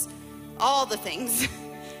things.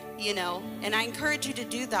 And I encourage you to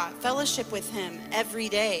do that. Fellowship with him every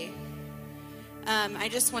day. I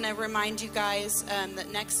just want to remind you guys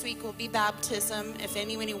that next week will be baptism. If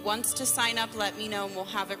anyone who wants to sign up, let me know and we'll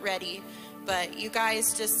have it ready. But you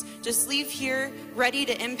guys just leave here ready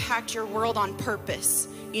to impact your world on purpose.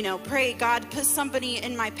 Pray, God, put somebody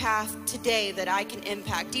in my path today that I can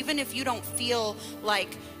impact. Even if you don't feel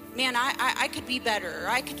like, man, I could be better, or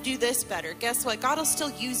I could do this better. Guess what? God will still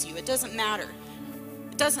use you. It doesn't matter.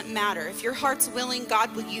 It doesn't matter. If your heart's willing,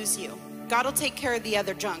 God will use you. God will take care of the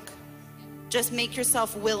other junk. Just make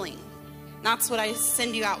yourself willing. That's what I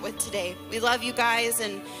send you out with today. We love you guys,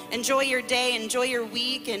 and enjoy your day, enjoy your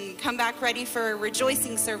week, and come back ready for a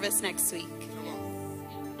rejoicing service next week.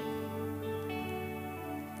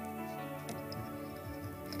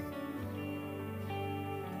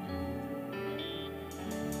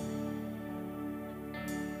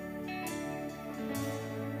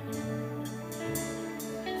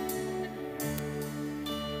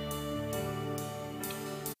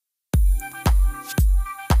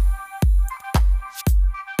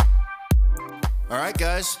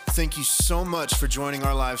 Guys, thank you so much for joining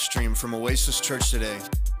our live stream from Oasis Church today.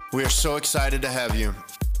 We are so excited to have you.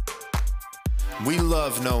 We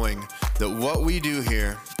love knowing that what we do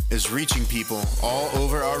here is reaching people all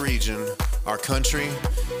over our region, our country,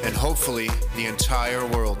 and hopefully the entire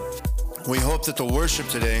world. We hope that the worship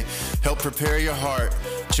today helped prepare your heart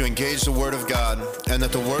to engage the Word of God, and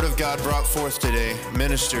that the Word of God brought forth today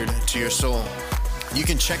ministered to your soul. You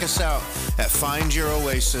can check us out at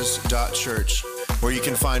findyouroasis.church, where you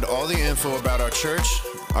can find all the info about our church,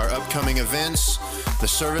 our upcoming events, the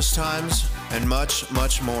service times, and much,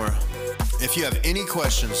 much more. If you have any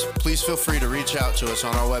questions, please feel free to reach out to us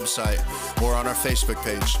on our website or on our Facebook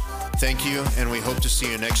page. Thank you, and we hope to see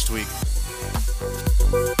you next week.